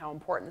 reminding them how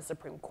important the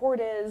Supreme Court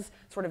is,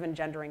 sort of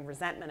engendering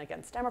resentment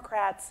against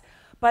Democrats.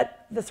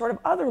 But the sort of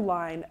other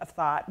line of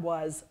thought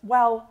was,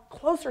 well,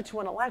 closer to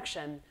an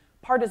election,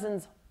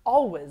 partisans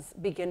always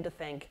begin to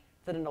think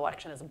that an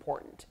election is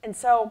important. And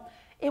so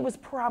it was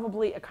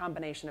probably a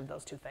combination of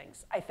those two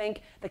things. I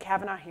think the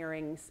Kavanaugh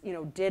hearings,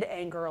 did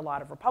anger a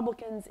lot of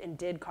Republicans and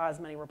did cause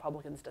many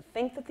Republicans to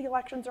think that the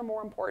elections are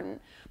more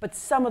important, but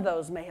some of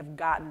those may have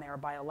gotten there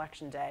by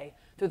election day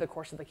through the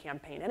course of the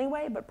campaign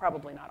anyway, but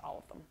probably not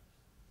all of them.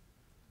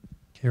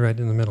 Okay, right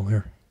in the middle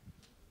here.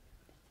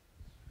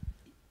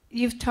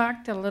 You've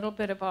talked a little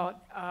bit about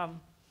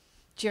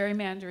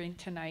gerrymandering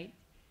tonight,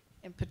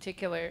 in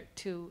particular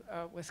to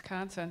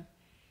Wisconsin.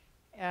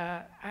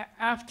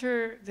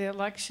 After the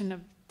election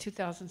of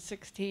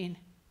 2016,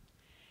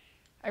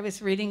 I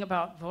was reading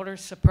about voter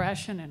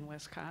suppression in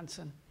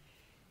Wisconsin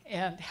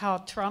and how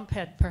Trump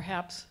had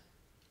perhaps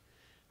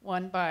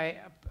won by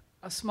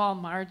a small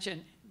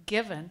margin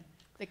given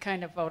the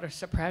kind of voter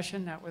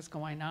suppression that was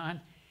going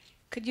on.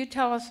 Could you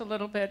tell us a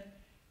little bit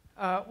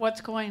what's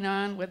going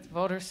on with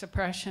voter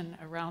suppression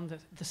around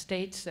the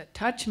states that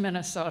touch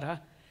Minnesota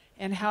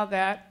and how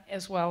that,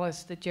 as well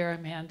as the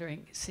gerrymandering,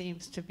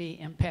 seems to be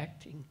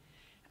impacting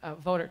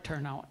voter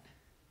turnout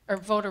or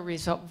voter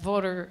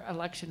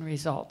election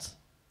results?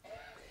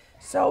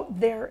 So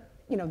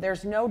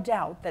there's no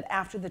doubt that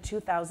after the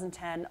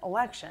 2010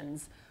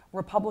 elections,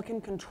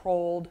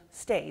 Republican-controlled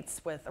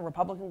states with a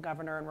Republican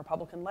governor and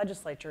Republican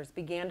legislatures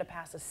began to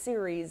pass a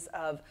series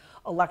of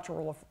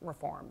electoral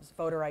reforms,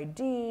 voter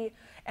ID,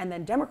 and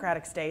then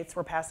Democratic states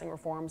were passing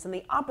reforms in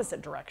the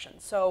opposite direction.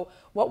 So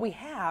what we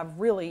have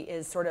really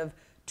is sort of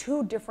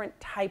two different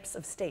types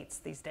of states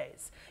these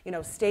days.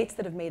 States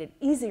that have made it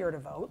easier to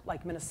vote,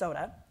 like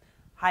Minnesota,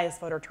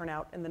 highest voter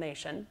turnout in the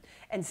nation,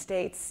 and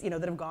states that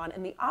have gone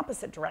in the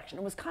opposite direction.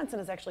 And Wisconsin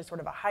is actually sort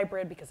of a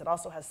hybrid because it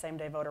also has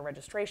same-day voter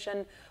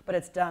registration, but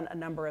it's done a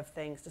number of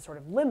things to sort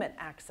of limit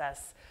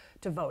access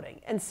to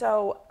voting. And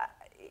so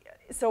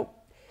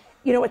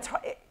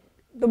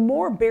the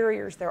more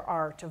barriers there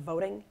are to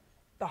voting,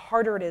 the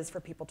harder it is for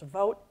people to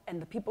vote, and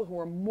the people who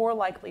are more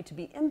likely to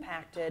be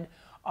impacted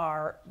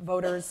are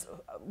voters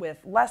with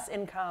less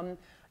income,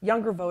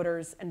 younger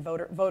voters, and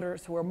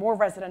voters who are more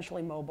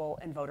residentially mobile,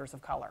 and voters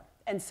of color.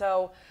 And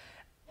so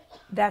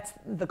that's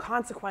the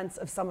consequence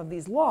of some of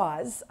these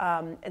laws,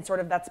 and sort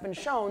of that's been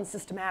shown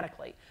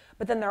systematically.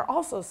 But then there are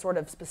also sort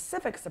of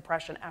specific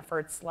suppression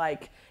efforts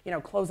like,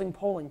 closing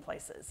polling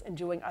places and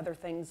doing other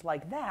things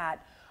like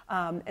that.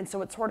 And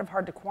so it's sort of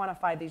hard to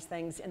quantify these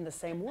things in the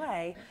same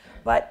way,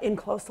 but in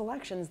close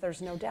elections,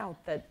 there's no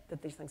doubt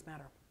that these things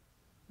matter.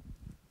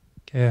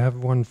 Okay, I have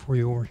one for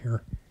you over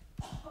here.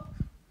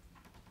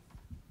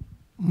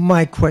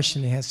 My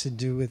question has to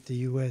do with the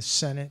U.S.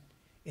 Senate,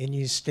 and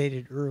you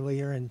stated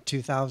earlier in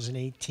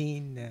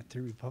 2018 that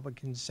the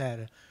Republicans had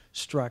a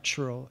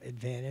structural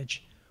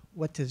advantage.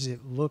 What does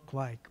it look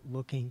like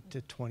looking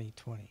to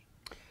 2020?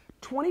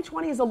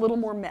 2020 is a little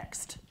more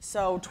mixed.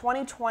 So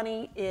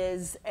 2020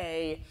 is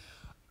a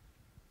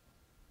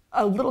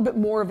little bit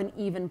more of an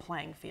even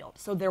playing field.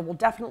 So there will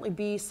definitely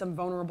be some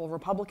vulnerable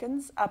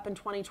Republicans up in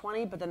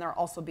 2020, but then there'll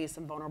also be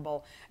some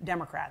vulnerable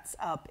Democrats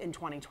up in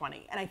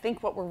 2020. And I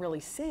think what we're really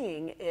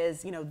seeing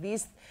is,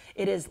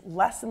 it is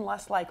less and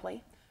less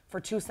likely for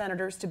two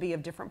senators to be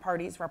of different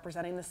parties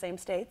representing the same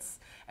states,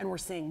 and we're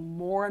seeing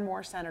more and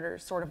more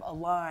senators sort of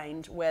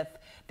aligned with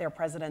their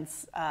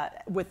presidents,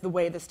 with the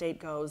way the state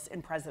goes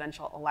in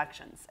presidential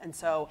elections. And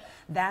so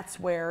that's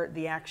where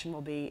the action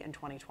will be in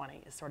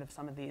 2020, is sort of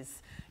some of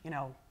these,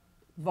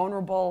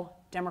 vulnerable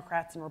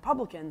Democrats and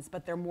Republicans,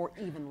 but they're more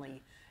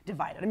evenly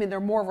divided. I mean, there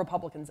are more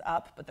Republicans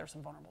up, but there's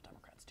some vulnerable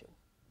Democrats too.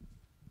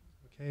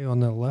 Okay, on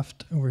the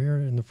left over here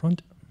in the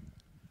front.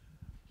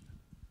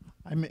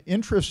 I'm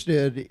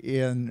interested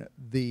in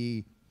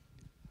the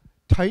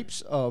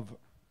types of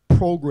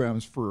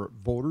programs for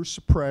voter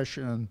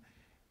suppression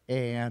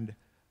and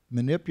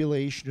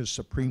manipulation of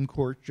Supreme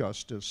Court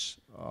justice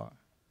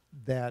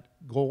that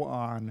go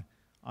on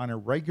a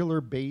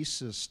regular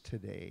basis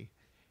today,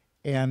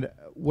 and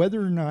whether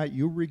or not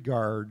you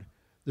regard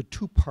the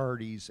two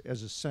parties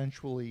as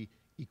essentially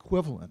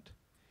equivalent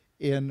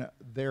in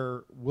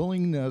their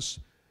willingness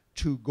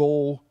to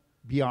go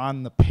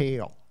beyond the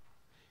pale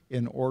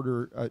in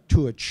order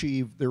to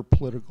achieve their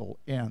political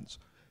ends.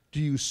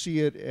 Do you see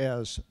it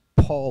as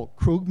Paul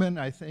Krugman,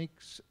 I think,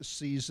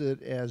 sees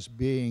it as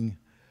being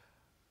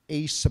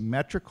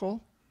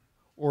asymmetrical,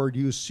 or do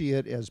you see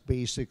it as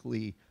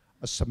basically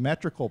a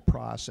symmetrical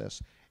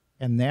process?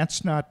 And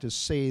that's not to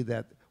say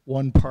that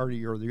one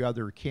party or the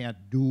other can't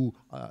do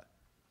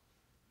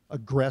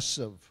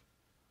aggressive,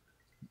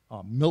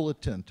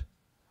 militant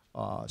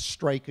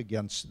strike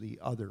against the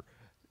other,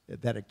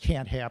 that it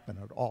can't happen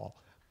at all.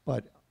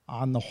 But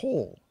on the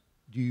whole,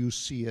 do you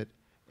see it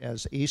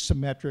as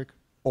asymmetric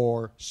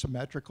or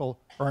symmetrical?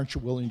 Aren't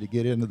you willing to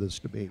get into this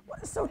debate?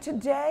 So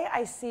today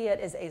I see it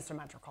as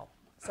asymmetrical.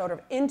 Sort of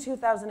in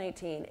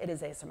 2018, it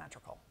is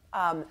asymmetrical.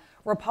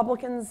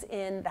 Republicans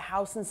in the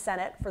House and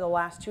Senate for the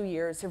last 2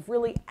 years have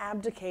really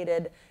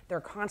abdicated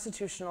their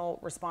constitutional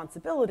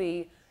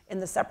responsibility in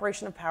the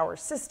separation of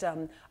powers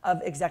system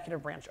of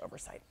executive branch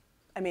oversight.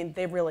 I mean,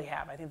 they really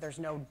have. I think there's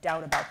no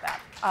doubt about that.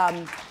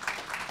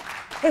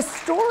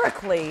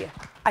 Historically,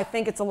 I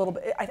think it's a little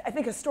bit, I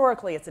think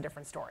historically it's a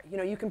different story.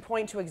 You can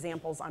point to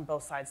examples on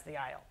both sides of the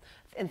aisle.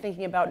 And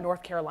thinking about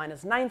North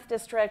Carolina's 9th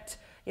district,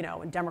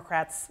 and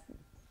Democrats,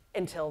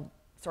 until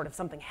sort of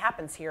something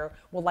happens here,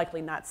 will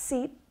likely not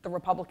seat the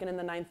Republican in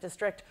the 9th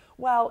district.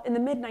 Well, in the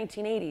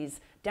mid-1980s,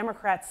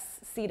 Democrats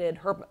seated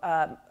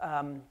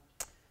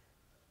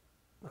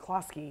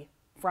McCloskey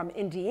from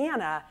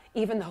Indiana,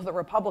 even though the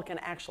Republican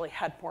actually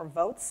had more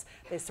votes.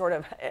 It was sort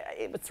of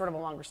a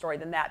longer story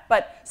than that.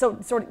 But so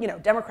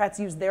Democrats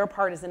used their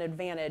part as an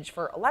advantage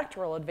for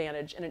electoral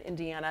advantage in an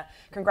Indiana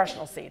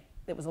congressional seat.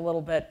 It was a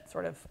little bit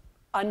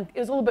it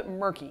was a little bit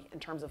murky in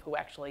terms of who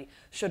actually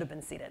should have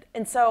been seated.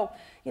 And so,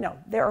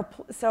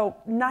 so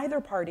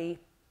neither party,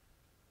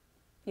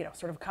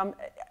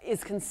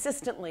 is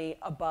consistently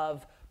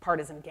above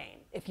partisan gain.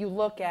 If you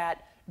look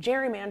at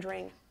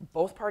gerrymandering,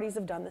 both parties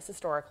have done this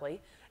historically.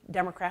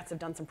 Democrats have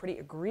done some pretty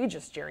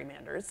egregious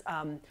gerrymanders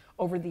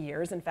over the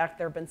years. In fact,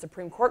 there have been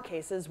Supreme Court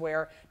cases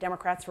where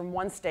Democrats from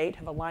one state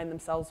have aligned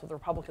themselves with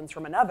Republicans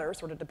from another,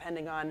 sort of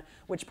depending on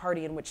which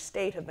party in which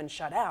state have been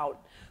shut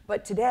out.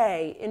 But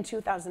today, in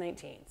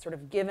 2018, sort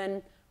of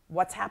given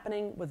what's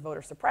happening with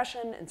voter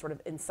suppression and sort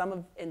of in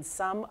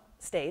some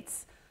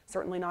states,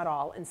 certainly not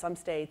all, in some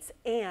states,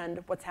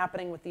 and what's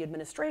happening with the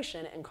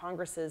administration and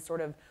Congress's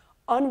sort of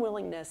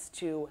unwillingness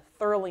to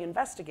thoroughly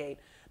investigate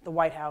the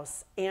White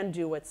House and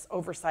do its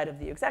oversight of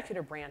the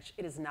executive branch,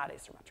 it is not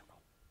asymmetrical.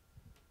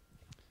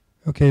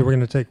 Okay, we're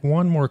going to take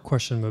one more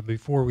question, but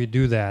before we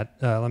do that,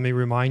 let me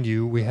remind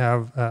you, we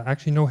have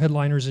actually no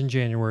headliners in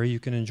January. You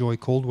can enjoy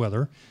cold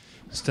weather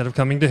instead of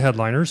coming to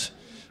headliners.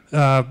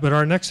 But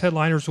our next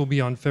headliners will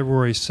be on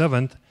February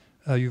 7th.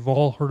 You've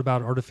all heard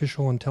about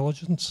artificial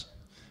intelligence.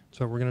 That's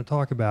what we're going to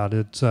talk about.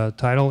 It's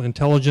titled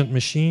Intelligent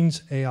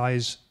Machines,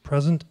 AI's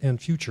Present and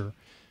Future.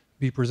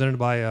 Be presented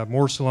by a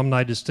Morse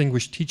alumni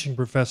distinguished teaching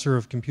professor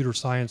of computer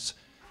science,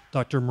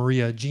 Dr.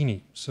 Maria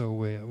Gini. So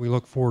we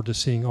look forward to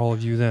seeing all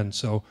of you then.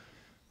 So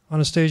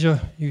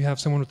Anastasia, you have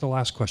someone with the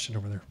last question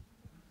over there.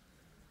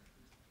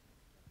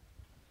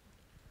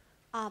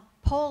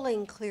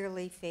 Polling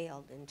clearly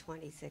failed in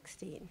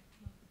 2016.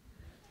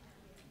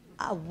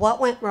 What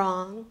went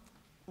wrong?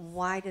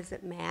 Why does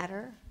it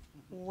matter?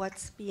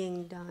 What's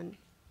being done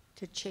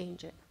to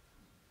change it?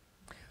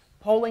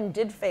 Polling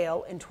did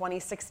fail in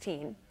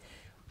 2016,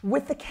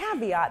 with the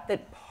caveat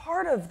that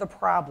part of the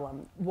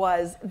problem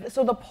was,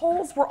 so the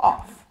polls were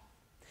off.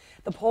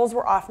 The polls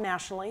were off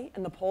nationally,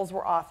 and the polls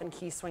were off in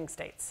key swing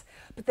states.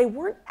 But they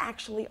weren't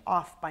actually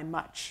off by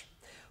much.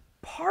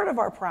 Part of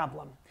our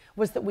problem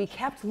was that we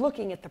kept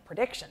looking at the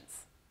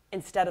predictions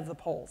instead of the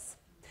polls.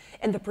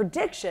 And the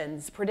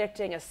predictions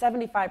predicting a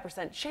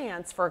 75%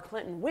 chance for a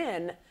Clinton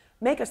win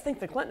make us think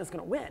that Clinton is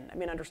going to win. I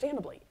mean,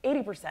 understandably,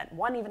 80%.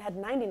 One even had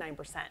 99%.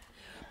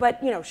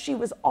 But, you know, she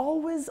was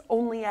always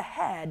only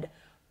ahead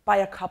by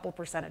a couple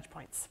percentage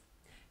points.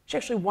 She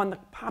actually won the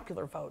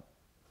popular vote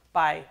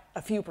by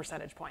a few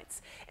percentage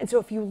points. And so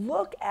if you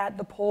look at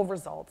the poll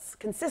results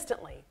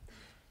consistently,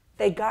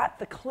 they got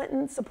the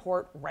Clinton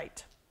support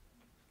right,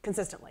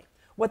 consistently.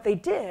 What they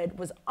did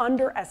was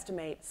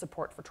underestimate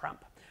support for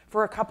Trump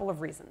for a couple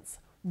of reasons.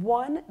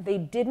 One, they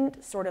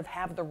didn't sort of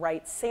have the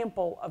right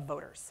sample of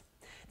voters.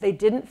 They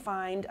didn't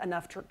find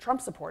enough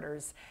Trump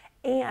supporters,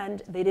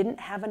 and they didn't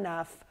have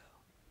enough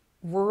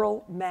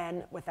rural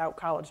men without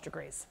college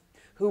degrees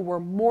who were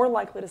more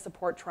likely to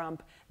support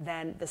Trump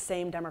than the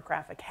same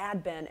demographic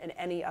had been in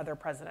any other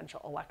presidential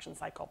election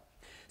cycle.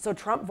 So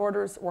Trump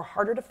voters were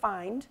harder to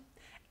find,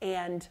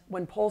 and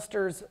when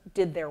pollsters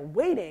did their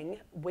weighting,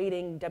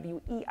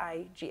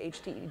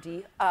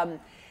 W-E-I-G-H-T-E-D,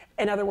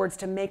 in other words,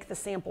 to make the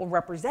sample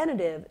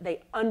representative,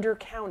 they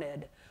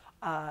undercounted,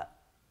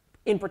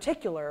 in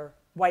particular,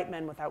 white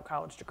men without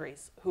college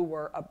degrees, who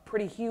were a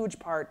pretty huge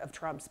part of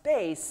Trump's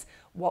base,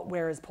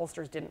 whereas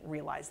pollsters didn't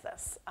realize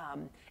this,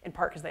 in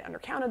part because they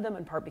undercounted them,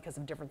 in part because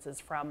of differences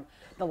from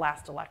the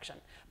last election.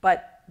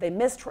 But they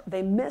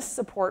missed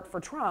support for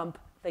Trump,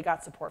 they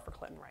got support for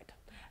Clinton right.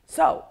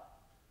 So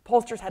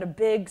pollsters had a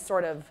big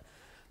sort of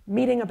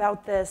meeting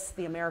about this.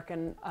 The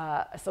American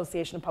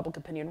Association of Public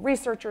Opinion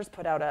Researchers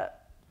put out a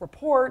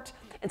report,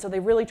 and so they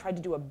really tried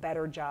to do a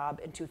better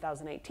job in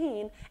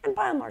 2018, and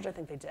by and large, I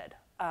think they did.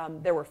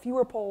 There were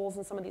fewer polls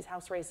in some of these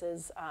House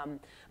races,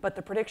 but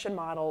the prediction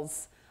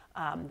models,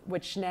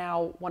 which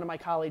now one of my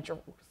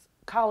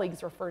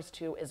colleagues refers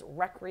to as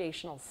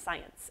recreational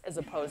science as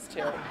opposed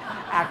to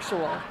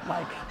actual,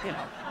 like, you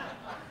know,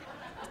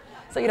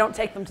 so you don't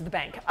take them to the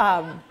bank.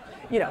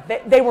 You know,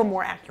 they were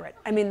more accurate.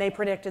 I mean, they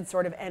predicted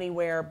sort of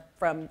anywhere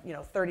from, you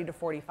know, 30 to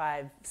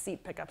 45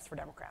 seat pickups for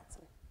Democrats.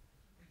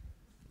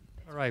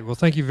 All right, well,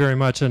 thank you very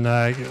much, and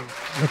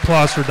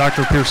applause for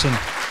Dr. Pearson.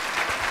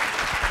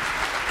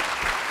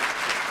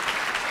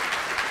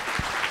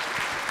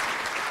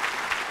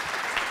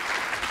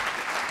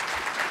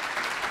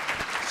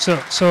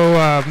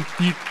 So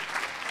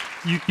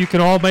you can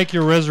all make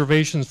your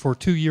reservations for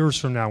 2 years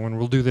from now when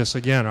we'll do this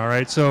again, all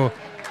right? So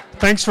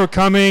thanks for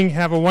coming.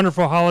 Have a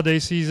wonderful holiday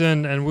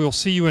season, and we'll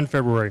see you in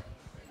February.